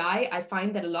with DEI, I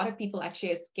find that a lot of people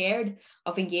actually are scared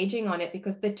of engaging on it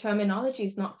because the terminology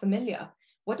is not familiar.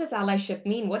 What does allyship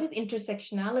mean? What is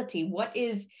intersectionality? What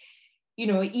is,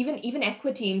 even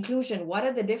equity, inclusion? What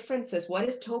are the differences? What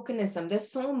is tokenism? There's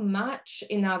so much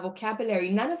in our vocabulary.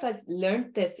 None of us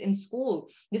learned this in school.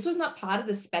 This was not part of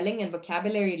the spelling and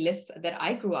vocabulary list that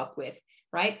I grew up with,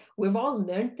 right? We've all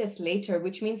learned this later,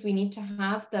 which means we need to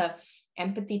have the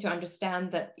empathy to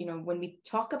understand that, when we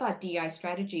talk about DEI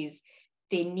strategies,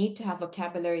 they need to have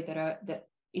vocabulary that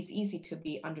is easy to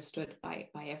be understood by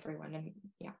everyone. And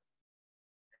yeah.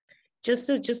 Just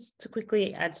to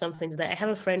quickly add something to that, I have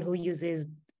a friend who uses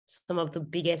some of the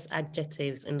biggest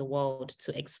adjectives in the world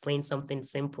to explain something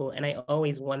simple. And I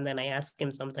always wonder, and I ask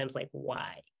him sometimes, like,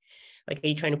 why? Like, are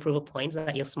you trying to prove a point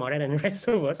that you're smarter than the rest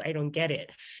of us? I don't get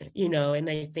it, and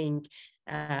I think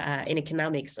in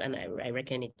economics, and I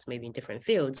reckon it's maybe in different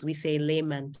fields, we say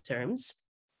layman terms,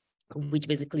 which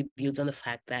basically builds on the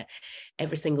fact that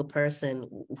every single person,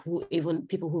 even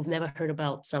people who've never heard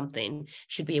about something,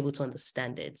 should be able to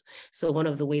understand it. So one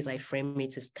of the ways I frame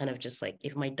it is kind of just like,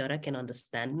 if my daughter can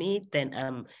understand me, then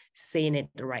I'm saying it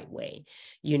the right way,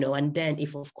 and then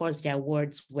if, of course, there are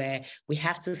words where we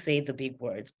have to say the big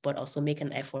words, but also make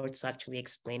an effort to actually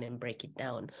explain and break it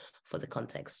down for the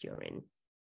context you're in.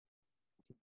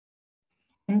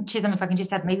 And Chisom, if I can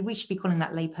just add, maybe we should be calling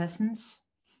that laypersons.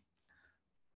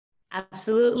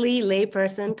 Absolutely,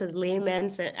 layperson, because laymen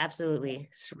said absolutely.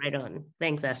 It's right on.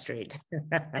 Thanks, Astrid.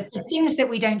 The things that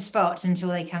we don't spot until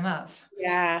they come up.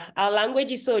 Yeah, our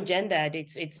language is so gendered.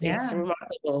 It's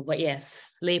remarkable, but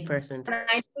yes, layperson.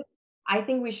 I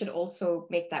think we should also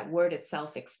make that word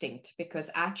itself extinct, because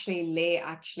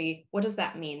what does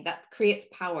that mean? That creates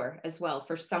power as well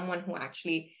for someone who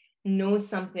actually knows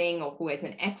something or who is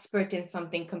an expert in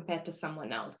something compared to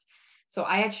someone else. So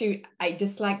I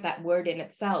dislike that word in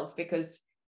itself, because,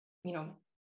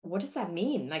 what does that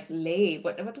mean? Like lay,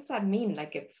 what does that mean?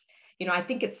 Like it's, I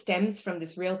think it stems from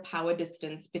this real power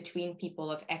distance between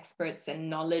people of experts and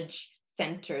knowledge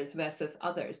centers versus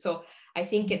others. So I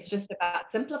think it's just about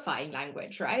simplifying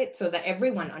language, right? So that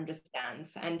everyone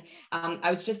understands. And I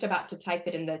was just about to type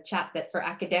it in the chat that for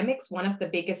academics, one of the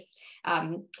biggest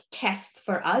tests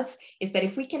for us is that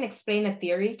if we can explain a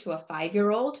theory to a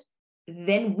 5-year-old,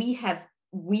 then we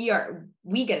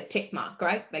get a tick mark,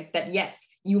 right? Like that, yes,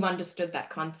 you've understood that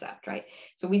concept, right?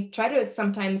 So we try to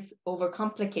sometimes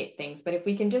overcomplicate things, but if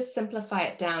we can just simplify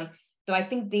it down, so I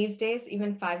think these days,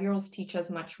 even 5-year-olds teach us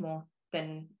much more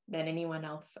than anyone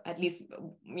else. At least,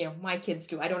 my kids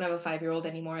do. I don't have a 5-year-old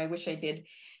anymore. I wish I did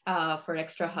for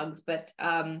extra hugs, but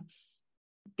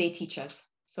they teach us.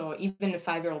 So even a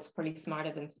 5-year-old's pretty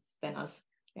smarter than us.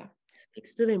 Yeah.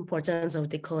 Speaks to the importance of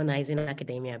decolonizing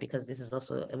academia, because this is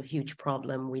also a huge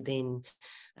problem within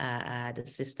the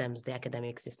systems, the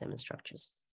academic system and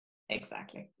structures.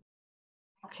 Exactly.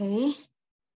 Okay.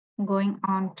 Going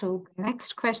on to the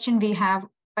next question, we have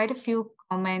quite a few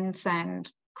comments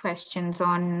and questions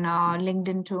on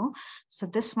LinkedIn too. So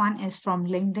this one is from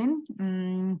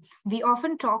LinkedIn. We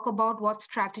often talk about what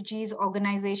strategies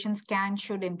organizations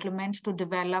should implement to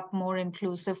develop more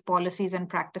inclusive policies and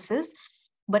practices.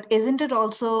 But isn't it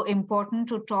also important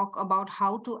to talk about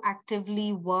how to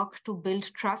actively work to build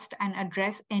trust and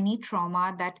address any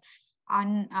trauma that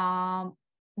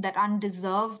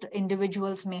undeserved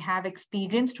individuals may have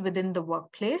experienced within the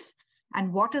workplace?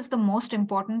 And what is the most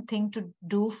important thing to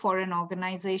do for an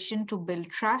organization to build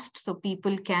trust so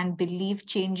people can believe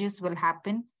changes will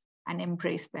happen and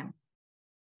embrace them?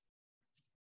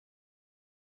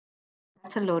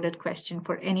 That's a loaded question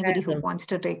for anybody who wants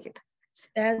to take it.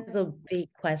 That's a big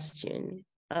question.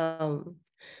 The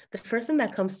first thing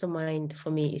that comes to mind for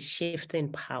me is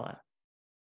shifting power.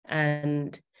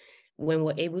 And when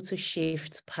we're able to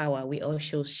shift power, we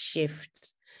also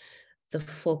shift the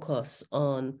focus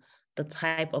on the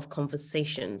type of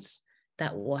conversations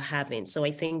that we're having. So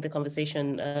I think the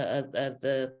conversation,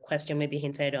 the question maybe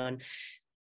hinted on,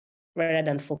 rather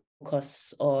than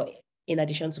focus, or in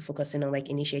addition to focusing on like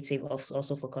initiative, of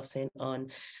also focusing on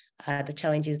the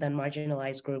challenges that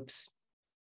marginalized groups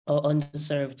or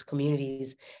underserved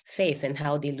communities face and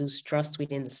how they lose trust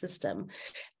within the system.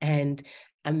 And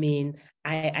I mean,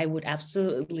 I would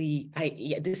absolutely,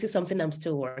 this is something I'm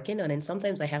still working on. And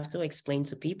sometimes I have to explain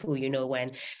to people, you know,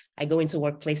 when I go into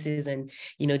workplaces and,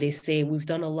 you know, they say, we've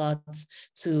done a lot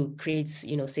to create,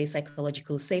 you know, say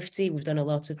psychological safety. We've done a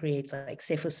lot to create like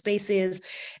safer spaces.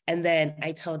 And then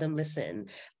I tell them, listen,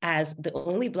 as the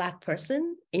only Black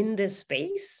person in this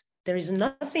space, there is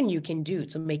nothing you can do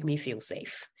to make me feel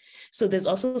safe. So there's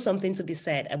also something to be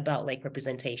said about like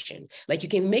representation. Like you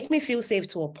can make me feel safe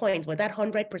to a point, but that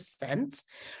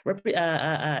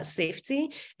 100% safety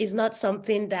is not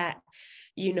something that,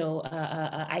 you know,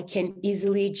 I can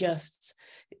easily just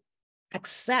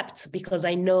accept, because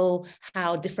I know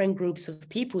how different groups of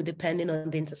people, depending on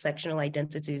the intersectional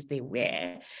identities they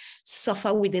wear,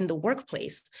 suffer within the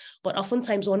workplace. But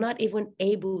oftentimes we're not even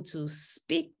able to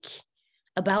speak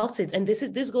about it. And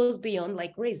this goes beyond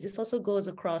like race. This also goes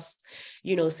across,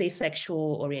 you know, say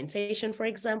sexual orientation, for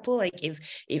example. Like if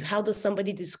how does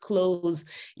somebody disclose,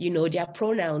 you know, their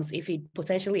pronouns if it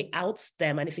potentially outs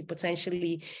them and if it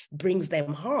potentially brings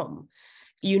them harm?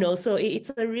 You know, so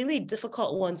it's a really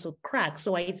difficult one to crack.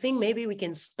 So I think maybe we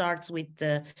can start with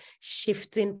the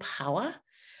shifting power.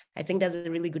 I think that's a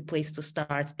really good place to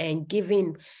start, and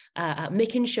giving,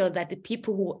 making sure that the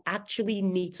people who actually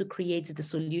need to create the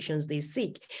solutions they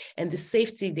seek and the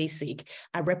safety they seek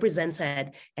are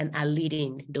represented and are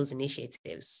leading those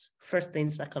initiatives. First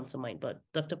things that come to mind, but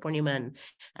Dr. Poornima and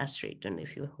Astrid, I don't know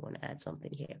if you want to add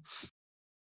something here.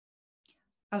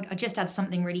 I'll just add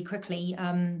something really quickly.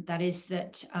 That is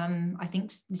that I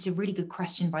think it's a really good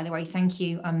question, by the way. Thank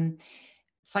you.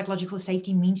 Psychological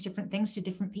safety means different things to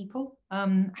different people.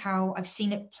 How I've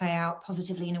seen it play out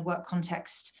positively in a work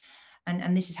context,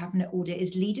 and this has happened at Audit,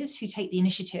 is leaders who take the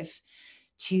initiative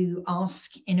to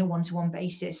ask in a one-to-one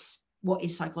basis, what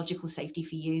is psychological safety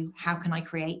for you? How can I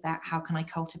create that? How can I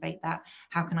cultivate that?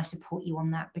 How can I support you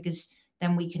on that? Because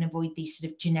then we can avoid these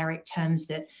sort of generic terms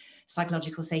that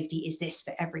psychological safety is this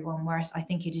for everyone, whereas I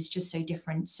think it is just so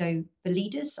different. So for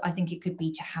leaders, I think it could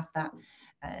be to have that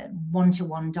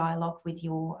one-to-one dialogue with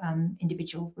your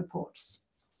individual reports.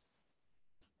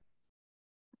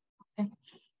 Okay.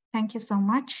 Thank you so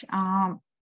much. I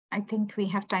think we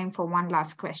have time for one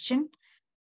last question.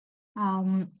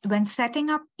 When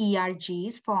setting up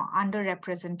ERGs for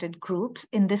underrepresented groups,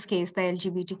 in this case, the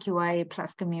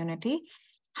LGBTQIA+ community,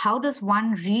 how does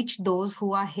one reach those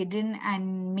who are hidden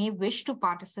and may wish to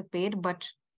participate but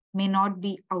may not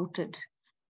be outed?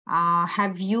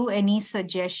 Have you any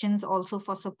suggestions also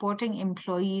for supporting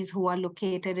employees who are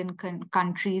located in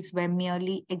countries where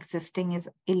merely existing is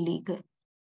illegal?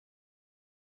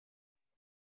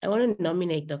 I want to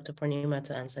nominate Dr. Poornima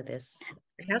to answer this.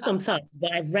 I have some thoughts,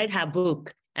 but I've read her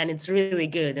book and it's really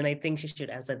good, and I think she should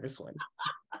answer this one.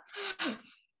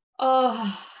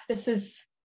 Oh, this is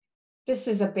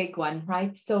a big one,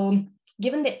 right? So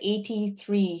given that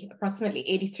approximately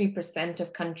 83%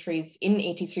 of countries, in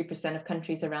 83% of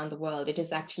countries around the world, it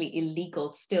is actually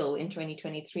illegal still in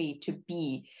 2023 to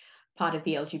be part of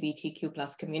the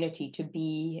LGBTQ+ community, to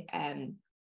be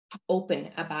open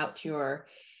about your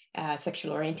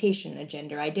sexual orientation and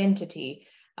gender identity.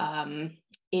 We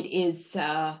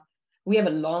have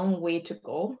a long way to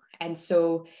go. And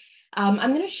so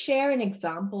I'm going to share an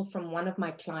example from one of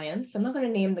my clients. I'm not going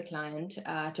to name the client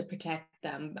to protect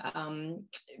them.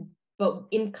 But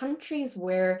in countries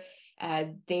where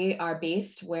they are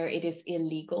based, where it is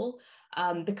illegal,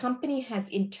 the company has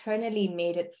internally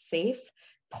made it safe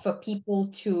for people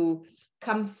to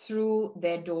come through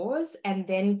their doors and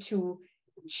then to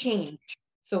change.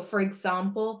 So for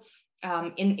example,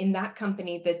 in that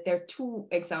company, that there are two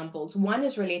examples. One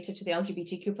is related to the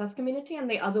LGBTQ+ community, and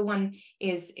the other one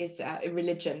is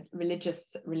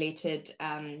religious related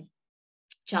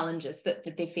challenges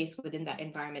that they face within that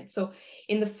environment. So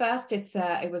in the first, it's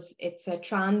a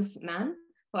trans man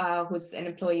who's an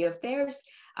employee of theirs,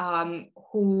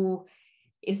 who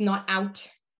is not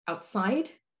outside,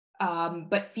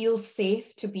 but feels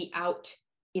safe to be out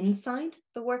inside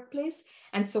the workplace,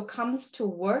 and so comes to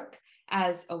work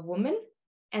as a woman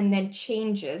and then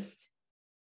changes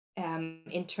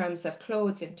in terms of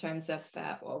clothes, in terms of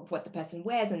what the person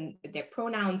wears and their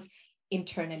pronouns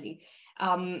internally.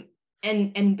 And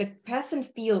the person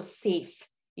feels safe.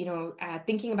 You know,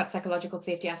 thinking about psychological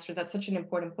safety, Astrid, that's such an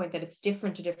important point, that it's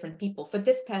different to different people. For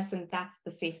this person, that's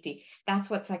the safety. That's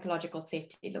what psychological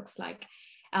safety looks like.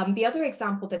 The other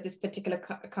example that this particular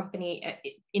company,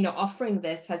 offering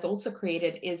this has also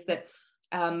created is that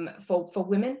for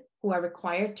women who are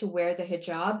required to wear the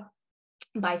hijab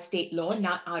by state law,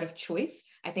 not out of choice.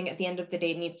 I think at the end of the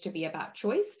day, it needs to be about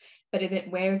choice, but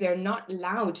where they're not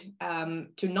allowed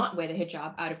to not wear the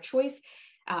hijab out of choice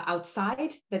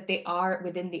outside, that they are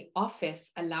within the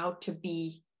office allowed to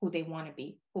be who they want to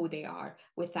be, who they are,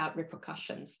 without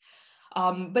repercussions.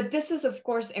 But this is, of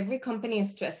course, every company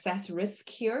is to assess risk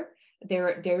here.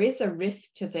 There is a risk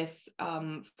to this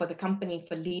for the company,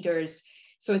 for leaders.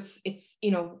 So it's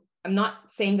I'm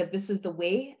not saying that this is the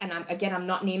way, and I'm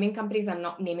not naming companies, I'm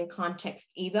not naming context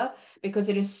either, because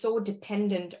it is so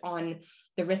dependent on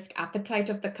the risk appetite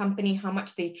of the company, how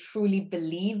much they truly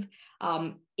believe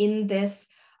in this.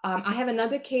 I have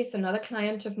another case, another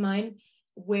client of mine,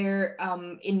 where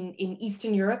in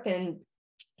Eastern Europe and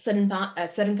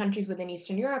certain countries within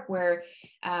Eastern Europe, where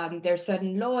there are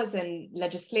certain laws and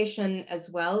legislation as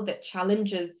well that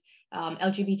challenges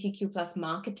LGBTQ plus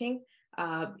marketing,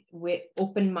 with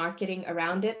open marketing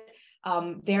around it.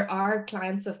 There are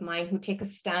clients of mine who take a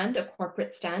stand, a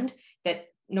corporate stand, that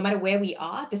no matter where we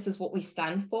are, this is what we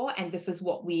stand for, and this is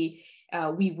what we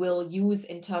will use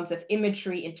in terms of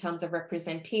imagery, in terms of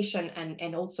representation,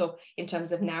 and also in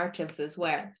terms of narratives as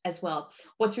well.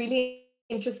 What's really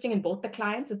interesting in both the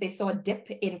clients is they saw a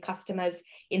dip in customers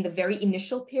in the very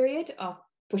initial period of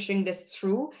pushing this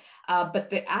through,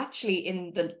 but actually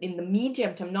in the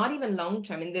medium term, not even long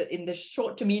term, in the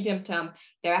short to medium term,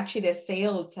 their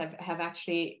sales have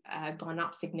actually gone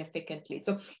up significantly.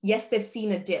 So yes, they've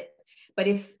seen a dip, but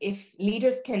if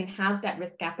leaders can have that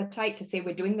risk appetite to say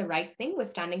we're doing the right thing, we're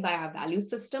standing by our value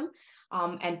system,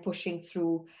 and pushing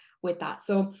through with that.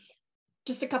 So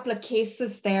just a couple of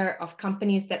cases there of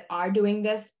companies that are doing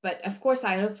this, but of course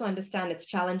I also understand it's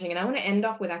challenging. And I want to end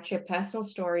off with actually a personal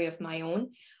story of my own,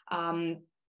 that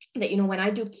when I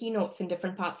do keynotes in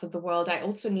different parts of the world, I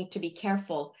also need to be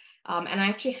careful. And I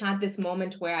actually had this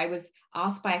moment where I was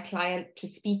asked by a client to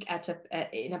speak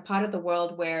in a part of the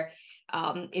world where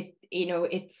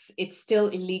it's still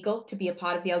illegal to be a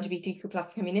part of the LGBTQ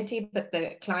plus community, but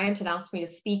the client had asked me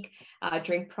to speak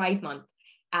during Pride Month.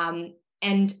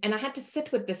 And I had to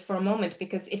sit with this for a moment,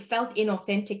 because it felt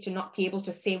inauthentic to not be able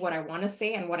to say what I want to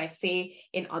say and what I say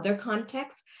in other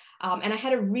contexts. And I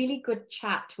had a really good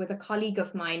chat with a colleague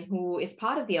of mine who is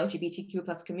part of the LGBTQ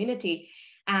plus community.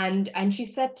 And she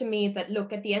said to me that,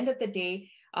 look, at the end of the day,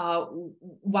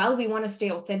 while we want to stay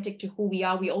authentic to who we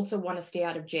are, we also want to stay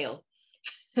out of jail.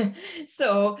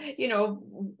 So,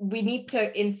 we need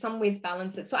to, in some ways,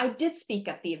 balance it. So I did speak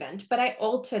at the event, but I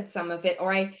altered some of it,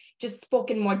 or I just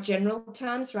spoke in more general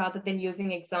terms rather than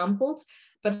using examples,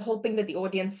 but hoping that the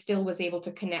audience still was able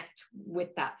to connect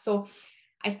with that. So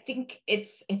I think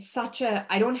it's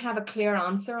I don't have a clear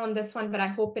answer on this one, but I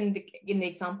hope in the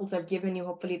examples I've given you,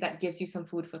 hopefully that gives you some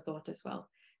food for thought as well.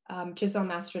 Chisom,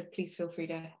 Astrid, please feel free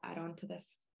to add on to this.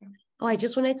 Oh, I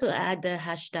just wanted to add the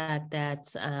hashtag that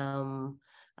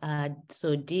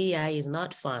so DEI is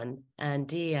not fun, and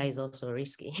DEI is also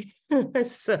risky.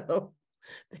 So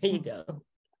there you go.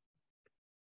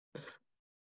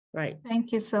 Right.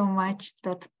 Thank you so much.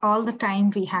 That's all the time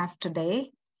we have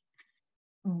today.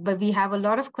 But we have a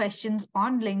lot of questions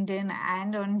on LinkedIn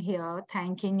and on here,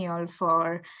 thanking you all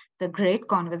for the great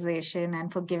conversation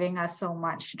and for giving us so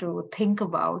much to think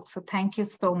about. So thank you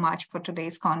so much for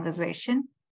today's conversation.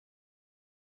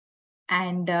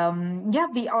 And I want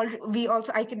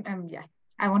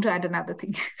to add another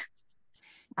thing.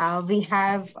 We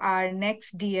have our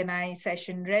next D&I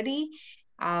session ready.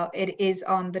 It is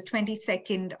on the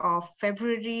 22nd of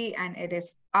February, and it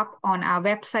is up on our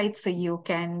website, so you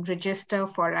can register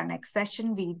for our next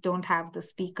session. We don't have the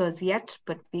speakers yet,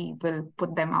 but we will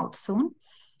put them out soon.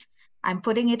 I'm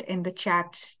putting it in the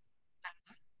chat,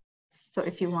 so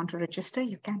if you want to register,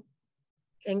 you can.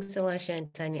 Thanks so much,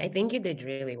 Shantanya. I think you did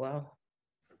really well.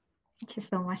 Thank you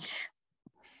so much.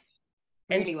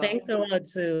 And thanks a lot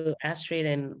to Astrid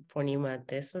and Poornima.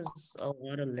 This was a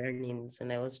lot of learnings,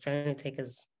 and I was trying to take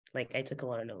I took a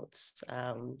lot of notes.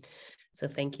 So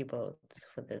thank you both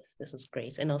for this. This was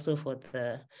great. And also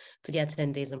to the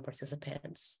attendees and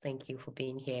participants. Thank you for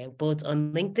being here, both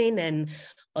on LinkedIn and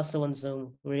also on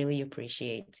Zoom. Really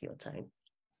appreciate your time.